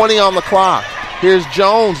 20 on the clock. Here's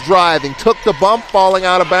Jones driving. Took the bump, falling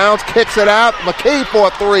out of bounds. Kicks it out. McKee for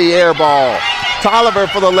a 3, air ball. Tolliver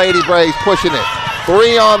for the Lady Braves, pushing it.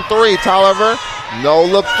 3 on 3, Tolliver. No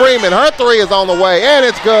look, Freeman. Her 3 is on the way, and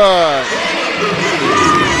it's good.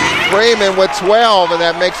 Freeman with 12, and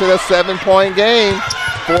that makes it a 7-point game.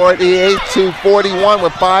 48-41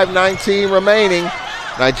 with 5:19 remaining.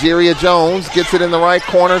 Nigeria Jones gets it in the right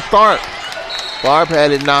corner. Tharp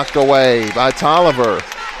had it knocked away by Tolliver.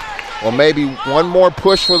 Well, maybe one more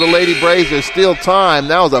push for the Lady Braves. There's still time.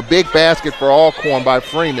 That was a big basket for Alcorn by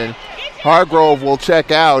Freeman. Hargrove will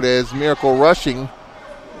check out as Miracle Rushing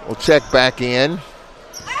will check back in.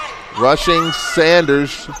 Rushing,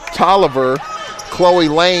 Sanders, Tolliver, Chloe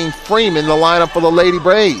Lane, Freeman, the lineup for the Lady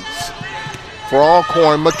Braves. For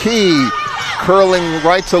Alcorn, McKee curling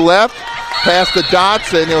right to left, past to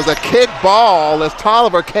Dotson. It was a kick ball as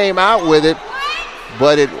Tolliver came out with it,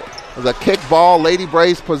 but it was a kick ball, Lady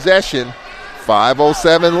Braves possession.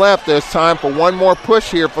 5:07 left. There's time for one more push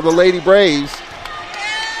here for the Lady Braves.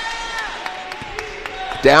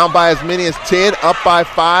 Down by as many as 10, up by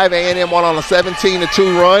 5. A&M won on a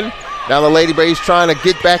 17-2 run. Now the Lady Braves trying to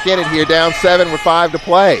get back in it here, down 7 with 5 to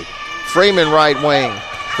play. Freeman right wing.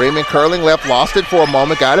 Freeman curling left, lost it for a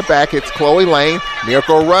moment, got it back. It's Chloe Lane.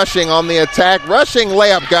 Miracle Rushing on the attack. Rushing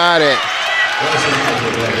layup, got it.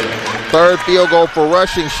 Third field goal for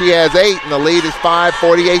Rushing. She has 8, and the lead is 5,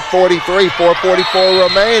 48-43, 4:44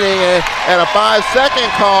 remaining, and a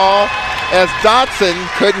 5-second call as Dotson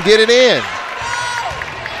couldn't get it in.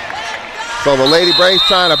 So the Lady Braves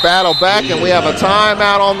trying to battle back, and we have a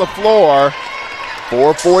timeout on the floor.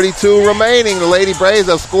 4:42 remaining. The Lady Braves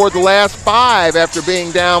have scored the last 5 after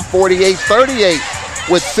being down 48-38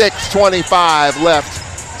 with 6:25 left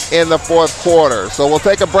in the fourth quarter. So we'll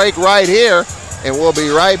take a break right here, and we'll be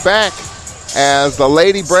right back as the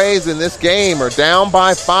Lady Braves in this game are down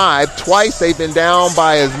by 5. Twice they've been down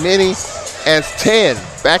by as many as 10.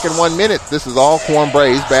 Back in 1 minute. This is Alcorn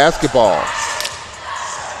Braves basketball.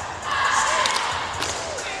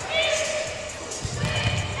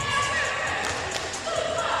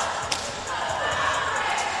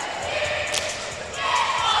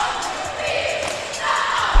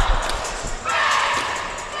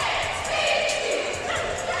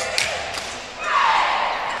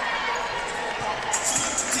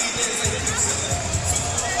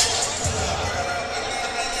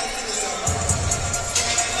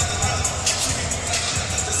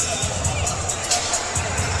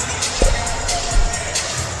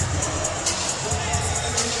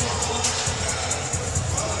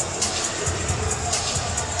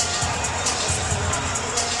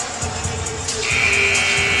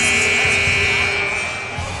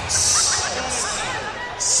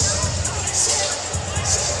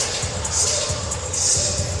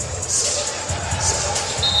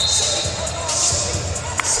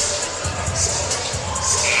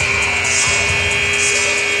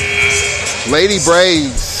 Lady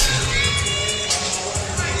Braves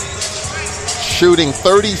shooting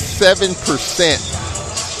 37%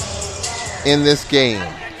 in this game.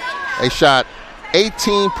 They shot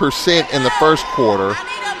 18% in the first quarter,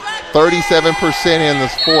 37% in the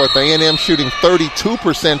fourth. A&M shooting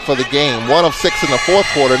 32% for the game, 1 of 6 in the fourth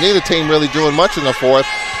quarter. Neither team really doing much in the fourth.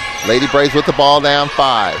 Lady Braves with the ball down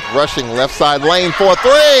 5. Rushing left side lane for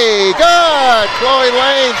 3. Good! Chloe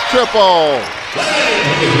Lane's triple.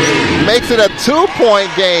 Makes it a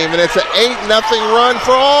 2-point game, and it's an 8-0 run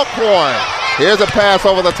for Alcorn. Here's a pass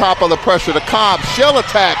over the top of the pressure to Cobb. Shell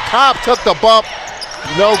attack. Cobb took the bump.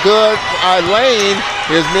 No good. Lane.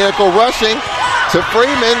 Here's Miracle rushing to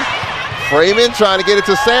Freeman. Freeman trying to get it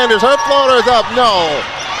to Sanders. Her floater is up. No.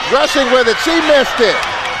 Rushing with it. She missed it.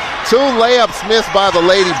 2 layups missed by the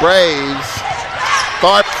Lady Braves.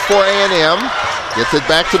 Tharp for A&M. Gets it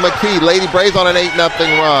back to McKee. Lady Braves on an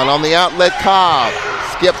 8-0 run. On the outlet, Cobb.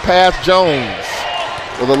 Skip past Jones.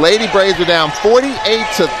 Well, the Lady Braves are down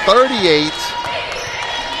 48-38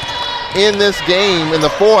 in this game in the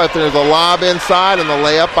fourth. There's a lob inside and the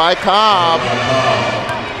layup by Cobb.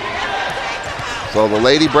 So the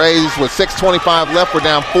Lady Braves with 6:25 left were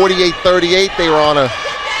down 48-38. They were on a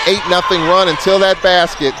 8-0 run until that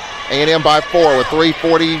basket. A&M by 4 with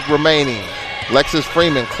 3:40 remaining. Lexus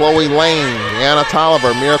Freeman, Chloe Lane, Deanna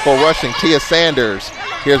Tolliver, Miracle rushing, Tia Sanders.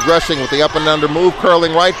 Here's rushing with the up and under move,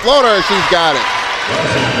 curling right floater. She's got it.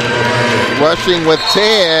 Rushing with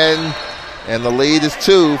 10, and the lead is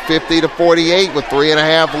 2, 50-48 with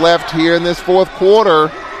 3.5 left here in this fourth quarter.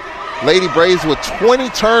 Lady Braves with 20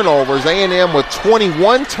 turnovers, A&M with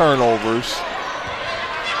 21 turnovers.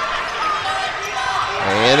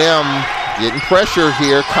 A&M getting pressure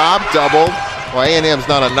here. Cobb doubled. Well, A&M's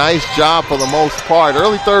done a nice job for the most part.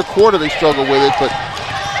 Early third quarter they struggled with it, but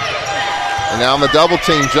and now on the double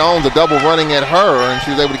team, Jones, a double running at her, and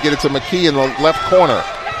she was able to get it to McKee in the left corner.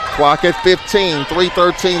 Clock at 15,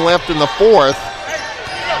 3:13 left in the fourth.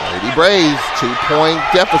 Lady Braves, 2-point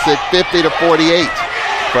deficit, 50-48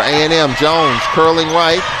 for A&M. Jones curling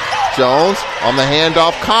right. Jones on the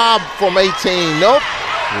handoff. Cobb from 18. Nope.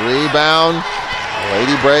 Rebound.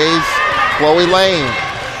 Lady Braves, Chloe Lane.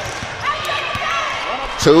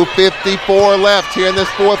 2:54 left here in this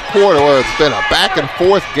fourth quarter. Well, it's been a back and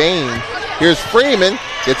forth game. Here's Freeman.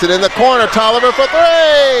 Gets it in the corner. Tolliver for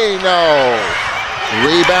 3. No.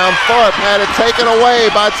 Rebound Tharp had it taken away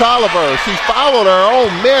by Tolliver. She fouled her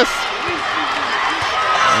own miss.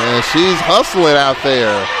 And she's hustling out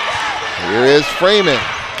there. Here is Freeman.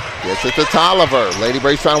 Gets it to Tolliver. Lady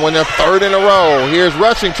Braves trying to win their 3rd in a row. Here's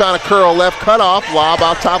Rushing trying to curl left cutoff. Lob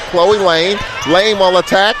out top Chloe Lane. Lane will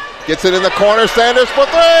attack. Gets it in the corner. Sanders for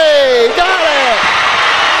 3. Got it!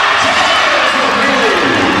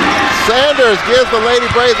 Sanders gives the Lady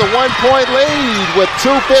Braves a 1-point lead with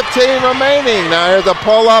 2:15 remaining. Now here's a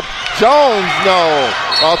pull-up. Jones, no.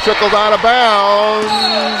 Ball trickles out of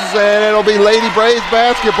bounds, and it'll be Lady Braves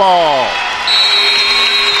basketball.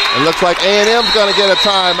 It looks like A&M's going to get a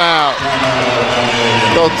timeout.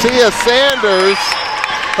 So Tia Sanders,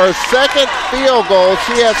 her 2nd field goal.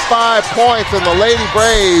 She has 5 points, and the Lady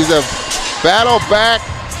Braves have battled back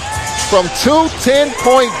from 2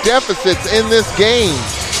 10-point deficits in this game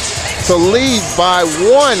to lead by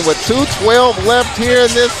 1 with 2:12 left here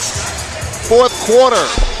in this fourth quarter.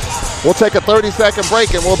 We'll take a 30-second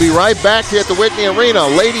break, and we'll be right back here at the Whitney Arena.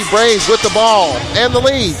 Lady Braves with the ball and the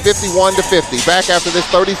lead, 51-50. Back after this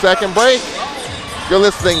 30-second break. You're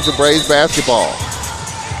listening to Braves basketball.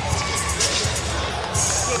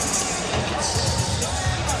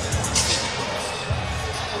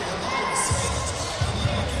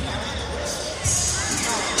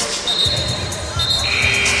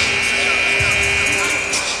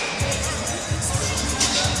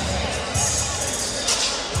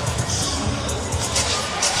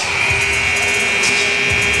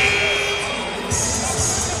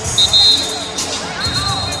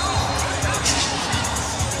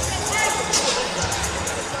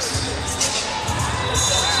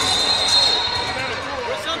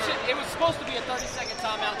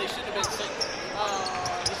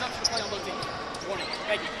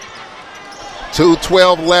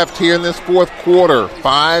 2:12 left here in this fourth quarter.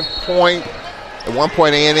 At one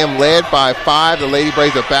point, A&M led by 5. The Lady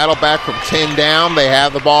Braves have battled back from 10 down. They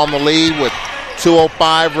have the ball in the lead with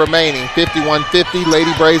 2:05 remaining. 51-50.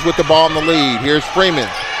 Lady Braves with the ball in the lead. Here's Freeman.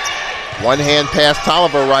 One-hand pass,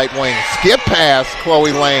 Tolliver right wing. Skip pass,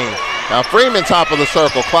 Chloe Lane. Now Freeman top of the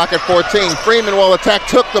circle. Clock at 14. Freeman will attack.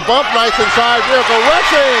 Took the bump. Nice inside. Miracle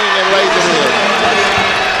rushing and lays it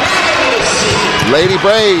in. Lady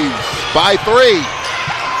Braves by 3.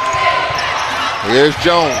 Here's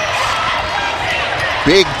Jones.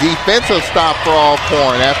 Big defensive stop for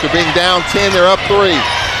Alcorn. After being down 10, they're up 3.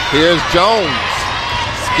 Here's Jones.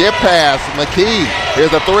 Skip pass, McKee.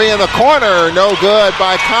 Here's a 3 in the corner. No good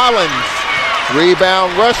by Collins.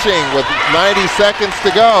 Rebound rushing with 90 seconds to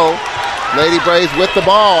go. Lady Braves with the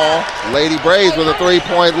ball. Lady Braves with a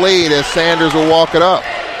 3-point lead as Sanders will walk it up.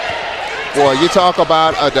 Boy, you talk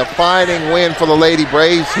about a defining win for the Lady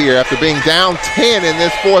Braves here after being down 10 in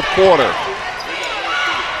this fourth quarter.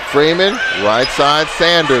 Freeman, right side,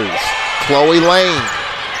 Sanders. Chloe Lane,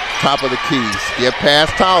 top of the key. Skip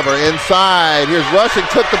past Tolliver, inside. Here's Rushing,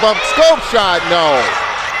 took the bump, scope shot, no.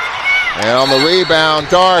 And on the rebound,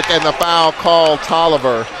 Dark, and the foul call,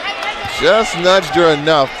 Tolliver just nudged her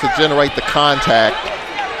enough to generate the contact.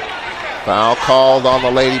 Foul called on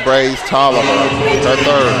the Lady Braves, Tolliver, her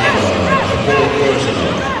third.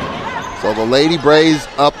 So the Lady Braves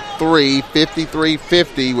up 3,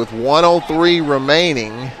 53-50 with 1:03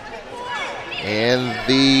 remaining in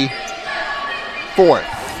the fourth.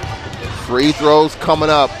 Free throws coming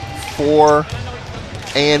up for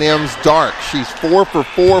A&M's Dark. She's 4 for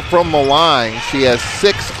 4 from the line. She has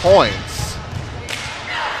 6 points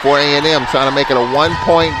for A&M, trying to make it a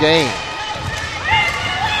 1-point game.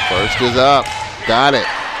 First is up. Got it.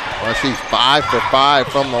 Well, she's 5 for 5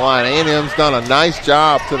 from the line. A&M's done a nice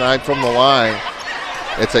job tonight from the line.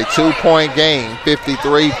 It's a 2-point game,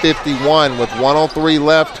 53-51 with 1:03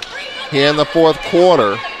 left here in the fourth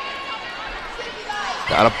quarter.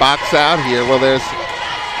 Got a box out here. Well, there's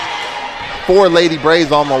 4 Lady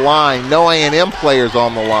Braves on the line. No A&M players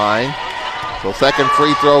on the line. So second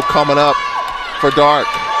free throw coming up for Dark.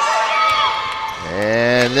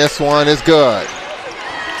 And this one is good.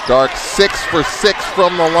 Dark 6 for 6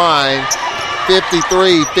 from the line.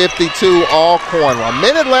 53-52 Alcorn. 1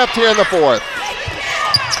 minute left here in the fourth.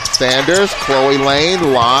 Sanders, Chloe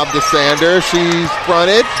Lane, lob to Sanders. She's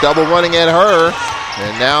fronted, double running at her.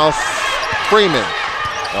 And now Freeman.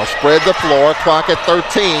 They'll spread the floor. Clock at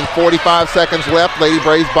 13. 45 seconds left. Lady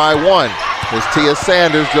Braves by 1. Here's Tia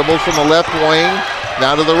Sanders. Dribbles from the left wing.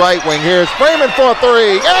 Now to the right wing. Here's Freeman for a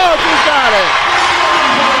 3. Oh, she's got it.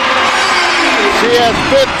 She has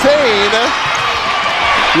 15.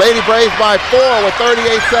 Lady Braves by 4 with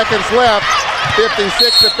 38 seconds left.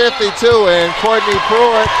 56-52. And Courtney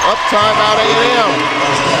Pruitt up timeout A&M.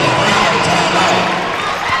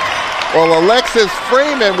 Well, Alexis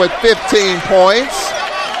Freeman with 15 points.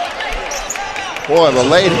 Boy, the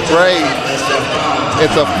Lady Braves,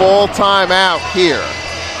 it's a full timeout here.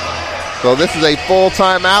 So this is a full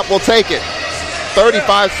timeout. We'll take it.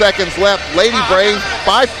 35 seconds left. Lady Braves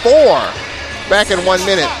by 4. Back in 1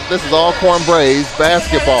 minute. This is Alcorn Braves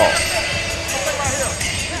basketball.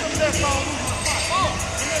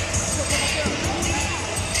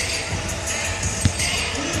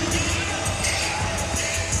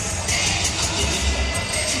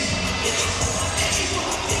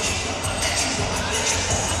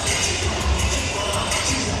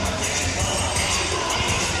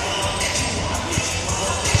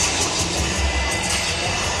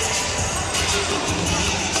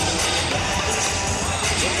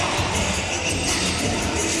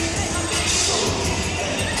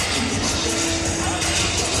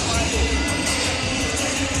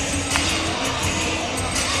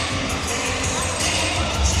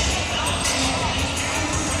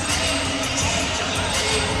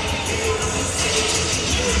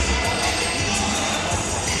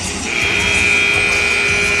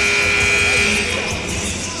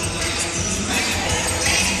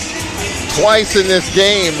 Twice in this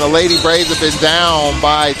game, the Lady Braves have been down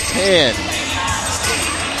by 10.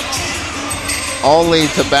 Only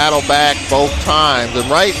to battle back both times. And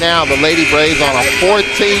right now, the Lady Braves on a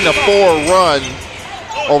 14-4 run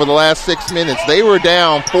over the last 6 minutes. They were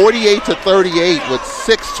down 48-38 with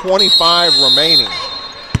 6:25 remaining.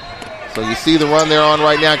 So you see the run they're on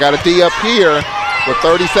right now. Got a D up here with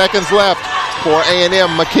 30 seconds left for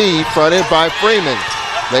A&M. McKee fronted by Freeman.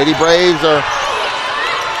 Lady Braves are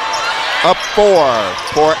up 4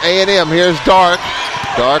 for A&M. Here's Dark.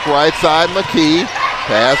 Dark right side, McKee.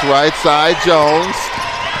 Pass right side, Jones.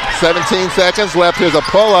 17 seconds left. Here's a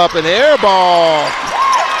pull-up and air ball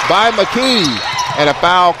by McKee. And a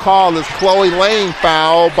foul call is Chloe Lane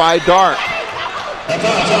foul by Dark.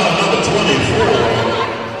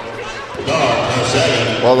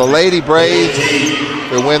 Well, the Lady Braves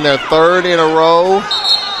will win their third in a row.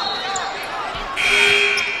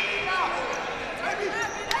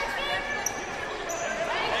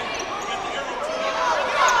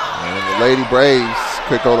 And the Lady Braves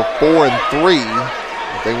could go to 4-3.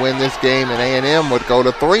 If they win this game, and A&M would go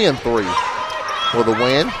to 3-3 for the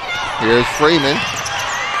win. Here's Freeman.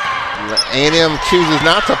 A&M chooses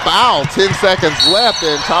not to foul. 10 seconds left,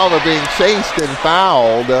 and Tolliver being chased and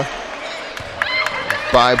fouled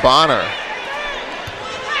by Bonner.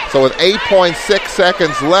 So with 8.6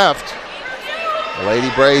 seconds left, the Lady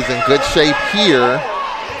Braves in good shape here.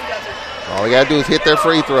 All we got to do is hit their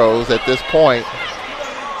free throws at this point.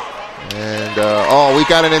 And, we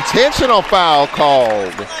got an intentional foul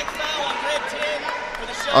called.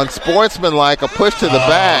 Unsportsmanlike, a push to the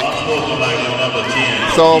back.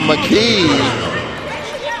 So McKee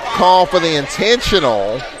called for the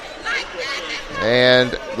intentional.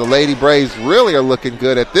 And the Lady Braves really are looking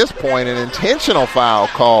good at this point. An intentional foul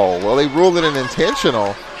call. Well, they ruled it an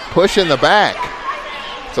intentional. Push in the back.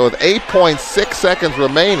 So with 8.6 seconds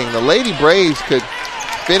remaining, the Lady Braves could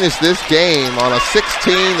finish this game on a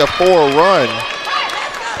 16-4 run.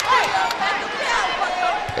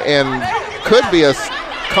 And could be a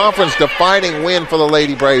conference-defining win for the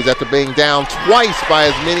Lady Braves after being down twice by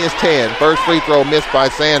as many as 10. First free throw missed by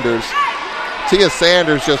Sanders. Tia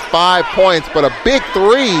Sanders just 5 points, but a big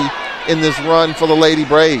three in this run for the Lady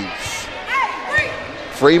Braves.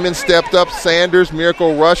 Freeman stepped up. Sanders,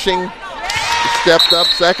 miracle rushing, stepped up.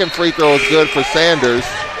 Second free throw is good for Sanders.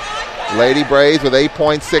 Lady Braves with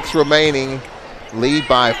 8.6 remaining, lead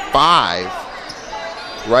by 5.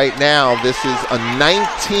 Right now, this is a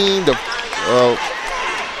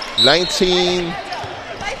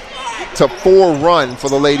 19-4 run for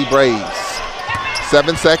the Lady Braves.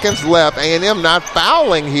 7 seconds left. A&M not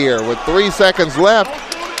fouling here with 3 seconds left.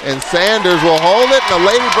 And Sanders will hold it, and the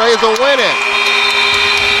Lady Braves will win it.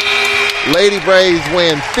 Lady Braves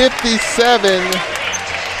win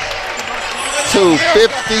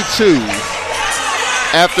 57-52.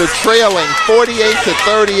 After trailing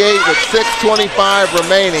 48-38 with 6:25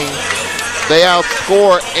 remaining, they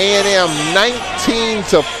outscore A&M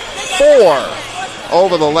 19-4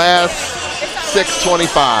 over the last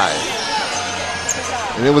 6:25.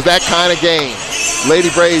 And it was that kind of game. Lady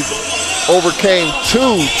Braves overcame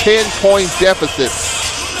 2 10-point deficits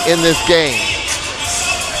in this game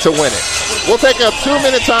to win it. We'll take a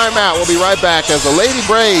 2-minute timeout. We'll be right back as the Lady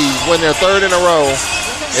Braves win their third in a row.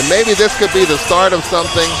 And maybe this could be the start of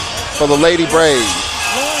something for the Lady Braves.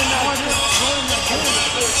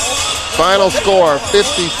 Final score,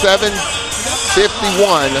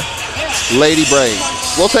 57-51, Lady Braves.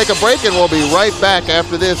 We'll take a break and we'll be right back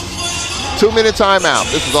after this 2-minute timeout.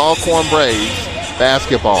 This is Alcorn Braves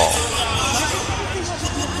basketball.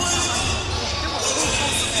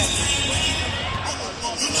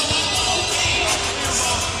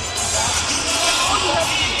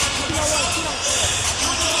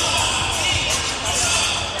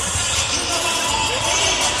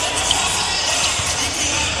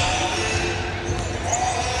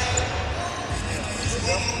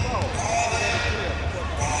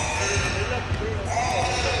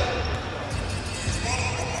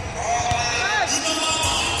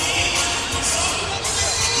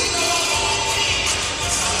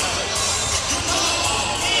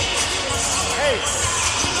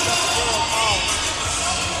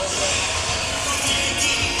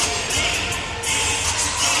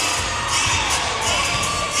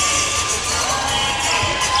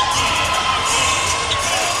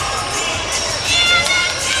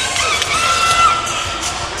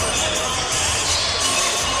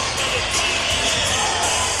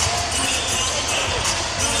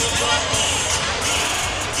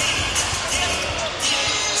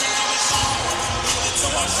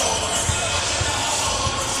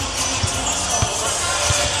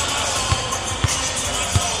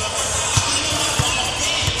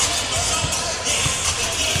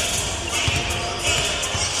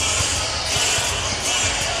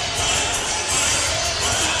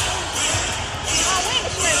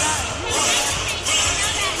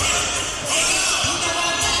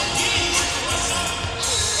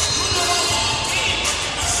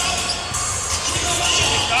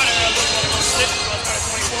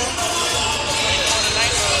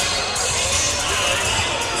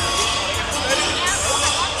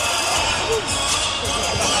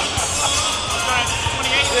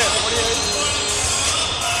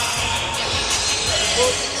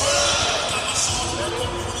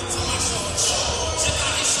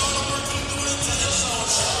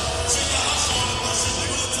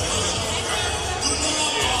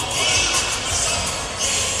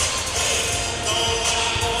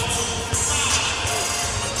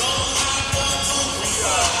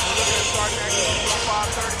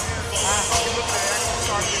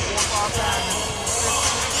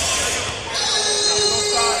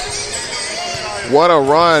 What a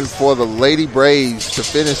run for the Lady Braves to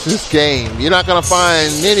finish this game. You're not going to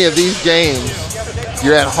find many of these games.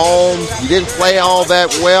 You're at home. You didn't play all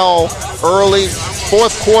that well early.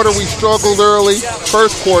 Fourth quarter, we struggled early.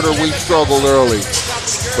 First quarter, we struggled early.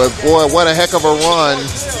 But, boy, what a heck of a run.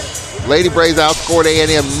 Lady Braves outscored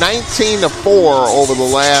A&M 19-4 over the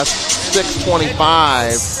last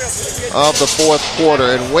 6:25 of the fourth quarter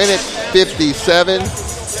and win it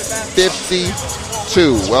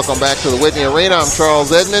 57-52. Welcome back to the Whitney Arena. I'm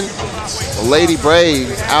Charles Edmond. The Lady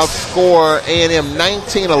Braves outscore A&M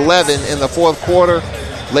 19-11 in the fourth quarter.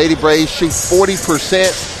 Lady Braves shoot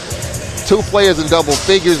 40%. 2 players in double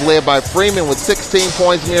figures, led by Freeman with 16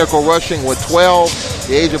 points, Miracle Rushing with 12.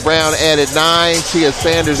 Deasia Brown added 9, Tia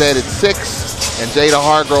Sanders added 6, and Jada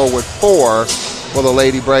Hargrove with 4 for the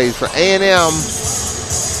Lady Braves. For A&M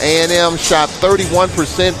shot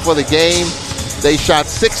 31% for the game. They shot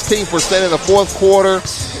 16% in the fourth quarter.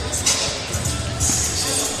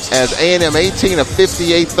 As A&M 18 of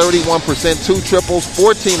 58, 31%, 2 triples,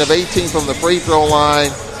 14 of 18 from the free throw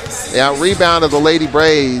line. They out-rebounded the Lady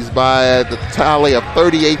Braves by the tally of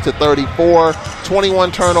 38-34.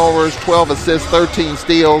 21 turnovers, 12 assists, 13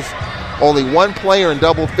 steals. Only 1 player in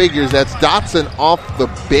double figures. That's Dotson off the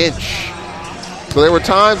bench. So there were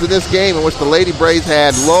times in this game in which the Lady Braves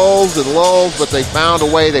had lulls and lulls, but they found a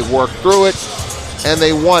way. They worked through it, and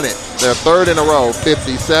they won it. Their third in a row,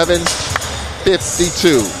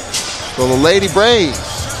 57-52. So the Lady Braves,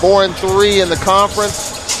 4-3 in the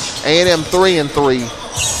conference. A&M 3-3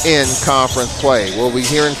 in conference play. We'll be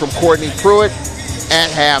hearing from Courtney Pruitt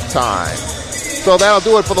at halftime. So that'll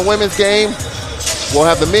do it for the women's game. We'll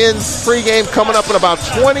have the men's pregame coming up in about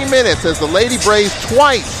 20 minutes as the Lady Braves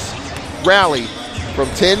twice rally from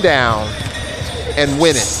 10 down and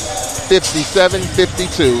win it.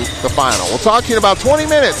 57-52, the final. We'll talk to you in about 20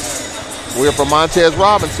 minutes. We're from Montez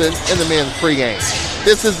Robinson in the men's pregame.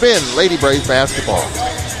 This has been Lady Braves basketball.